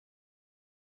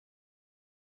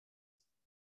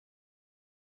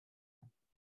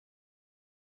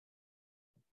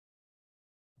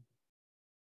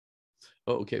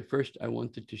 Oh, okay, first I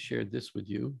wanted to share this with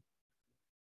you.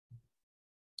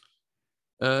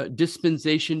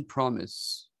 Dispensation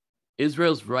promise,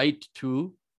 Israel's right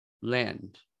to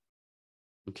land.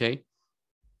 Okay,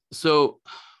 so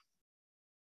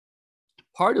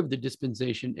part of the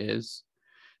dispensation is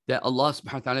that Allah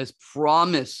subhanahu wa ta'ala has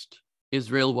promised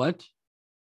Israel what?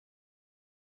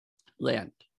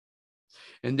 Land.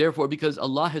 And therefore, because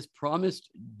Allah has promised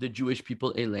the Jewish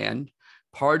people a land,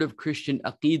 part of Christian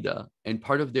aqidah and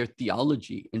part of their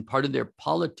theology and part of their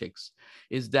politics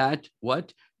is that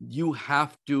what? You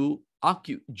have to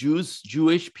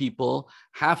Jewish people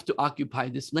have to occupy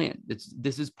this land.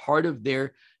 This is part of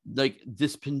their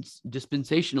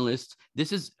dispensationalists.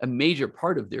 This is a major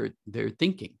part of their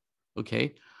thinking.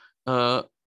 Okay, yeah,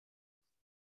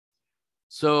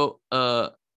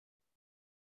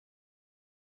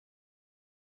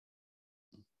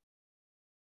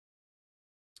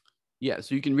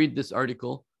 so you can read this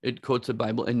article. It quotes a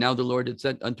Bible. And now the Lord had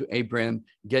said unto Abraham,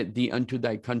 get thee unto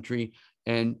thy country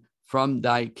and from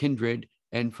thy kindred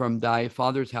and from thy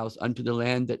father's house unto the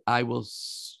land that I will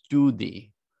stew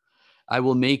thee. I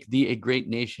will make thee a great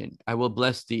nation. I will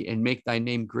bless thee and make thy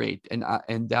name great,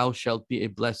 and thou shalt be a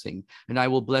blessing. And I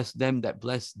will bless them that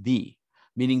bless thee.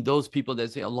 Meaning those people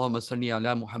that say, Allahumma salli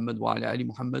ala Muhammad wa ala ali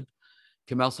Muhammad.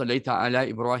 Those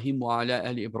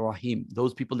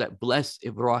people that bless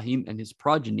Ibrahim and his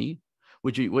progeny,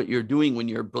 which is what you're doing when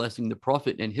you're blessing the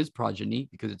Prophet and his progeny,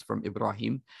 because it's from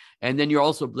Ibrahim. And then you're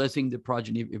also blessing the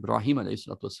progeny of Ibrahim alayhi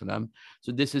salatu wasalam.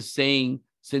 So this is saying,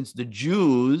 since the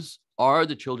Jews are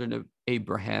the children of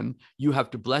Abraham, you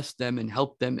have to bless them and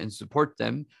help them and support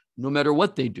them no matter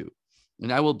what they do.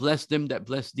 And I will bless them that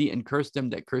bless thee and curse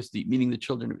them that curse thee, meaning the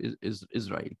children of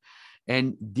Israel.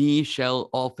 And thee shall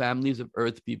all families of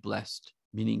earth be blessed,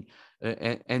 meaning,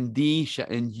 and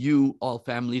you, all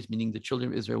families, meaning the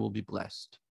children of Israel, will be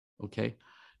blessed. Okay,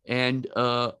 and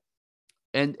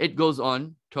it goes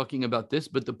on talking about this,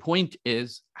 but the point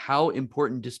is how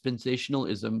important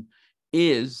dispensationalism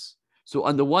is. So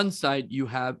on the one side, you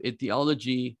have a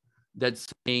theology that's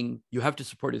saying you have to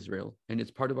support Israel, and it's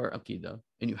part of our aqidah,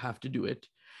 and you have to do it.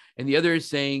 And the other is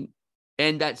saying,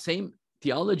 and that same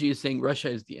theology is saying Russia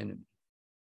is the enemy.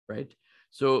 Right?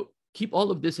 So keep all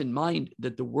of this in mind,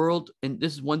 that the world, and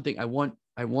this is one thing I want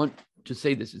to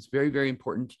say this, it's very, very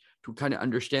important to kind of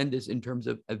understand this in terms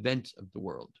of events of the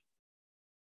world.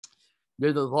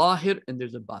 There's a zahir and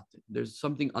there's a batin. There's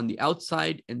something on the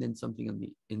outside and then something on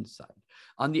the inside.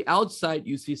 On the outside,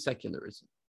 you see secularism.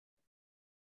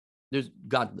 There's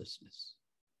godlessness.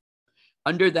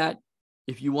 Under that,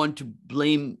 if you want to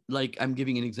blame, like I'm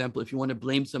giving an example, if you want to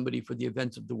blame somebody for the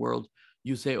events of the world,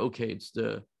 you say, okay, it's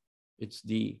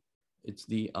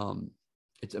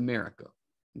America,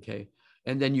 okay?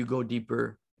 And then you go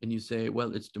deeper and you say,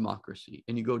 well, it's democracy.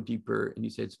 And you go deeper and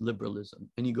you say it's liberalism.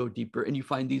 And you go deeper and you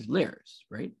find these layers,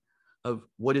 right? Of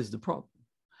what is the problem.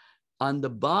 On the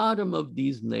bottom of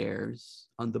these layers,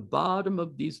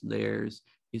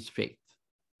 is faith.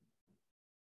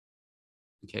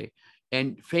 Okay.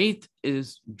 And faith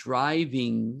is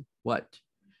driving what?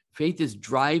 Faith is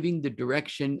driving the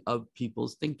direction of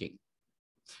people's thinking.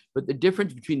 But the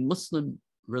difference between Muslim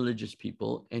religious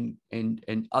people and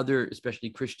other, especially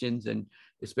Christians, and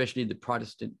especially the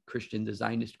Protestant Christian, the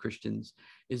Zionist Christians,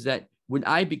 is that when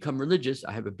I become religious,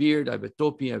 I have a beard, I have a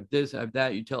topi, I have this, I have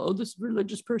that, you tell, oh, this is a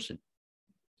religious person.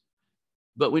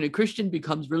 But when a Christian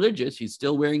becomes religious, he's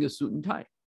still wearing a suit and tie.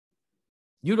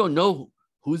 You don't know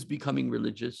who's becoming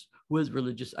religious, who has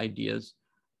religious ideas,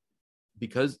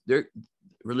 because they're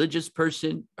religious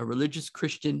person, a religious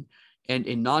Christian, and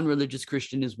a non-religious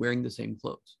Christian is wearing the same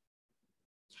clothes.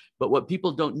 But what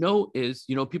people don't know is,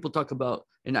 people talk about,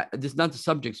 and this is not the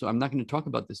subject, so I'm not going to talk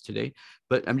about this today,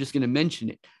 but I'm just going to mention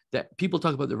it, that people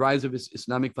talk about the rise of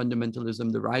Islamic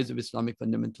fundamentalism, the rise of Islamic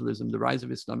fundamentalism, the rise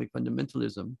of Islamic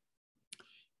fundamentalism.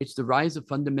 It's the rise of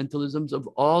fundamentalisms of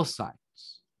all sides.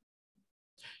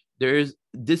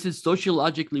 This is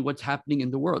sociologically what's happening in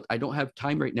the world. I don't have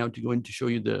time right now to go in to show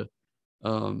you the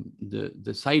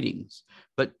sightings,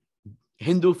 but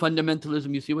Hindu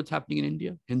fundamentalism, you see what's happening in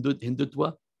India?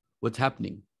 Hindutva, what's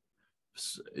happening?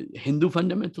 Hindu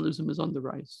fundamentalism is on the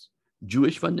rise.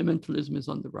 Jewish fundamentalism is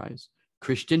on the rise.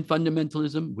 Christian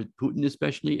fundamentalism, with Putin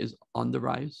especially, is on the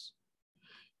rise.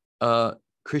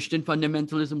 Christian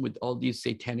fundamentalism with all these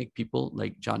satanic people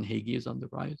like John Hagee is on the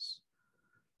rise.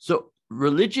 So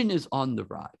religion is on the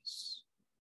rise.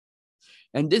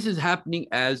 And this is happening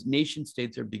as nation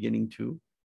states are beginning to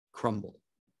crumble.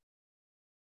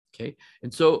 Okay,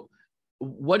 and so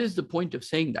what is the point of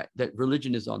saying that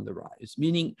religion is on the rise?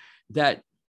 Meaning that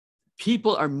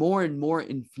people are more and more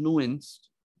influenced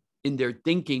in their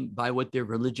thinking by what their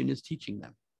religion is teaching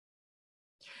them.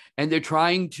 And they're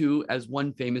trying to, as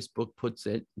one famous book puts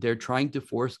it, they're trying to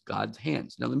force God's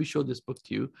hands. Now, let me show this book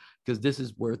to you, because this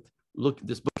is worth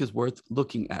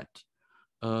looking at.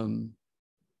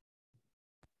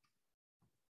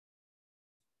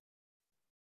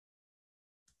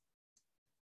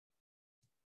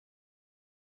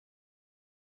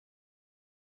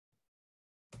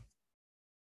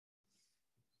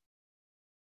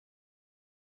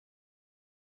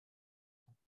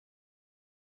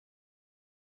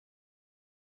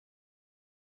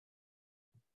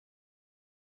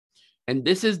 And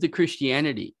this is the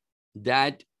Christianity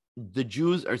that the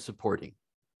Jews are supporting,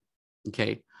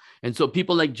 okay? And so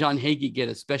people like John Hagee get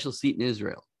a special seat in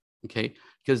Israel, okay?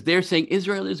 Because they're saying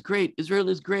Israel is great, Israel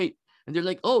is great. And they're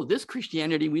like, oh, this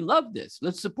Christianity, we love this.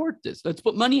 Let's support this. Let's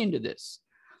put money into this.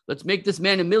 Let's make this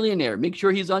man a millionaire. Make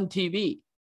sure he's on TV.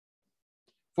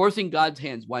 Forcing God's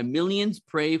hands, why millions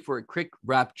pray for a quick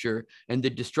rapture and the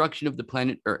destruction of the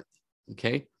planet Earth,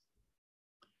 okay?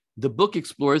 The book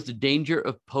explores the danger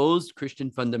of post-Christian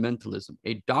fundamentalism,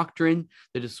 a doctrine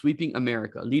that is sweeping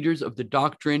America. Leaders of the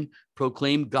doctrine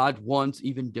proclaim God wants,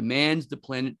 even demands the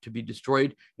planet to be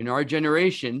destroyed in our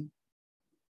generation.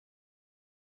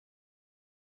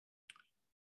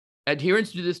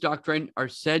 Adherents to this doctrine are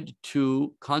said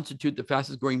to constitute the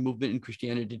fastest growing movement in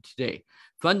Christianity today.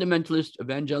 Fundamentalist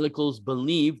evangelicals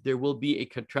believe there will be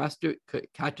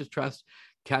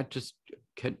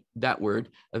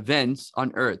events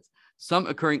on earth, some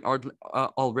occurring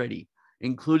already,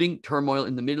 including turmoil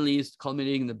in the Middle East,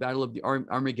 culminating in the Battle of the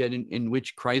Armageddon, in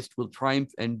which Christ will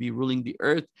triumph and be ruling the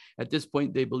earth. At this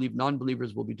point, they believe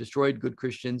non-believers will be destroyed, good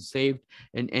Christians saved,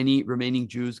 and any remaining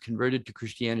Jews converted to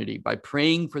Christianity. By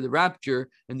praying for the rapture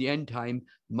and the end time,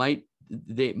 might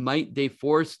they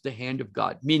force the hand of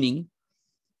God, meaning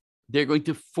they're going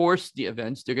to force the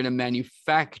events, they're going to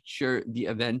manufacture the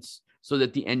events so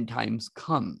that the end times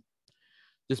come.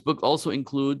 This book also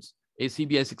includes a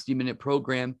CBS 60-minute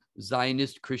program,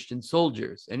 Zionist Christian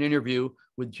Soldiers, an interview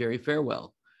with Jerry Falwell.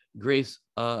 Grace,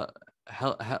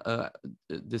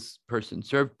 this person,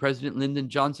 served President Lyndon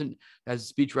Johnson as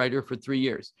a speechwriter for 3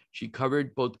 years. She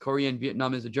covered both Korea and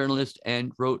Vietnam as a journalist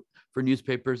and wrote for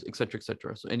newspapers, etc.,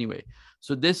 etc. So anyway,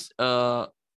 so this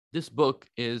book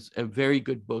is a very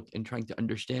good book in trying to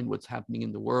understand what's happening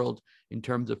in the world in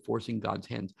terms of forcing God's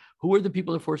hands. Who are the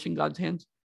people who are forcing God's hands?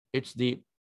 It's the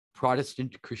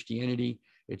Protestant Christianity,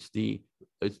 it's the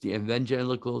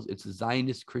evangelicals, it's the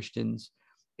Zionist Christians.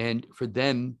 And for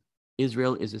them,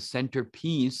 Israel is a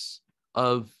centerpiece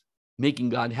of making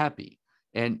God happy.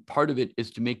 And part of it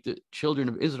is to make the children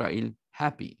of Israel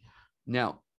happy.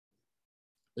 Now,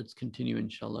 let's continue,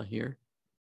 inshallah, here.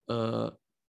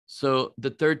 So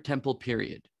the Third Temple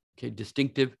period, okay,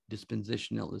 distinctive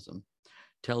dispensationalism,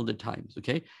 tell the times,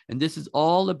 okay? And this is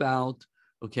all about,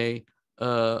 okay,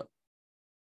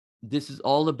 this is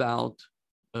all about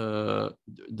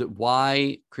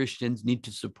why Christians need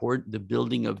to support the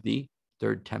building of the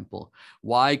Third Temple,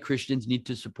 why Christians need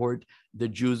to support the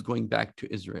Jews going back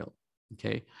to Israel,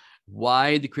 okay?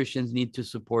 Why the Christians need to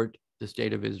support the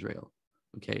state of Israel,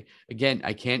 okay? Again,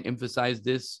 I can't emphasize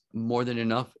this more than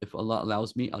enough. If Allah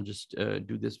allows me, I'll just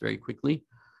do this very quickly,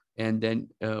 and then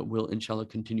we'll, inshallah,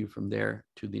 continue from there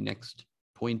to the next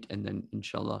point, and then,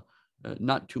 inshallah,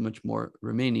 not too much more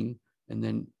remaining, and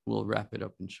then we'll wrap it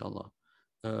up, inshallah.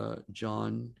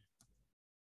 John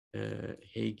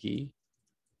Hagee,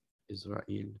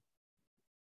 Israel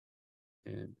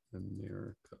and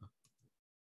America.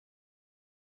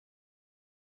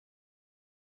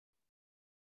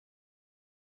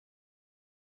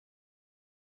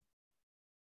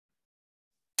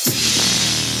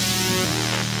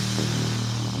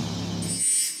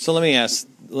 So let me ask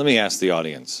the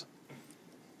audience,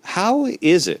 how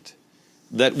is it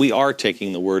that we are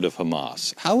taking the word of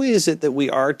Hamas? How is it that we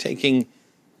are taking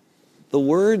the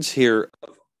words here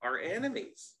of our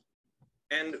enemies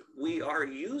and we are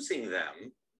using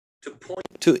them to point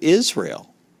to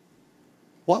Israel?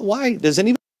 Why does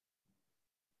anybody?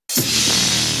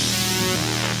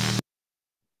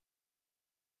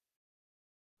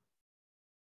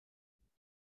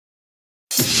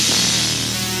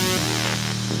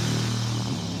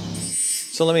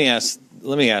 So let me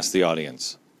ask the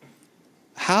audience,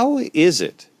 how is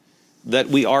it that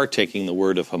we are taking the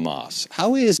word of Hamas?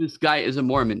 How is this guy is a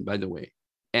Mormon, by the way,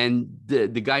 and the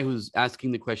guy who's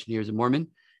asking the question here is a Mormon,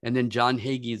 and then John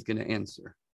Hagee is going to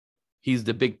answer. He's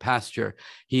the big pastor.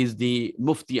 He's the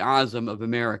Mufti Azam of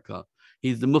America.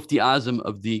 He's the Mufti Azam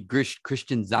of the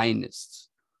Christian Zionists.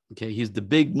 Okay, he's the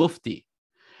big Mufti.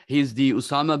 He's the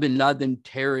Osama bin Laden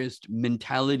terrorist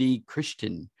mentality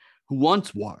Christian who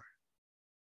wants war.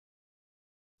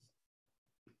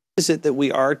 Is it that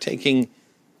we are taking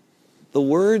the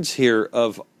words here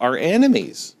of our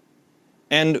enemies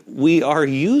and we are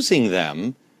using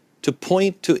them to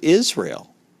point to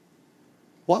Israel?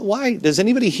 Why does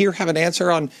anybody here have an answer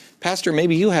on, Pastor,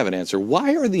 maybe you have an answer.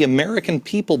 Why are the American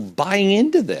people buying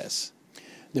into this?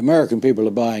 The American people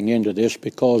are buying into this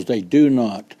because they do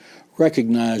not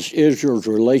recognize Israel's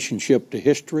relationship to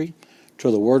history,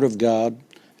 to the Word of God,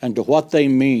 and to what they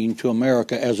mean to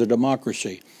America as a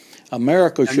democracy.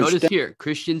 America should notice here,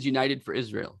 Christians United for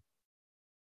Israel.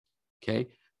 Okay.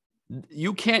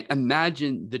 You can't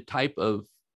imagine the type of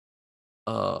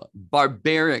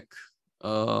barbaric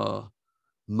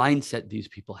mindset these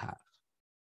people have.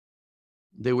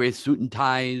 They wear suit and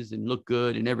ties and look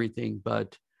good and everything,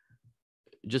 but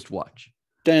just watch.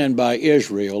 Stand by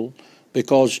Israel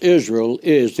because Israel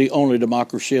is the only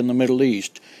democracy in the Middle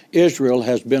East. Israel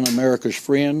has been America's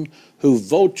friend who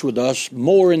votes with us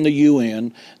more in the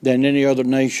UN than any other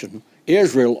nation.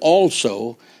 Israel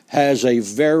also has a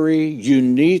very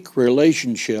unique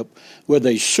relationship with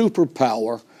a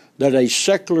superpower that a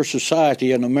secular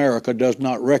society in America does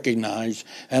not recognize,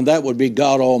 and that would be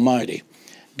God Almighty.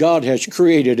 God has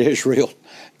created Israel.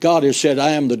 God has said, I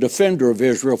am the defender of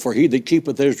Israel, for he that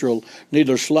keepeth Israel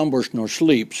neither slumbers nor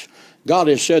sleeps. God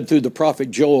has said through the prophet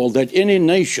Joel that any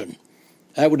nation,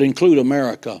 that would include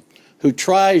America, who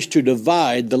tries to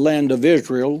divide the land of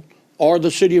Israel or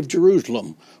the city of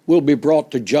Jerusalem will be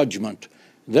brought to judgment.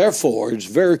 Therefore, it's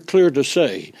very clear to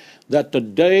say that the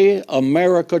day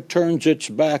America turns its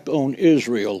back on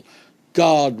Israel,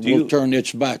 God will turn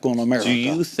its back on America. Do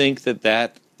you think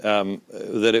that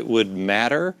it would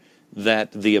matter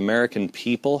that the American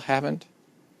people haven't?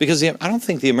 Because I don't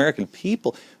think the American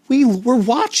people, we're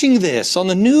watching this on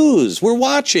the news. We're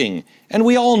watching, and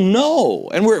we all know.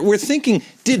 And we're thinking,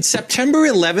 did September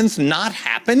 11th not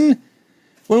happen?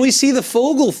 When we see the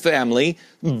Fogel family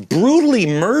brutally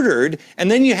murdered, and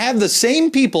then you have the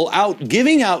same people out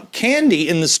giving out candy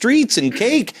in the streets and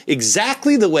cake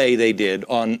exactly the way they did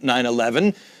on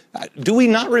 9/11, do we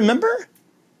not remember?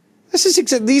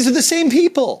 These are the same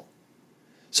people.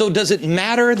 So does it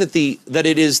matter that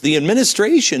it is the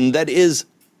administration that is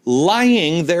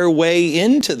lying their way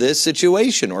into this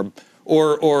situation, no,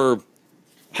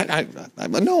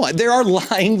 they are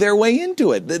lying their way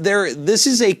into it. This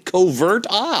is a covert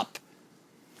op.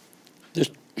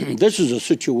 This is a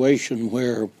situation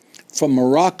where, from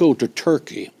Morocco to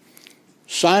Turkey,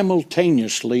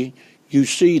 simultaneously you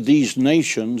see these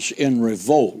nations in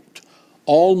revolt,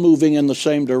 all moving in the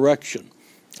same direction.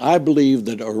 I believe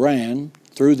that Iran,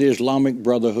 through the Islamic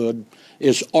Brotherhood,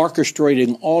 is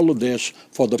orchestrating all of this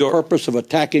for the purpose of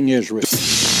attacking Israel.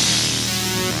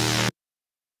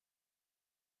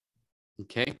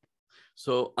 Okay,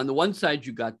 so on the one side,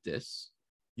 you got this.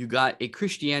 You got a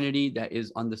Christianity that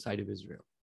is on the side of Israel.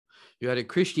 You got a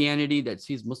Christianity that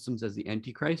sees Muslims as the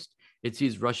Antichrist. It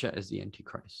sees Russia as the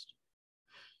Antichrist.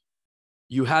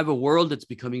 You have a world that's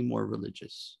becoming more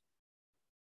religious.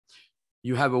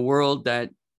 You have a world that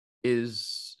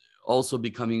is also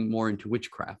becoming more into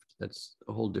witchcraft. That's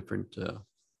a whole different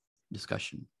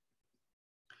discussion.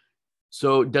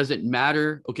 So does it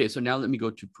matter? Okay, so now let me go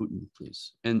to Putin,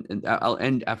 please. And I'll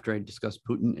end after I discuss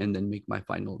Putin and then make my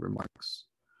final remarks.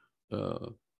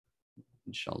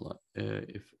 Inshallah,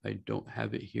 if I don't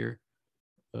have it here.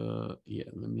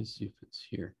 Yeah, let me see if it's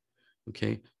here.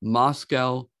 Okay,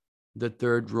 Moscow, the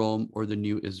third Rome, or the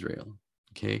new Israel.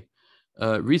 Okay,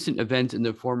 recent events in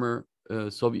the former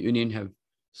Soviet Union have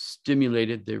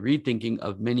stimulated the rethinking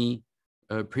of many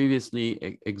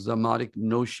previously exotic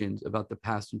notions about the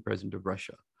past and present of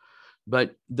Russia.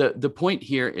 But the point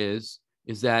here is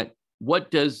that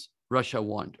what does Russia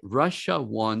want? Russia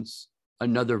wants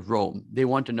another Rome. They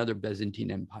want another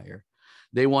Byzantine Empire.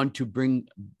 They want to bring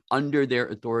under their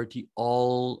authority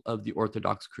all of the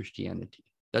Orthodox Christianity.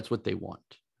 That's what they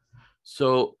want.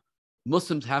 So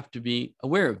Muslims have to be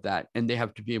aware of that, and they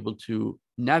have to be able to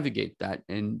navigate that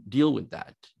and deal with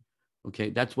that. Okay,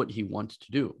 that's what he wants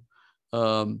to do.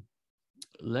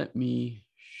 Let me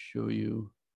show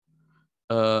you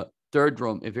Third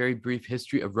Rome, a very brief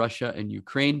history of Russia and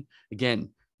Ukraine. Again,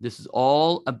 this is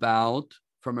all about,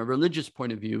 from a religious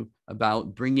point of view,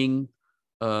 about bringing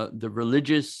the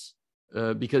religious,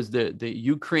 because the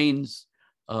Ukraine's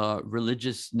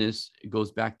religiousness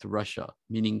goes back to Russia,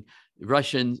 meaning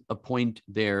Russians appoint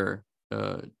their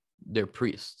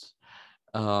priests.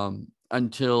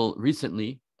 Until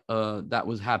recently, that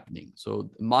was happening.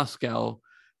 So Moscow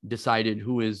decided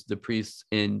who is the priests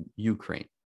in Ukraine.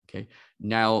 Okay,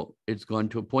 now it's gone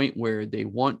to a point where they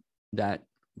want that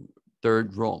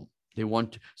third Rome. They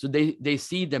want to, so they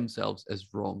see themselves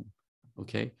as Rome.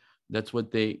 Okay, that's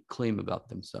what they claim about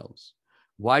themselves.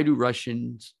 Why do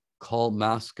Russians call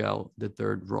Moscow the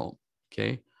third Rome?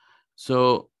 Okay,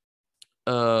 so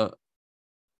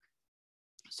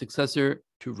successor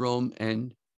to Rome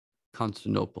and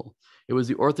Constantinople. It was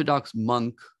the Orthodox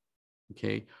monk,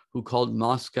 okay, who called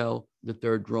Moscow the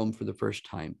third Rome for the first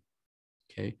time.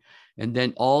 Okay, and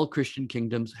then all Christian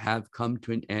kingdoms have come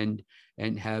to an end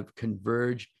and have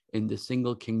converged in the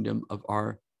single kingdom of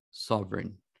our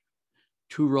sovereign.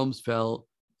 Two Romes fell,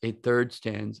 a third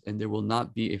stands, and there will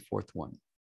not be a fourth one.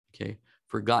 Okay,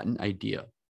 forgotten idea.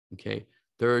 Okay,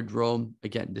 third Rome,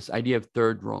 again, this idea of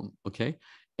third Rome. Okay,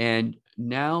 and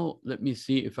now let me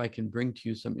see if I can bring to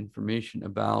you some information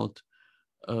about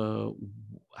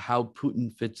how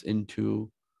Putin fits into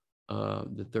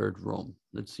the third Rome.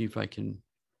 Let's see if I can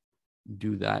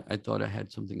do that. I thought I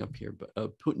had something up here, but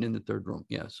Putin in the third Rome.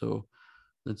 Yeah, so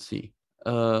let's see.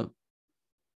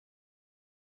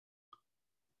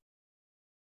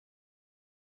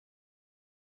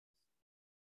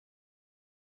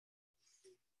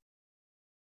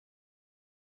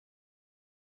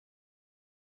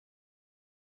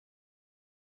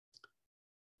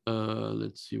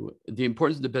 Let's see. The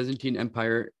importance of the Byzantine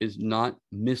Empire is not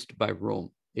missed by Rome.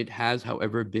 It has,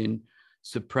 however, been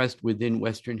suppressed within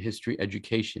Western history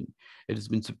education. It has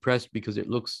been suppressed because it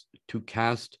looks to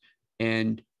caste,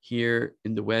 and here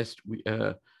in the West,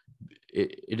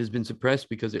 it has been suppressed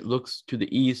because it looks to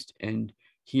the East, and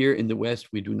here in the West,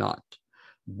 we do not.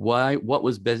 Why? What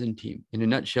was Byzantine? In a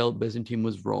nutshell, Byzantine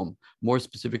was Rome. More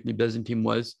specifically, Byzantine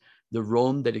was the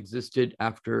Rome that existed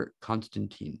after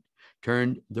Constantine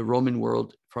turned the Roman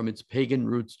world from its pagan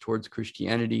roots towards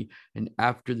Christianity, and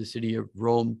after the city of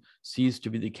Rome ceased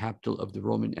to be the capital of the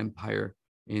Roman Empire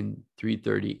in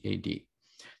 330 AD.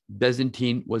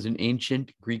 Byzantine was an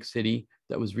ancient Greek city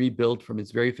that was rebuilt from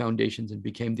its very foundations and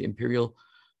became the imperial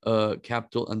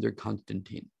capital under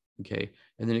Constantine. Okay,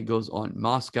 and then it goes on.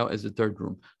 Moscow as the third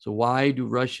Rome. So why do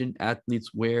Russian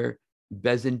athletes wear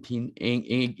Byzantine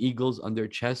eagles on their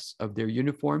chests of their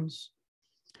uniforms?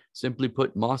 Simply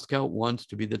put, Moscow wants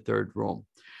to be the third Rome.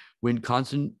 When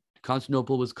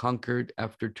Constantinople was conquered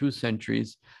after 2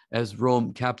 centuries as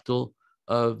Rome, capital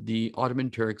of the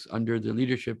Ottoman Turks under the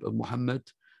leadership of Muhammad,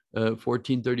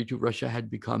 1432, Russia had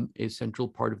become a central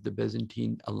part of the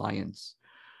Byzantine alliance.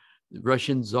 The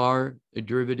Russian Tsar, a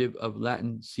derivative of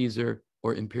Latin Caesar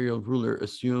or imperial ruler,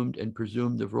 assumed and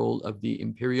presumed the role of the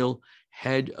imperial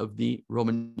head of the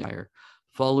Roman Empire.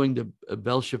 Following the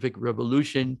Bolshevik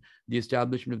Revolution, the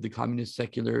establishment of the Communist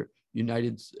Secular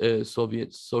United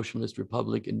Soviet Socialist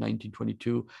Republic in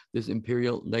 1922, this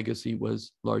imperial legacy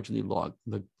was largely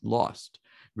lost.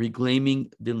 Reclaiming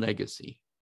the legacy.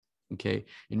 Okay,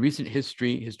 in recent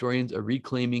history, historians are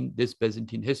reclaiming this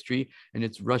Byzantine history and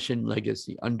its Russian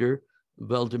legacy under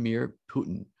Vladimir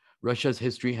Putin. Russia's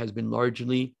history has been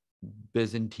largely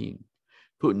Byzantine.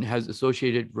 Putin has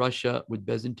associated Russia with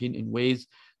Byzantine in ways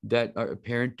that are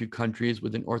apparent to countries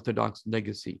with an Orthodox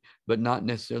legacy, but not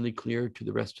necessarily clear to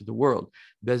the rest of the world.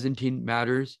 Byzantine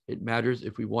matters. It matters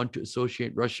if we want to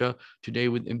associate Russia today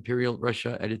with Imperial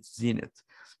Russia at its zenith.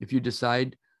 If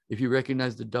you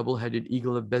recognize the double-headed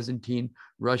eagle of Byzantine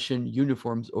Russian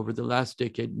uniforms over the last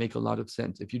decade, make a lot of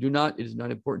sense. If you do not, it is not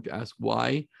important to ask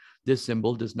why this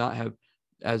symbol does not have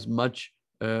as much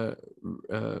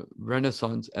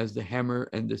renaissance as the hammer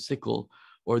and the sickle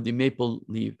or the maple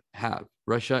leaf have.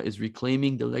 Russia is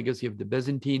reclaiming the legacy of the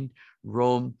Byzantine,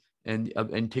 Rome, and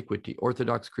of antiquity,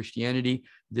 Orthodox Christianity.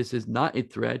 This is not a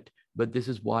threat, but this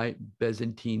is why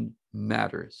Byzantine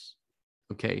matters.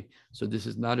 Okay, so this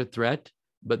is not a threat,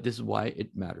 but this is why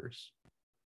it matters.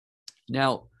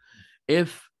 Now,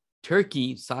 if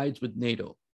Turkey sides with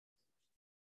NATO,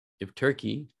 if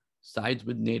Turkey sides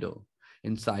with NATO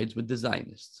and sides with the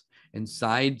Zionists and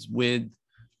sides with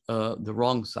the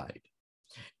wrong side,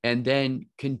 and then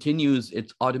continues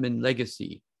its Ottoman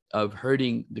legacy of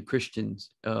hurting the Christians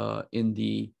in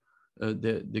the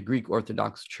Greek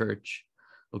Orthodox Church,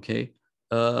 okay,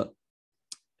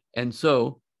 and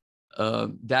so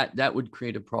that would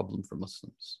create a problem for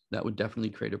Muslims. That would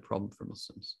definitely create a problem for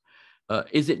Muslims.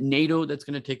 Is it NATO that's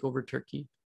going to take over Turkey,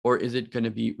 or is it going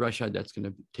to be Russia that's going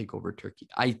to take over Turkey?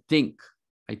 I think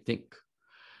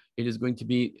it is going to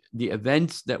be the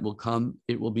events that will come.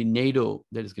 It will be NATO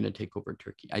that is going to take over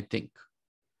Turkey, I think.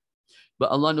 But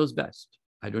Allah knows best.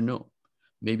 I don't know.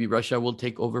 Maybe Russia will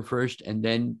take over first and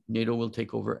then NATO will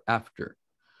take over after.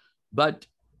 But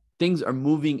things are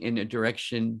moving in a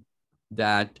direction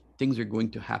that things are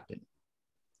going to happen.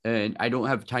 And I don't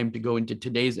have time to go into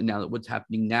today's analysis, what's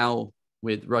happening now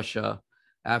with Russia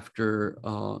after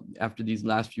these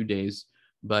last few days.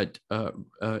 But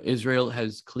Israel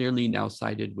has clearly now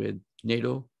sided with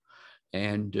NATO,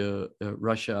 and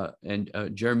Russia and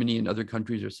Germany and other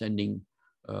countries are sending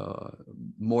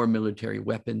more military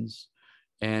weapons.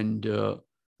 And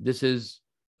this is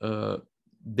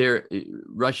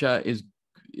Russia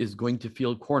is going to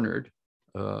feel cornered,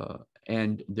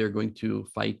 and they're going to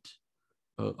fight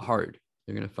hard.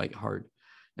 They're going to fight hard.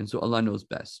 And so Allah knows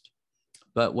best.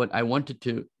 But what I wanted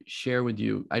to share with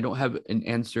you, I don't have an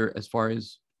answer as far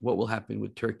as what will happen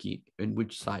with Turkey and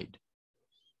which side.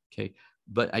 Okay,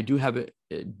 but I do have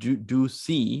do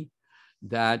see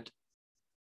that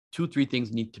 2-3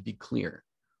 things need to be clear.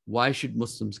 Why should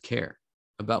Muslims care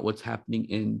about what's happening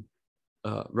in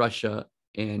Russia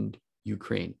and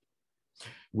Ukraine?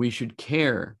 We should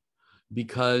care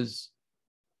because,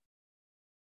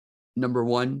 number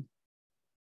one,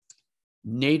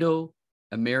 NATO,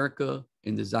 America,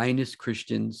 and the Zionist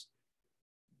Christians,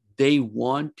 they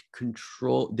want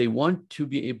control. They want to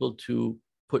be able to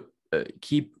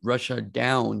keep Russia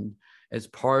down as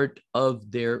part of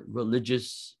their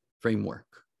religious framework.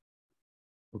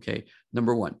 Okay,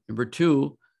 number one. Number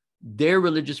two, their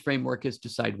religious framework is to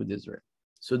side with Israel.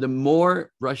 So the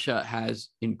more Russia has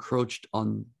encroached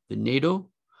on the NATO,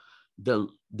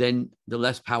 then the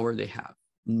less power they have.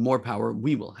 More power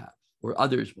we will have, or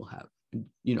others will have,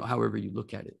 however you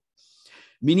look at it.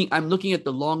 Meaning I'm looking at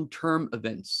the long-term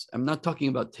events. I'm not talking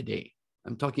about today.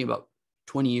 I'm talking about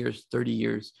 20 years, 30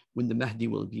 years, when the Mahdi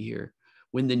will be here,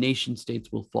 when the nation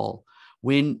states will fall,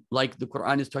 when, like the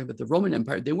Quran is talking about the Roman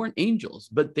Empire, they weren't angels,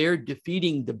 but they're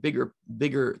defeating the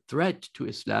bigger threat to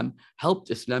Islam, helped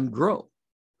Islam grow.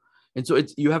 And so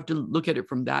you have to look at it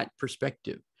from that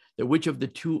perspective, that which of the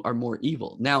two are more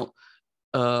evil. Now,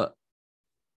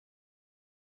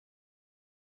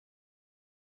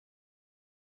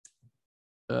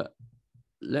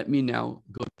 let me now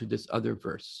go to this other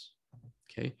verse.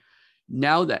 Okay,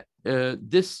 now that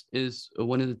this is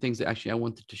one of the things that actually I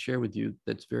wanted to share with you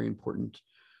that's very important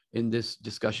in this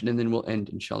discussion, and then we'll end,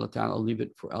 inshallah ta'ala. I'll leave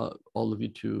it for all of you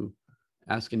to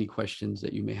ask any questions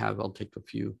that you may have. I'll take a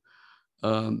few.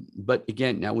 But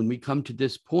again, now when we come to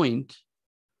this point,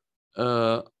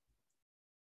 now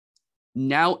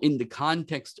in the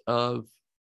context of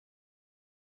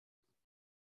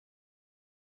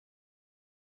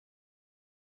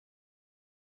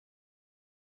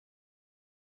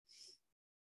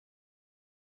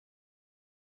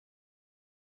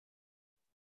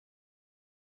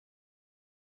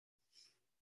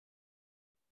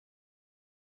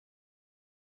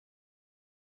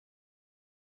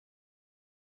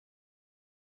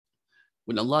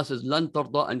when Allah says, "Lan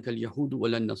tarda anka al-yahudu wa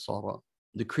lan nasara,"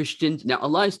 the Christians. Now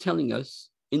Allah is telling us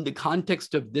in the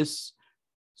context of this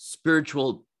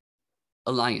spiritual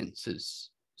alliances,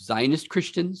 Zionist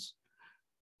Christians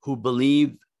who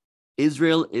believe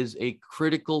Israel is a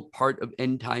critical part of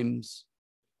end times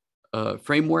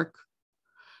framework.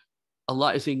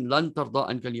 Allah is saying, "Lan tarda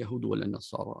anka al-yahudu wa lan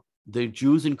nasara." The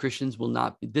Jews and Christians will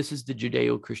not. This is the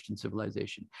Judeo-Christian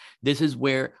civilization. This is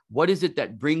where, what is it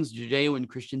that brings Judeo and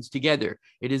Christians together?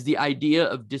 It is the idea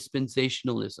of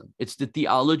dispensationalism. It's the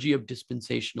theology of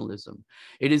dispensationalism.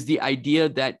 It is the idea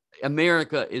that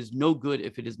America is no good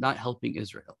if it is not helping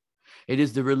Israel. It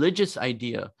is the religious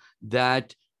idea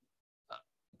that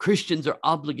Christians are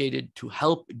obligated to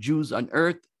help Jews on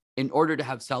earth in order to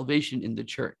have salvation in the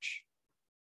church.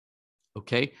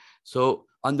 Okay, so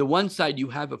on the one side, you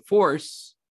have a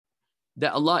force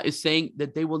that Allah is saying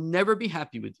that they will never be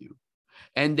happy with you.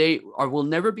 And they will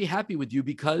never be happy with you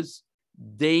because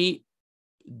they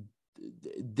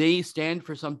stand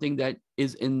for something that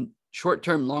is in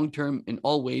short-term, long-term, and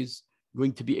always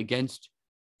going to be against,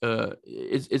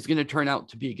 is going to turn out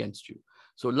to be against you.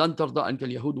 So لن ترضى عنك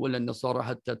اليهود ولا النصارى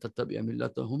حتى تتبع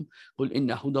ملتهم قل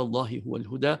إن هدى الله هو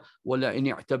الهدى ولا إن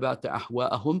اعتبعت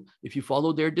أهواءهم. If you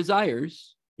follow their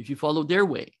desires, if you follow their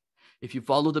way, if you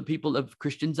follow the people of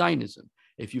Christian Zionism,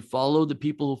 if you follow the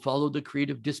people who follow the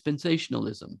creative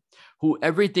dispensationalism, who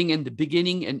everything in the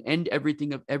beginning and end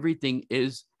everything of everything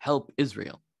is help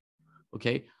Israel.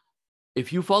 Okay?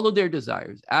 If you follow their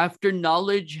desires, after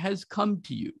knowledge has come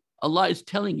to you, Allah is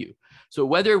telling you. So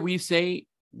whether we say,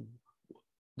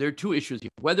 there are two issues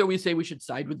here. Whether we say we should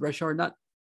side with Russia or not,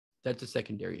 that's a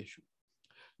secondary issue.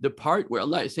 The part where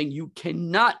Allah is saying you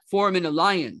cannot form an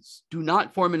alliance, do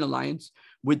not form an alliance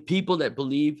with people that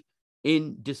believe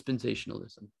in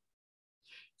dispensationalism.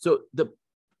 So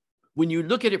when you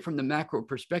look at it from the macro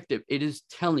perspective, it is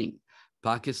telling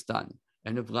Pakistan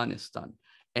and Afghanistan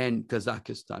and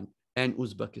Kazakhstan and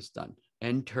Uzbekistan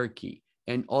and Turkey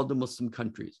and all the Muslim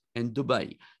countries and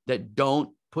Dubai that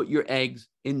don't put your eggs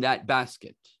in that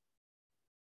basket.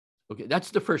 Okay,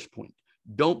 that's the first point.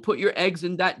 Don't put your eggs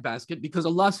in that basket because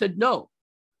Allah said no.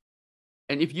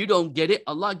 And if you don't get it,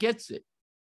 Allah gets it.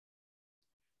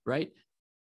 Right?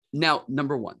 Now,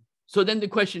 number one. So then the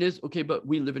question is, okay, but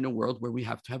we live in a world where we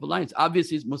have to have alliance.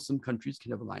 Obviously, Muslim countries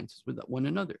can have alliances with one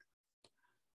another.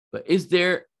 But is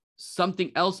there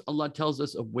something else Allah tells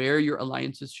us of where your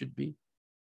alliances should be?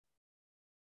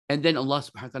 And then Allah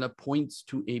subhanahu wa ta'ala points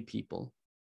to a people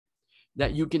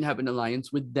that you can have an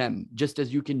alliance with them, just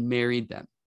as you can marry them.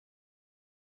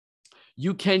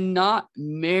 You cannot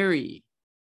marry,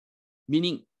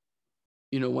 meaning,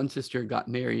 one sister got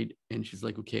married and she's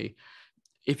like, okay,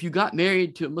 if you got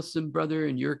married to a Muslim brother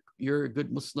and you're a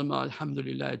good Muslim,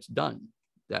 alhamdulillah, it's done.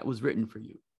 That was written for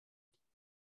you.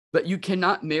 But you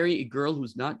cannot marry a girl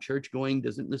who's not church going,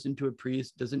 doesn't listen to a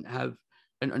priest, doesn't have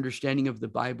an understanding of the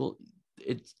Bible.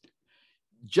 It's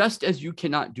just as you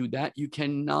cannot do that, you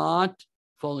cannot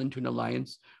fall into an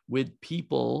alliance with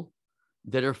people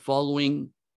that are following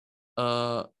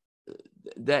that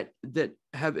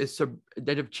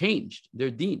have changed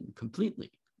their deen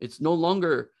completely. It's no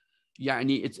longer,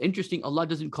 it's interesting, Allah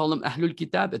doesn't call them Ahlul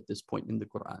Kitab at this point in the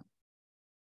Quran.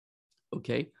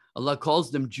 Okay, Allah calls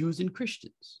them Jews and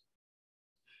Christians.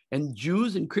 And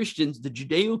Jews and Christians, the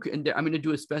and I'm going to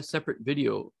do a separate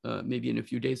video maybe in a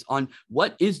few days on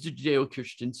what is the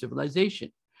Judeo-Christian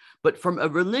civilization. But from a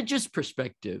religious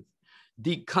perspective,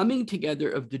 the coming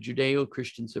together of the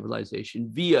Judeo-Christian civilization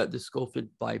via the Scofield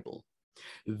Bible,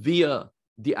 via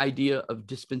the idea of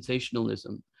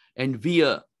dispensationalism, and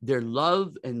via their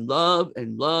love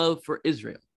for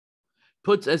Israel,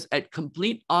 puts us at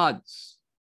complete odds.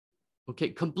 Okay,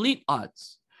 complete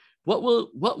odds. What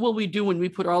will we do when we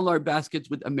put all our baskets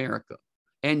with America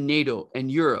and NATO and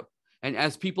Europe, and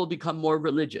as people become more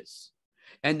religious,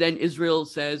 and then Israel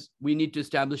says we need to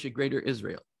establish a greater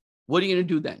Israel? What are you going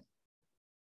to do then?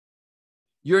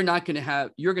 You're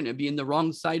going to be in the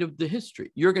wrong side of the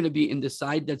history. You're going to be in the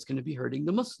side that's going to be hurting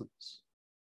the Muslims.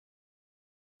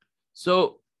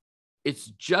 So it's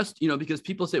just, because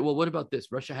people say, well, what about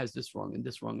this? Russia has this wrong and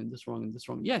this wrong and this wrong and this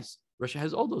wrong. Yes, Russia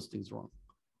has all those things wrong.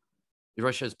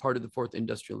 Russia is part of the fourth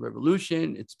industrial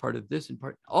revolution. It's part of this and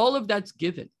all of that's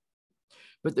given.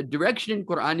 But the direction in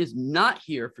Quran is not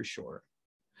here for sure.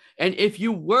 And if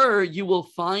you were, you will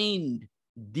find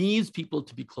these people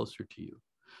to be closer to you.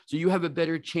 So you have a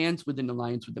better chance with an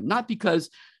alliance with them. Not because,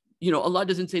 Allah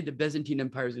doesn't say the Byzantine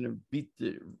Empire is going to beat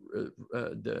the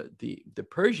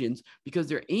Persians because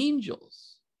they're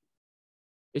angels.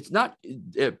 It's not,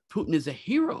 Putin is a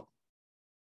hero.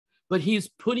 But he's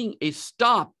putting a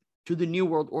stop to the New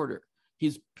World Order.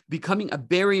 He's becoming a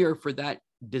barrier for that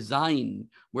design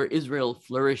where Israel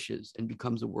flourishes and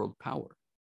becomes a world power.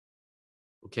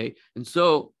 Okay, and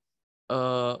so,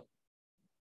 so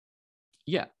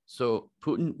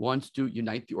Putin wants to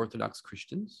unite the Orthodox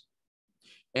Christians.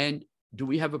 And do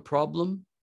we have a problem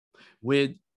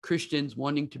with Christians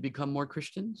wanting to become more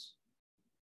Christians?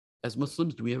 As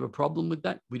Muslims, do we have a problem with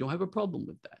that? We don't have a problem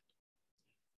with that.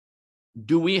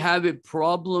 Do we have a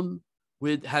problem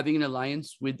with having an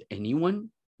alliance with anyone?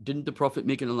 Didn't the Prophet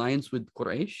make an alliance with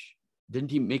Quraysh?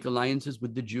 Didn't he make alliances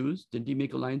with the Jews? Didn't he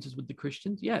make alliances with the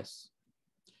Christians? Yes.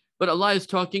 But Allah is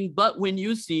talking, but when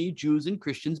you see Jews and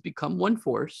Christians become one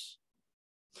force,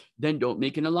 then don't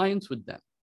make an alliance with them.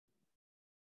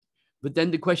 But then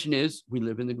the question is, we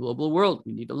live in the global world.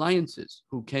 We need alliances.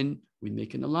 Who can we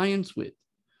make an alliance with?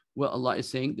 Well, Allah is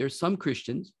saying there's some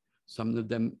Christians, some of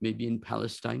them may be in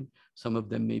Palestine, some of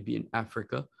them may be in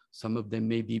Africa, some of them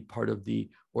may be part of the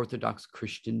Orthodox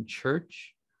Christian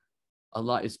Church.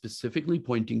 Allah is specifically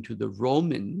pointing to the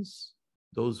Romans,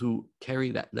 those who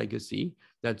carry that legacy,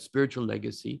 that spiritual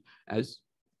legacy, as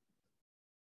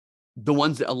the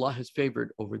ones that Allah has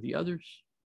favored over the others.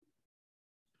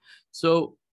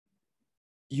 So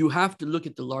you have to look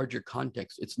at the larger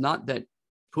context. It's not that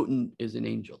Putin is an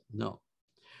angel, no.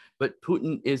 But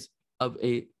Putin is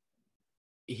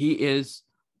he is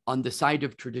on the side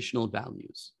of traditional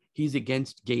values. He's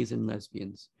against gays and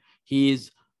lesbians.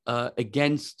 He's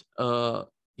against,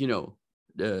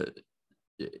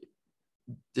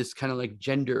 this kind of like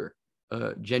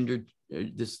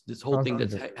this whole thing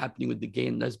that's happening with the gay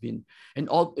and lesbian and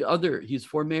all the other. He's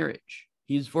for marriage.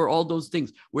 He's for all those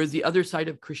things. Whereas the other side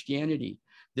of Christianity,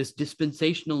 this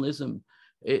dispensationalism,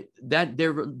 that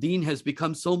their deen has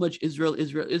become so much Israel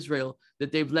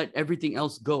that they've let everything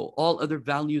else go. All other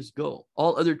values go.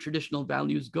 All other traditional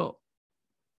values go.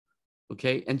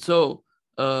 Okay, and so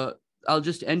I'll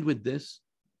just end with this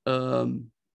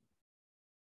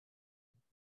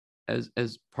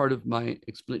as part of my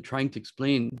trying to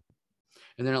explain,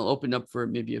 and then I'll open up for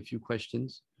maybe a few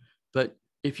questions. But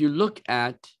if you look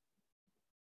at,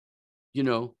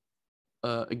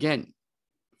 again,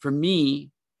 for me,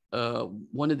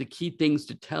 one of the key things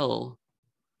to tell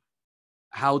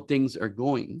how things are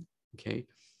going, okay,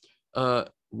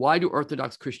 why do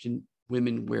Orthodox Christian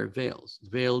women wear veils?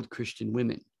 Veiled Christian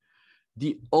women.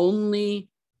 The only,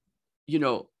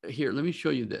 here, let me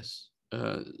show you this,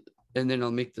 and then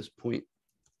I'll make this point.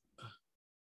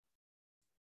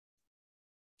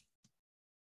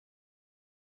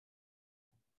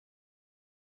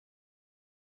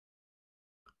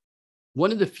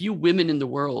 One of the few women in the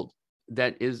world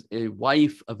that is a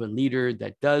wife of a leader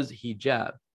that does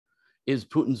hijab is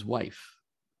Putin's wife.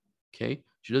 Okay,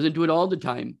 she doesn't do it all the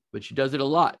time, but she does it a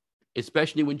lot,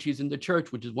 especially when she's in the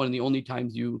church, which is one of the only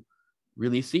times you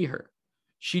really see her.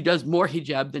 She does more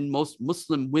hijab than most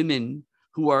Muslim women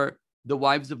who are the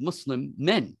wives of Muslim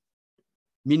men,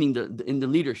 meaning in the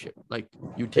leadership. Like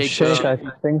you take. Sheikh, I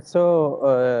think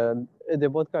so. They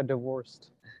both got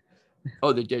divorced.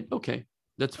 Oh, they did. Okay,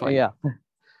 that's fine. Yeah.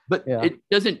 But it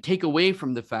doesn't take away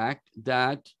from the fact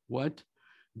that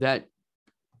that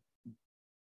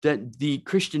the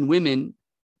Christian women,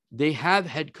 they have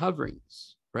head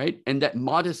coverings, right? And that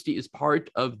modesty is part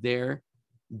of their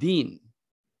deen.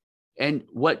 And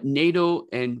what NATO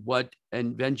and what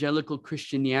evangelical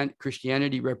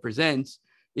Christianity represents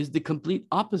is the complete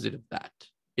opposite of that.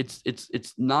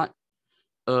 It's not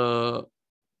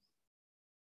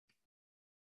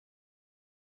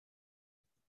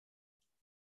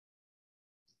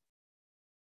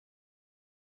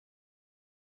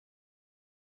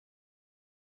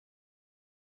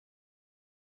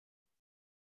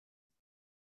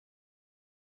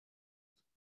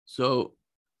so,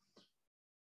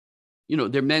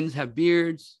 their men's have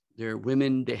beards, their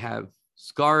women, they have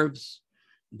scarves,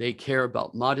 they care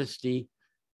about modesty.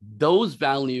 Those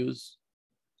values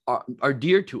are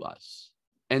dear to us,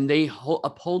 and they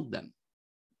uphold them.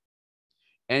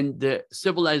 And the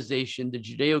civilization, the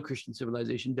Judeo-Christian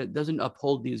civilization that doesn't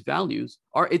uphold these values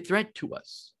are a threat to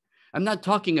us. I'm not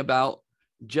talking about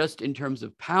just in terms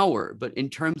of power, but in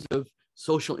terms of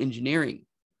social engineering.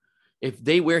 If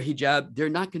they wear hijab, they're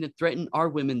not going to threaten our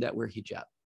women that wear hijab.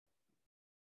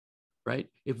 Right?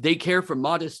 If they care for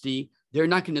modesty, they're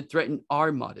not going to threaten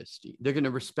our modesty. They're going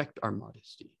to respect our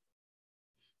modesty.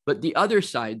 But the other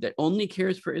side that only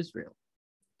cares for Israel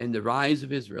and the rise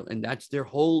of Israel, and that's their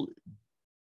whole,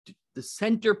 the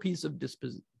centerpiece of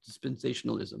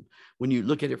dispensationalism, when you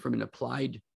look at it from an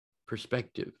applied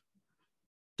perspective,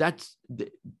 that's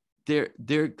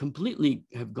they're completely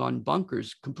have gone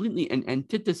bonkers, completely an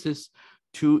antithesis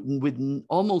to, with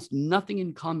almost nothing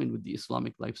in common with the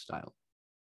Islamic lifestyle.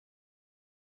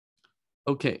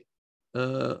 Okay.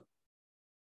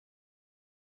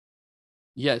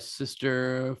 Yes,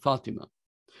 Sister Fatima.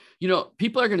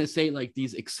 People are going to say like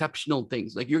these exceptional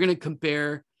things. Like you're going to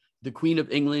compare the Queen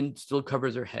of England still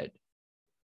covers her head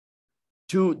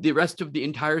to the rest of the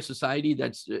entire society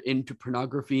that's into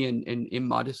pornography and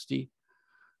immodesty.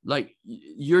 Like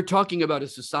you're talking about a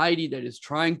society that is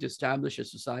trying to establish a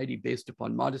society based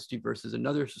upon modesty versus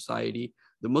another society,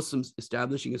 the Muslims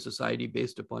establishing a society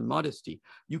based upon modesty.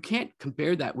 You can't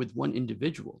compare that with one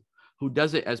individual who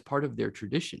does it as part of their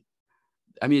tradition.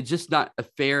 I mean, it's just not a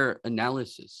fair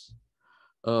analysis.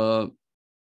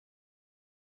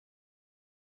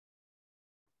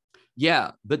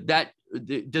 Yeah, but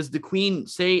does the Queen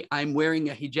say, I'm wearing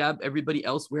a hijab, everybody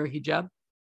else wear a hijab?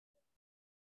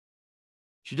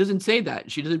 She doesn't say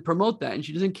that. She doesn't promote that, and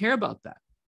she doesn't care about that.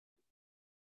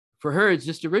 For her, it's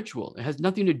just a ritual. It has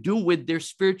nothing to do with their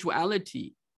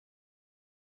spirituality.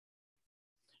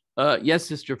 Yes,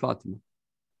 Sister Fatima.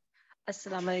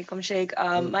 Assalamu alaikum, Sheikh.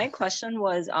 My question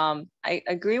was, I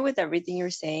agree with everything you're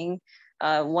saying.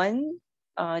 One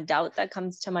doubt that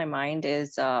comes to my mind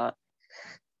is,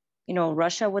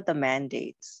 Russia with the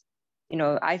mandates.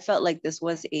 I felt like this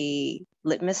was a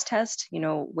litmus test,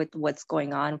 with what's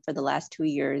going on for the last 2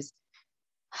 years.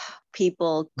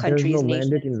 People, countries, There's no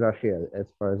nations. mandate in Russia, as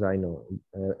far as I know.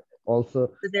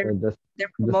 Also, They're the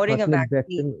promoting a Sputnik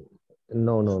vaccine.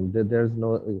 no, there's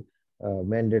no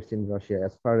mandates in Russia,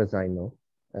 as far as I know.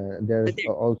 There's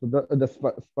also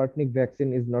the Sputnik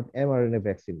vaccine is not mRNA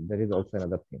vaccine. That is also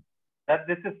another thing.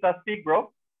 This is speak,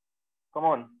 bro. Come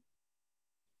on.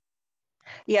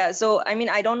 Yeah, so I mean,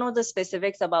 I don't know the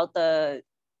specifics about the,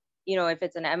 if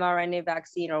it's an mRNA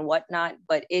vaccine or whatnot,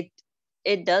 but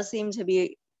it does seem to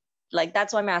be like,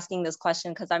 that's why I'm asking this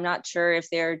question, because I'm not sure if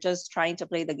they're just trying to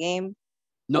play the game.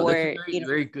 No, or, that's a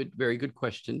very good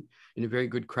question and a very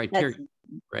good criteria,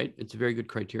 right? It's a very good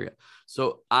criteria.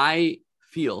 So I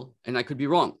feel, and I could be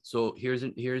wrong. So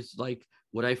here's like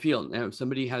what I feel. Now, if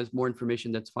somebody has more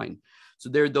information, that's fine. So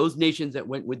there are those nations that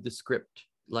went with the script,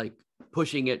 like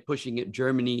pushing it,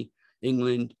 Germany,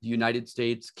 England, the United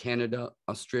States, Canada,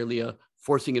 Australia,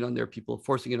 forcing it on their people,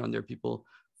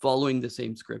 following the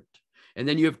same script. And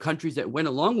then you have countries that went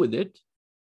along with it,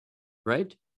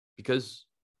 right? Because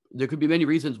there could be many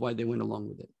reasons why they went along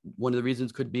with it. One of the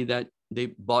reasons could be that they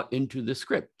bought into the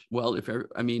script. Well,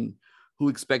 who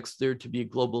expects there to be a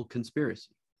global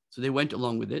conspiracy? So they went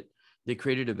along with it. They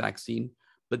created a vaccine,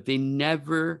 but they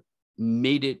never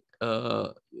made it.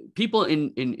 People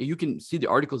you can see the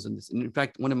articles in this. And in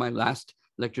fact, one of my last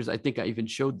lectures, I think I even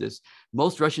showed this.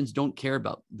 Most Russians don't care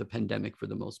about the pandemic for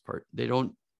the most part. They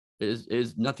don't.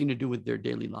 Is nothing to do with their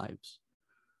daily lives,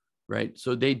 right?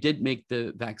 So they did make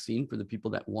the vaccine for the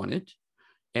people that want it.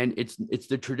 And it's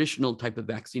the traditional type of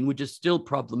vaccine, which is still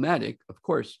problematic, of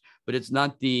course, but it's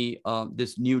not the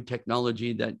this new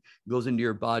technology that goes into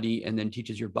your body and then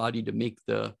teaches your body to make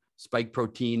the spike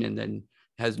protein and then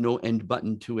has no end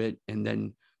button to it, and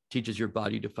then teaches your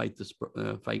body to fight the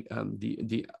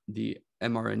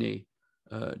mRNA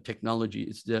technology.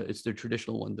 It's the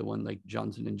traditional one, the one like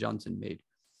Johnson & Johnson made.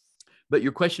 But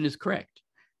your question is correct,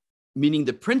 meaning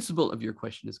the principle of your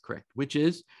question is correct, which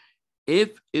is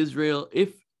if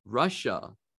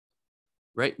Russia,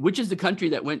 right, which is the country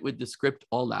that went with the script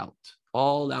all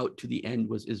out to the end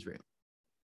was Israel.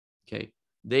 Okay.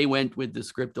 They went with the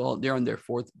script they're on their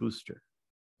fourth booster.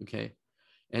 Okay.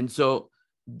 And so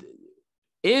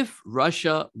if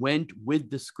Russia went with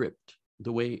the script,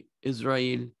 the way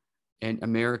Israel and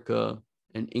America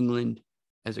and England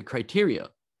as a criteria,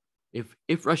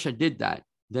 if Russia did that,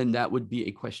 then that would be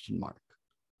a question mark.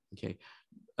 Okay.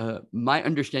 My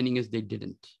understanding is they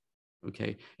didn't.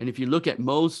 Okay. And if you look at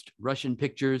most Russian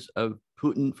pictures of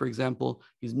Putin, for example,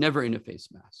 he's never in a face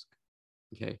mask.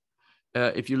 Okay.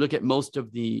 If you look at most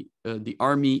of the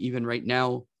army, even right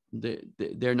now,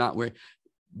 they're not wearing.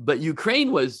 But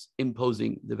Ukraine was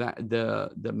imposing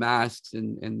the masks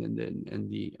and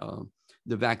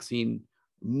the vaccine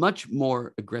much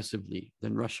more aggressively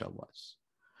than Russia was.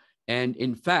 And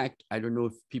in fact, I don't know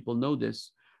if people know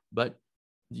this, but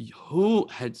WHO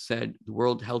had said, the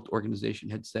World Health Organization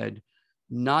had said,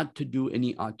 not to do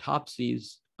any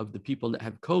autopsies of the people that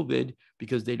have COVID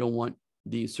because they don't want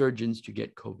the surgeons to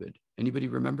get COVID. Anybody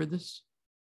remember this?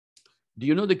 Do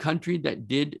you know the country that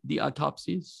did the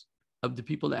autopsies of the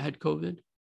people that had COVID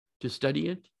to study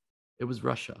it? It was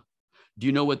Russia. Do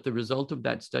you know what the result of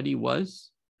that study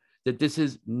was? That this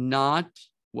is not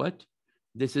what?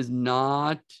 This is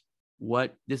not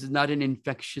an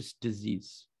infectious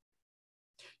disease.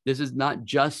 This is not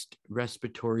just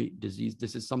respiratory disease.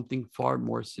 This is something far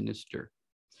more sinister.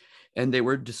 And they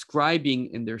were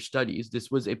describing in their studies, this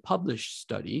was a published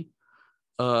study.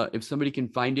 If somebody can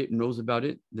find it and knows about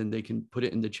it, then they can put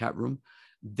it in the chat room.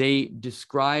 They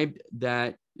described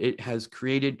that it has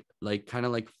created kind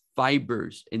of like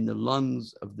fibers in the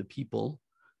lungs of the people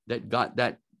that got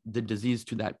the disease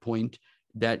to that point,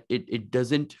 that it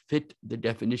doesn't fit the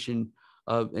definition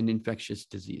of an infectious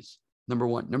disease. Number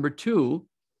one. Number two,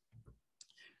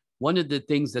 one of the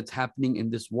things that's happening in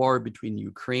this war between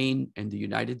Ukraine and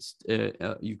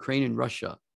Ukraine and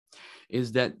Russia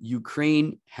is that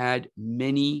Ukraine had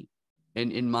many,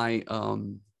 and in my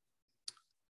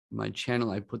my channel,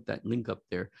 I put that link up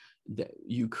there, that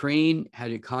Ukraine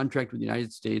had a contract with the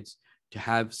United States to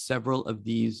have several of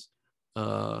these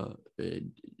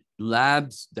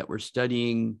labs that were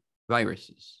studying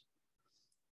viruses.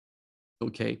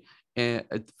 Okay, and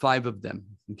 5 of them.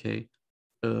 Okay,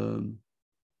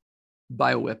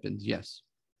 bioweapons, yes.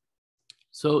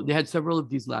 So they had several of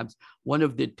these labs. One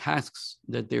of the tasks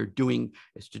that they're doing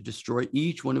is to destroy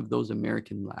each one of those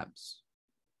American labs.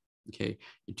 Okay,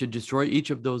 to destroy each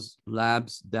of those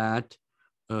labs that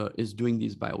is doing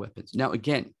these bioweapons. Now,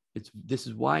 again, this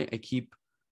is why I keep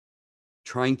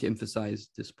trying to emphasize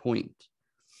this point.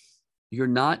 You're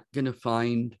not going to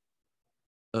find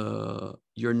an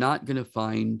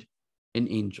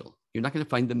angel. You're not going to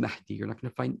find the Mahdi. You're not going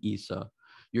to find Isa.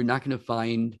 You're not going to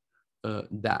find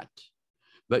that.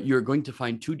 But you're going to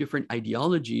find two different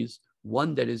ideologies,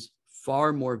 one that is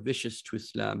far more vicious to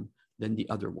Islam than the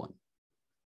other one.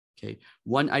 Okay,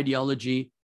 one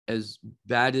ideology, as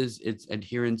bad as its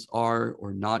adherents are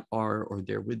or not are, or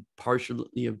they're with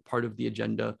partially a part of the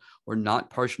agenda or not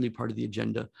partially part of the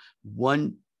agenda,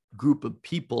 one group of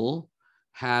people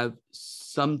have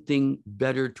something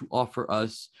better to offer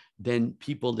us than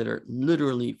people that are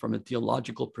literally, from a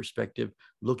theological perspective,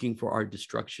 looking for our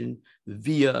destruction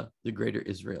via the greater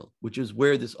Israel, which is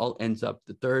where this all ends up.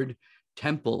 The third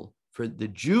temple for the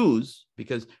Jews,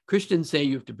 because Christians say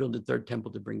you have to build a third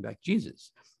temple to bring back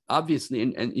Jesus. Obviously,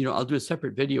 and you know, I'll do a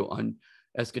separate video on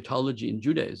eschatology in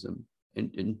Judaism,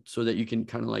 and so that you can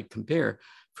kind of like compare.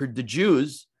 For the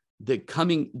Jews, the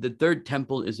third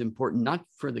temple is important, not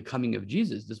for the coming of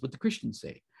Jesus, that's what the Christians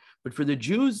say, but for the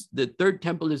Jews, the third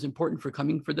temple is important for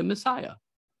coming for the Messiah.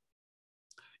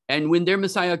 And when their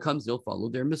Messiah comes, they'll follow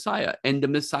their Messiah. And the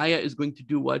Messiah is going to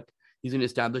do what? He's going to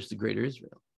establish the greater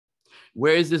Israel.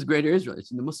 Where is this greater Israel?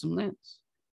 It's in the Muslim lands.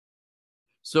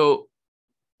 So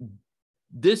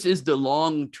this is the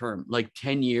long term, like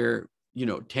 10-year, you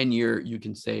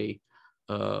can say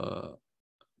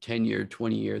 10-year,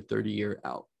 20-year, 30-year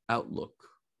outlook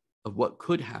of what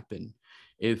could happen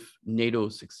if NATO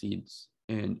succeeds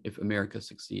and if America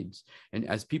succeeds. And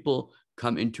as people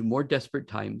come into more desperate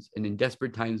times, and in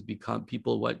desperate times become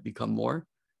more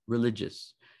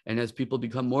religious. And as people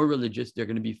become more religious, they're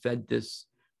going to be fed this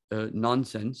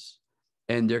nonsense,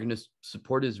 and they're going to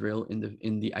support Israel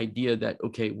in the idea that,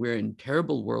 okay, we're in a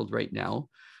terrible world right now.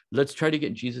 Let's try to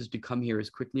get Jesus to come here as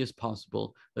quickly as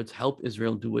possible. Let's help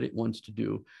Israel do what it wants to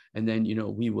do. And then,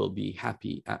 we will be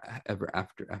happy ever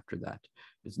after that.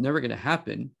 It's never going to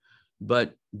happen,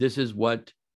 but this is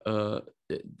what,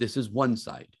 this is one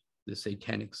side, the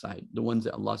satanic side, the ones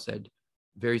that Allah said,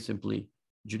 very simply,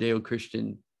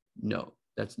 Judeo-Christian, no,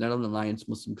 that's not an alliance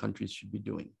Muslim countries should be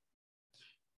doing.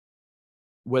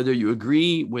 Whether you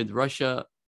agree with Russia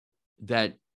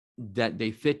that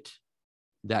they fit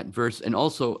that verse, and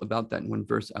also about that one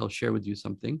verse, I'll share with you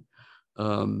something.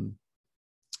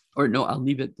 Or no, I'll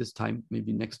leave it this time.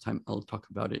 Maybe next time I'll talk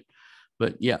about it.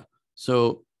 But yeah,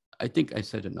 so I think I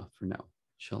said enough for now,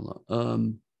 inshallah.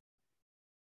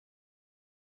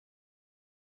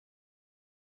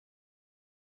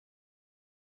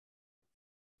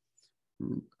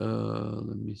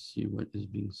 Let me see what is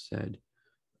being said.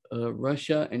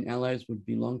 Russia and allies would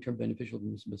be long-term beneficial to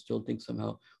Muslims, but still think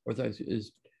somehow Orthodox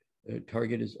is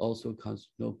target is also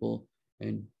Constantinople,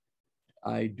 and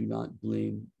I do not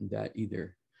blame that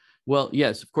either. Well,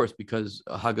 yes, of course, because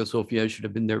Hagia Sophia should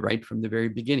have been there right from the very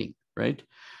beginning, right?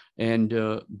 And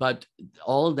but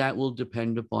all that will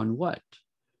depend upon what?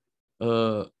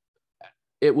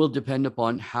 It will depend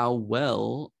upon how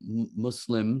well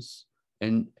Muslims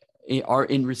are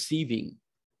in receiving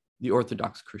the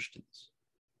Orthodox Christians.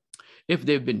 If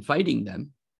they've been fighting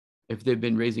them, if they've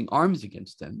been raising arms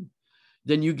against them,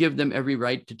 then you give them every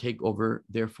right to take over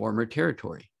their former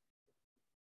territory.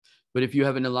 But if you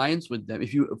have an alliance with them,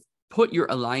 if you put your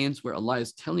alliance where Allah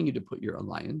is telling you to put your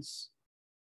alliance,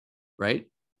 right,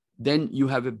 then you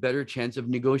have a better chance of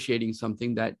negotiating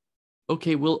something that,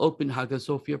 okay, we'll open Hagia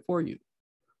Sophia for you.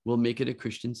 We'll make it a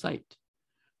Christian site.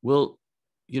 We'll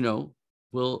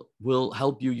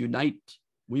help you unite.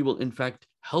 We will, in fact,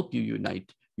 help you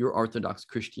unite your Orthodox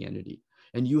Christianity.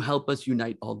 And you help us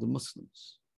unite all the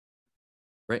Muslims,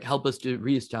 right? Help us to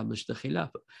reestablish the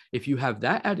Khilafah. If you have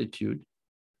that attitude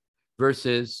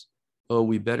versus, oh,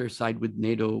 we better side with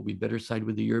NATO, we better side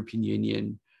with the European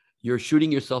Union, you're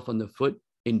shooting yourself on the foot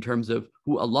in terms of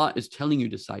who Allah is telling you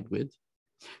to side with.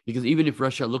 Because even if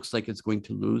Russia looks like it's going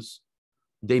to lose,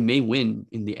 they may win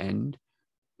in the end,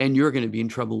 and you're going to be in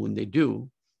trouble when they do.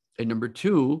 And number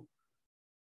two,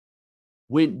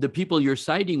 when the people you're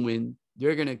siding with,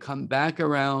 they're going to come back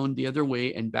around the other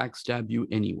way and backstab you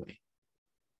anyway.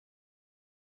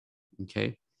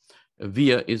 Okay?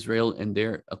 Via Israel and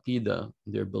their aqidah,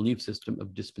 their belief system of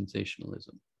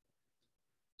dispensationalism.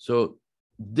 So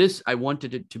this, I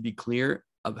wanted it to be clear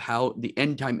of how the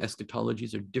end time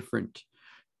eschatologies are different.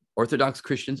 Orthodox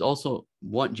Christians also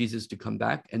want Jesus to come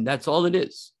back, and that's all it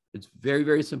is. It's very,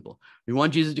 very simple. We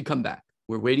want Jesus to come back.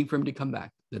 We're waiting for him to come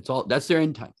back. That's all. That's their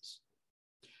end times.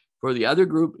 For the other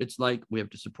group, it's like we have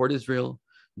to support Israel.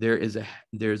 There's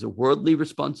a worldly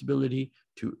responsibility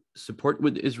to support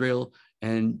with Israel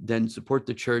and then support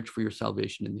the church for your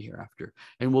salvation in the hereafter.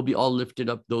 And we'll be all lifted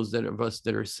up. Those of us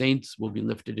that are saints will be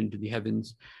lifted into the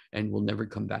heavens and will never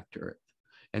come back to earth.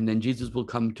 And then Jesus will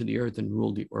come to the earth and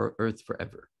rule the earth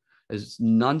forever. As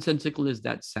nonsensical as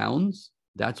that sounds,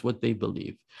 that's what they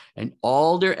believe. And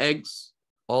all their eggs,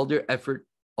 all their effort,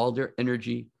 all their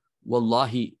energy,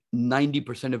 wallahi,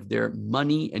 90% of their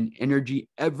money and energy,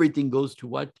 everything goes to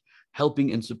what?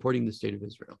 Helping and supporting the state of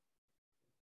Israel.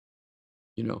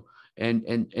 You know, and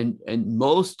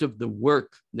most of the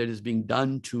work that is being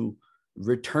done to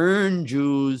return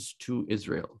Jews to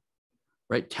Israel,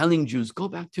 right? Telling Jews, go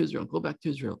back to Israel, go back to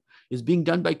Israel, is being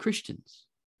done by Christians.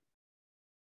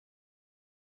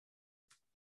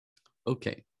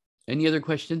 Okay. Any other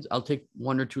questions? I'll take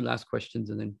one or two last questions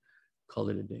and then call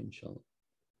it a day, inshallah.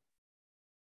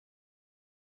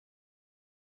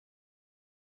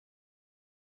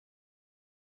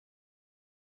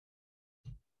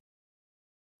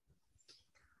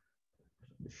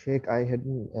 Sheikh, I had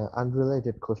an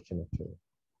unrelated question actually.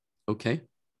 Okay.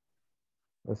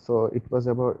 So it was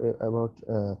about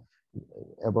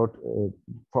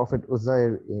Prophet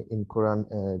Uzair in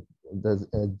Quran.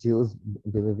 The Jews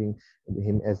believing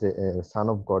him as a son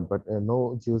of God, but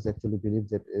no Jews actually believe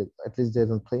that. At least they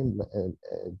don't claim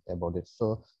about it.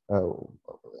 So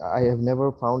I have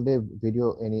never found a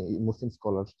video any Muslim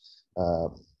scholars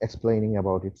explaining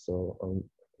about it. So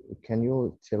can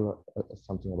you tell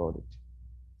something about it?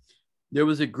 There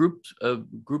was a group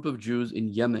of Jews in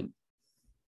Yemen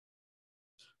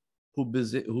who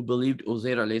believed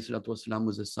Uzair alayhi salatu wasalam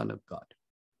was a son of God.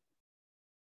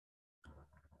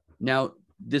 Now,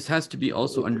 this has to be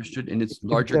also understood in its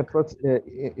larger. If that was,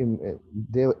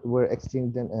 they were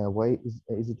extinct, then why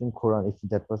is it in Quran if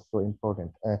that was so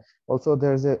important? Also,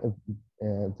 there's a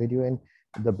video in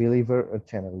the Believer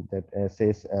channel that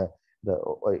says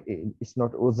it's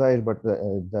not Uzair, but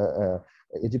the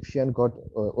Egyptian god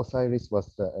Osiris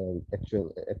was the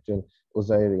actual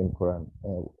Uzair in Quran.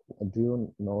 Do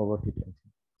you know about it?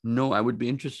 No, I would be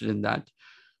interested in that.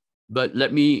 But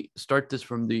let me start this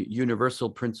from the universal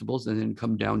principles and then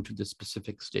come down to the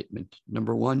specific statement.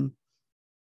 Number one,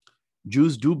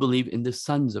 Jews do believe in the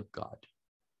sons of God.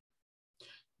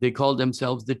 They call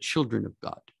themselves the children of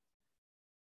God.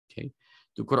 Okay.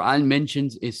 The Quran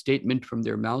mentions a statement from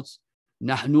their mouths,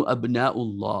 Nahnu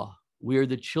abna'ullah. We are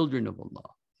the children of Allah.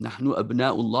 Nahnu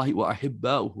abna'ullahi wa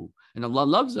ahibba'uhu. And Allah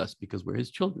loves us because we're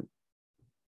his children.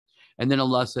 And then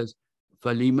Allah says,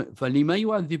 why then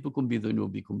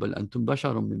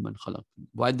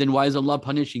why is Allah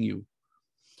punishing you?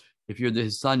 If you're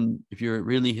his son, if you're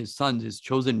really his sons, his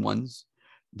chosen ones,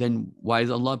 then why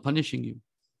is Allah punishing you?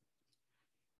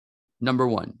 Number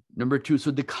one. Number two,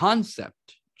 so the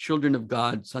concept, children of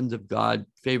God, sons of God,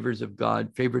 favors of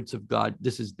God, favorites of God,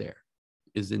 this is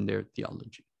in their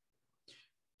theology.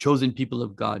 Chosen people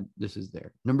of God, this is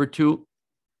there. Number two,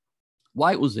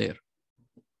 why Uzair?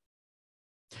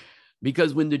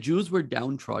 Because when the Jews were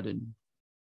downtrodden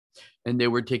and they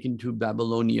were taken to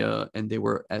Babylonia and they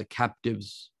were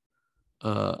captives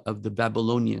of the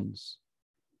Babylonians,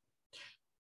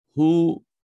 who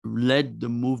led the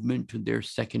movement to their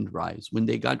second rise? When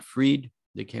they got freed,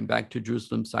 they came back to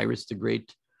Jerusalem. Cyrus the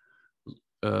Great,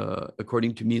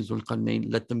 according to me,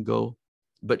 Zulqarnain, let them go.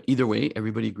 But either way,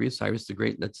 everybody agrees, Cyrus the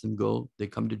Great lets them go. They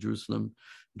come to Jerusalem.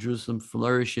 Jerusalem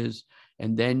flourishes.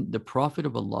 And then the Prophet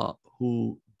of Allah,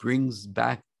 who brings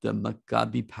back the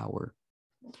Maccabi power,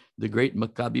 the great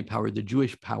Maccabi power, the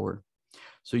Jewish power.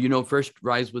 So, you know, first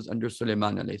rise was under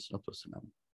Sulaiman alayhi salatu wasalam,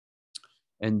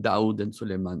 and Dawood and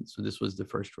Sulaiman. So this was the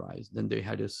first rise. Then they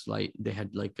had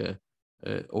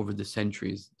over the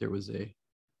centuries, there was a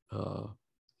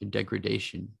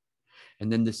degradation.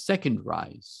 And then the second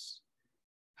rise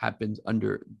happens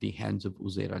under the hands of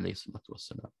Uzair alayhi salatu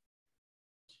wasalam.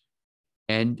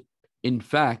 And in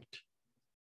fact,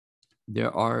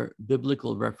 there are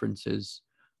biblical references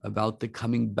about the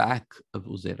coming back of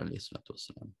Uzair alayhi salatu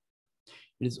wasalam.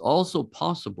 It is also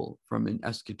possible from an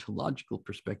eschatological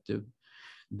perspective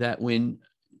that when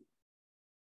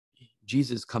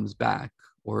Jesus comes back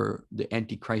or the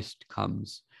Antichrist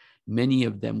comes, many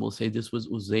of them will say this was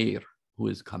Uzair who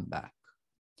has come back,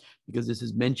 because this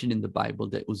is mentioned in the Bible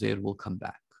that Uzair will come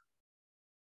back.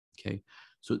 Okay,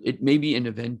 so it may be an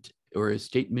event or a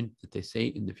statement that they say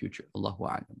in the future. Allahu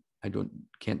a'lam. I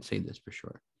can't say this for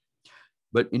sure.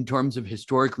 But in terms of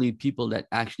historically people that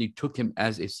actually took him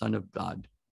as a son of God,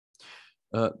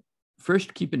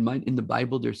 first keep in mind in the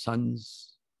Bible there's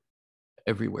sons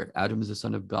everywhere. Adam is the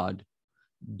son of God.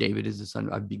 David is the son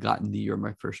of, I've begotten thee, you're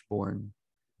my firstborn.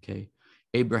 Okay.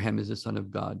 Abraham is the son of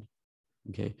God.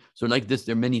 Okay. So like this,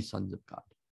 there are many sons of God.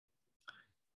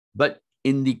 But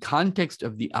In the context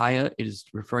of the ayah, it is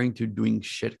referring to doing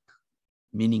shirk,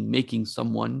 meaning making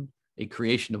someone, a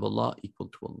creation of Allah, equal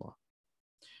to Allah.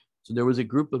 So there was a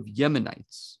group of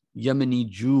Yemenites, Yemeni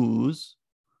Jews,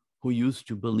 who used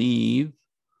to believe,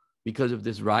 because of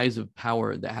this rise of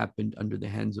power that happened under the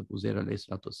hands of Uzair alayhi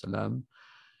salatu wasalam,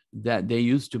 that they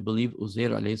used to believe Uzair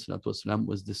alayhi salatu wasalam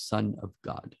was the son of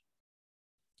God.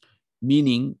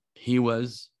 Meaning he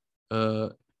was,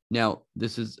 now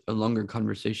this is a longer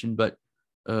conversation, but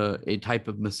a type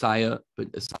of Messiah, but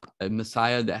a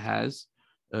Messiah that has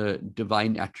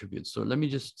divine attributes. So let me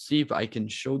just see if I can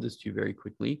show this to you very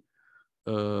quickly.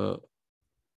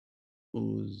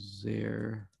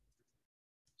 Uzair,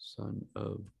 son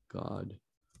of God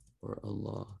or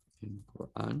Allah in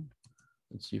Quran.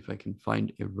 Let's see if I can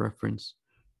find a reference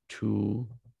to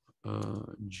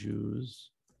Jews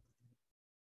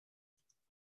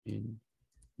in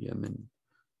Yemen.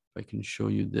 If I can show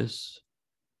you this.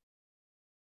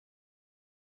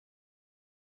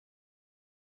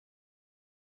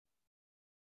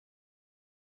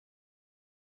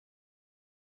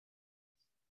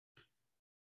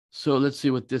 So let's see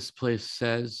what this place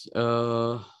says.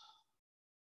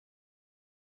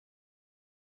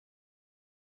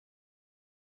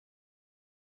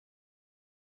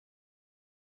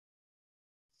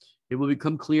 It will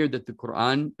become clear that the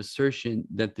Quran assertion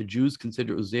that the Jews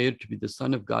consider Uzair to be the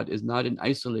son of God is not an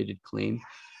isolated claim,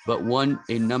 but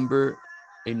a number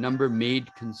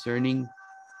made concerning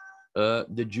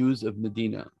the Jews of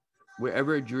Medina.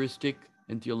 Wherever a juristic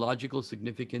and theological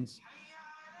significance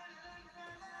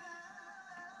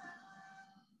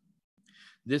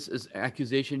this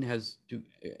accusation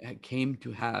came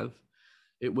to have,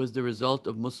 it was the result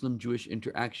of Muslim-Jewish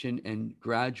interaction and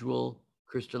gradual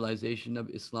crystallization of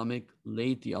Islamic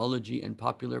lay theology and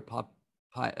popular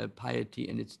piety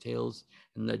and its tales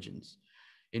and legends.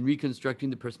 In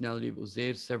reconstructing the personality of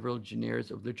Uzair, several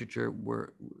genres of literature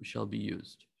shall be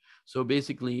used. So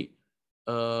basically,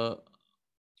 the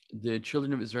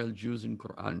children of Israel, Jews in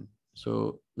Quran.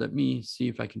 So let me see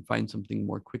if I can find something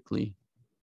more quickly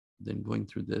than going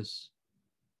through this.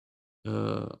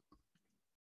 Okay,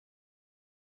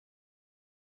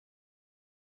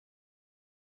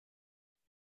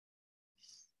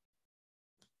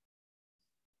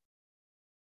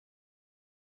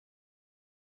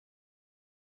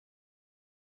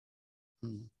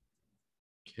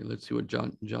 let's see what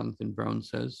Jonathan Brown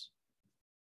says.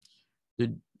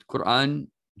 The Quran,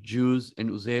 Jews, and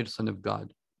Uzair, son of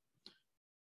God.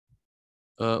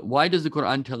 Why does the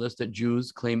Quran tell us that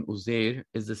Jews claim Uzair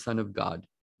is the son of God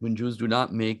when Jews do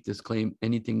not make this claim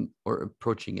anything or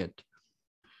approaching it?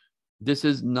 This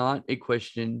is not a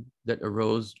question that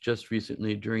arose just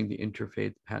recently during the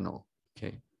interfaith panel.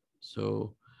 Okay,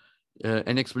 so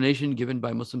an explanation given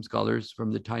by Muslim scholars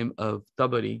from the time of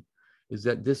Tabari is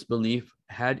that this belief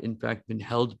had in fact been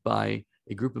held by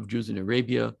a group of Jews in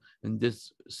Arabia, and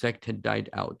this sect had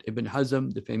died out. Ibn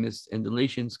Hazm, the famous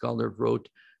Andalusian scholar, wrote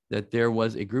that there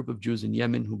was a group of Jews in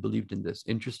Yemen who believed in this.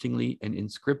 Interestingly, an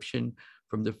inscription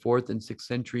from the 4th and 6th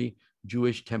century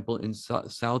Jewish temple in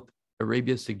South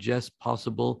Arabia suggests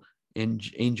possible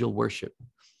angel worship.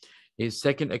 A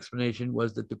second explanation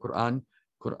was that the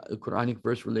Quranic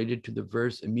verse related to the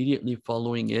verse immediately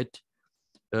following it,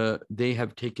 they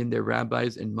have taken their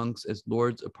rabbis and monks as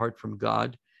lords apart from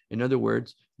God. In other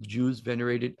words, the Jews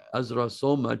venerated Azra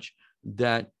so much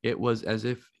that it was as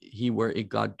if he were a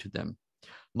god to them.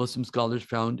 Muslim scholars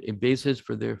found a basis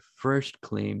for their first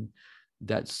claim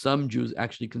that some Jews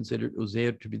actually considered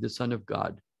Uzair to be the son of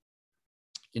God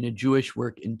in a Jewish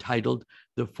work entitled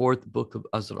The Fourth Book of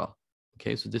Azra.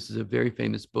 Okay, so this is a very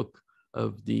famous book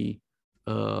of the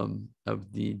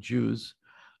Jews,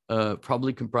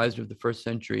 probably comprised of the 1st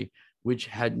century, which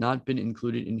had not been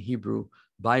included in Hebrew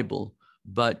Bible,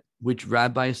 but which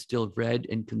rabbis still read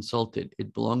and consulted.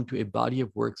 It belonged to a body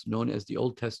of works known as the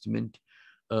Old Testament,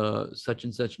 such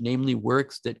and such, namely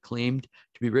works that claimed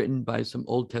to be written by some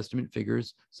Old Testament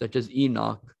figures, such as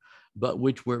Enoch, but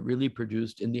which were really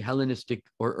produced in the Hellenistic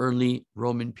or early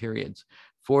Roman periods.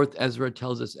 4th Ezra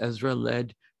tells us Ezra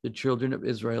led the children of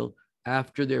Israel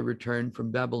after their return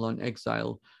from Babylon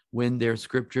exile, when their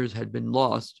scriptures had been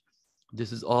lost.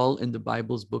 This is all in the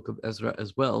Bible's book of Ezra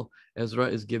as well. Ezra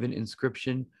is given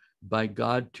inscription by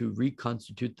God to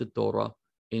reconstitute the Torah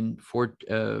in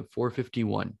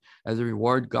 451. As a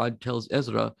reward, God tells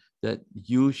Ezra that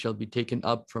you shall be taken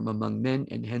up from among men,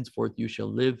 and henceforth you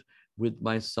shall live with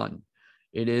my son.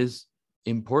 It is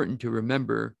important to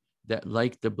remember that,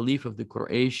 like the belief of the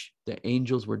Quraysh that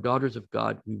angels were daughters of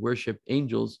God, we worship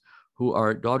angels who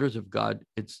are daughters of God.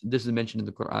 This is mentioned in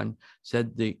the Quran.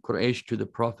 Said the Quraysh to the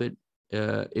Prophet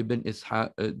Ibn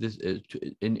Ishaq,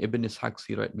 in Ibn Ishaq's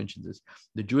Sirah, it mentions this.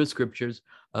 The Jewish scriptures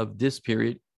of this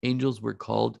period, angels were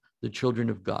called the children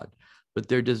of God. But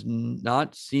there does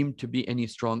not seem to be any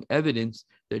strong evidence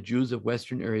that Jews of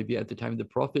Western Arabia at the time of the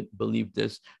Prophet believed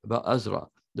this about Azra.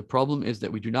 The problem is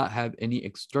that we do not have any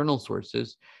external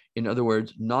sources, in other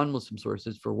words, non-Muslim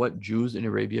sources, for what Jews in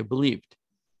Arabia believed.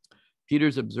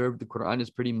 Peters observed the Quran is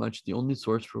pretty much the only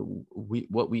source for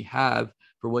what we have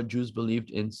for what Jews believed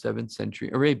in 7th century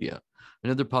Arabia.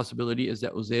 Another possibility is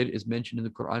that Uzair is mentioned in the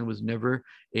Quran was never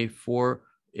a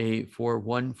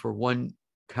one-for-one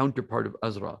counterpart of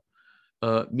Azra,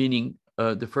 meaning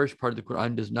the first part of the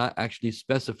Quran does not actually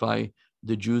specify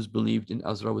the Jews believed in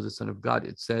Azra was the son of God.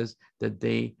 It says that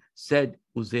they said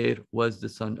Uzair was the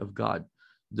son of God.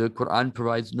 The Quran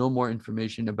provides no more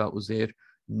information about Uzair,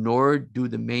 nor do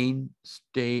the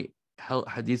mainstay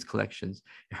hadith collections.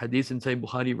 Hadith in Sahih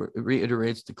Bukhari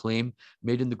reiterates the claim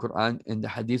made in the Quran, and the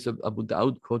hadith of Abu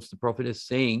Dawud quotes the Prophet as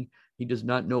saying he does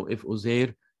not know if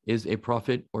Uzair is a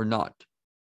prophet or not.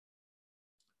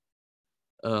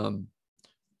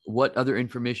 What other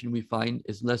information we find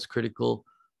is less critical,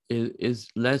 is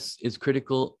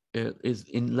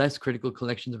in less critical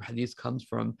collections of hadith comes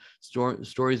from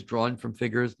stories drawn from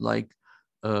figures like,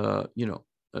 so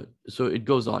it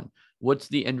goes on. What's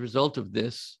the end result of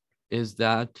this is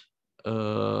that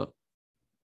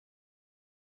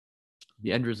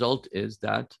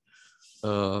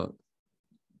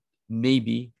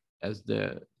maybe, as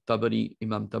the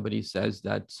Imam Tabari says,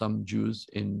 that some Jews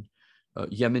in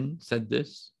Yemen said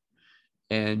this,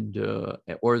 and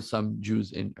or some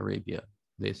Jews in Arabia,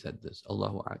 they said this.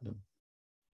 Allahu A'lam.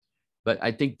 But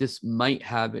I think this might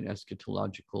have an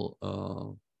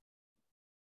eschatological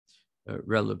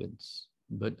relevance,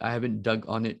 but I haven't dug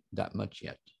on it that much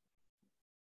yet.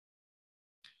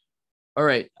 All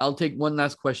right, I'll take one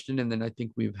last question, and then I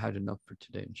think we've had enough for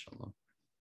today, inshallah.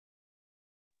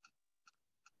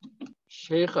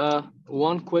 Sheikh,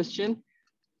 one question.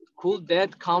 Could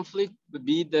that conflict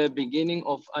be the beginning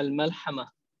of Al-Malhama?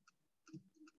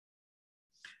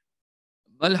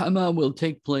 Malhama will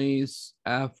take place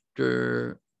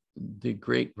after the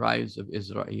great rise of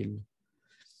Israel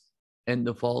and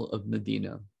the fall of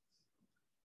Medina.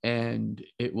 And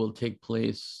it will take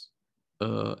place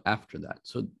after that.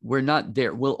 So we're not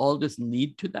there. Will all this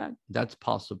lead to that? That's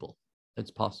possible.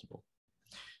 That's possible.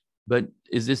 But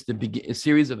is this a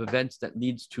series of events that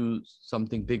leads to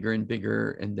something bigger and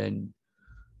bigger? And then,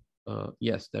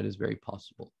 yes, that is very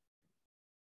possible.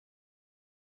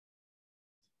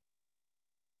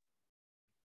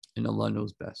 And Allah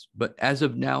knows best. But as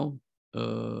of now,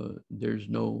 there's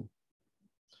no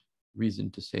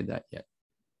reason to say that yet.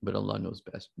 But Allah knows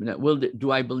best.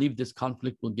 Do I believe this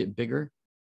conflict will get bigger?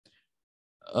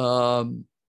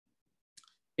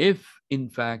 If, in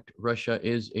fact, Russia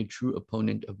is a true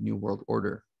opponent of New World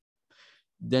Order,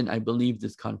 then I believe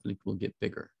this conflict will get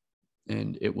bigger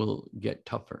and it will get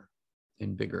tougher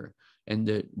and bigger. And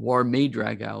the war may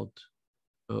drag out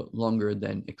longer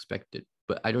than expected.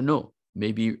 But I don't know.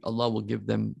 Maybe Allah will give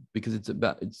them, because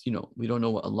we don't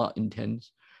know what Allah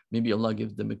intends. Maybe Allah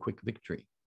gives them a quick victory.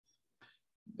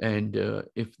 And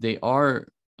if they are,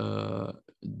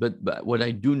 but what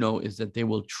I do know is that they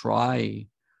will try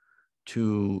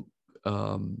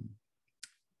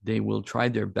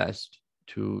their best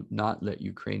to not let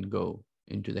Ukraine go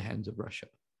into the hands of Russia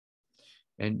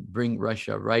and bring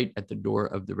Russia right at the door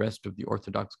of the rest of the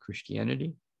Orthodox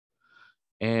Christianity,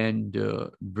 and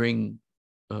bring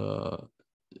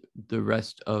the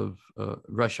rest of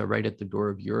Russia right at the door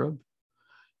of Europe.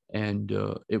 And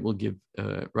it will give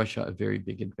Russia a very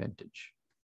big advantage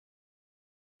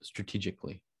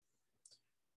strategically.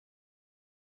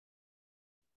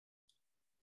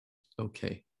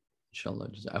 Okay, inshallah.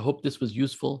 I hope this was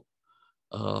useful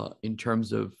in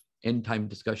terms of end time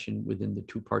discussion within the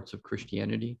two parts of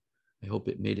Christianity. I hope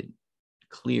it made it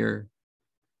clear,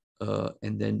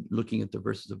 and then looking at the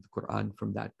verses of the Quran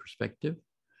from that perspective.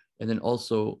 And then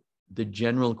also the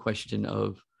general question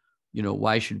of,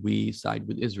 why should we side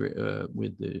with Israel,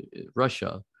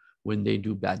 Russia, when they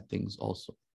do bad things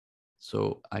also?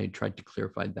 So I tried to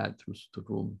clarify that through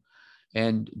Sturum.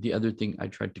 And the other thing I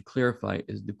tried to clarify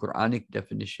is the Quranic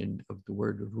definition of the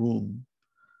word Rum,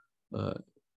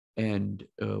 and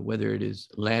whether it is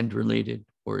land related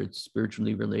or it's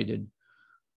spiritually related.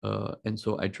 And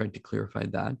so I tried to clarify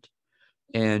that.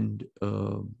 And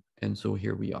so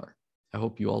here we are. I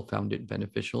hope you all found it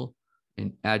beneficial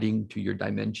in adding to your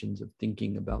dimensions of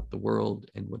thinking about the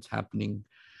world and what's happening,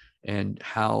 and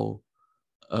how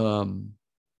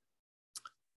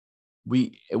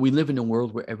we live in a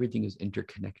world where everything is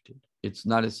interconnected. It's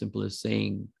not as simple as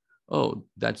saying, oh,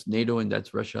 that's NATO and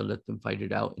that's Russia, let them fight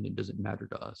it out and it doesn't matter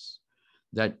to us.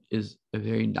 That is a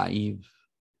very naive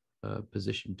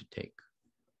position to take.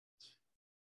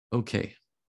 Okay.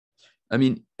 I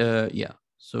mean, yeah.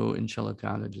 So inshallah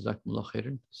ta'ala, jazakumullah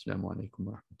khairan. Assalamu alaikum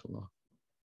wa rahmatullah.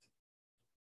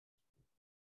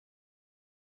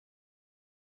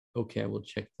 Okay, I will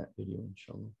check that video,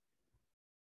 inshallah.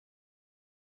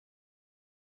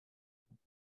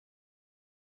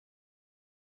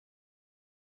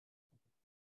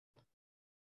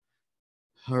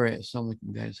 All right, assalamu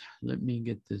alaikum, guys. Let me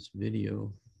get this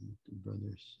video the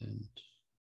brother sent.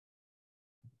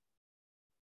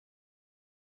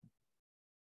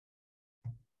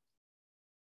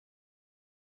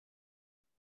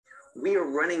 We are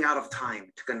running out of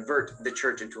time to convert the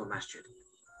church into a masjid.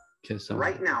 Okay, so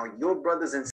right now, your brothers and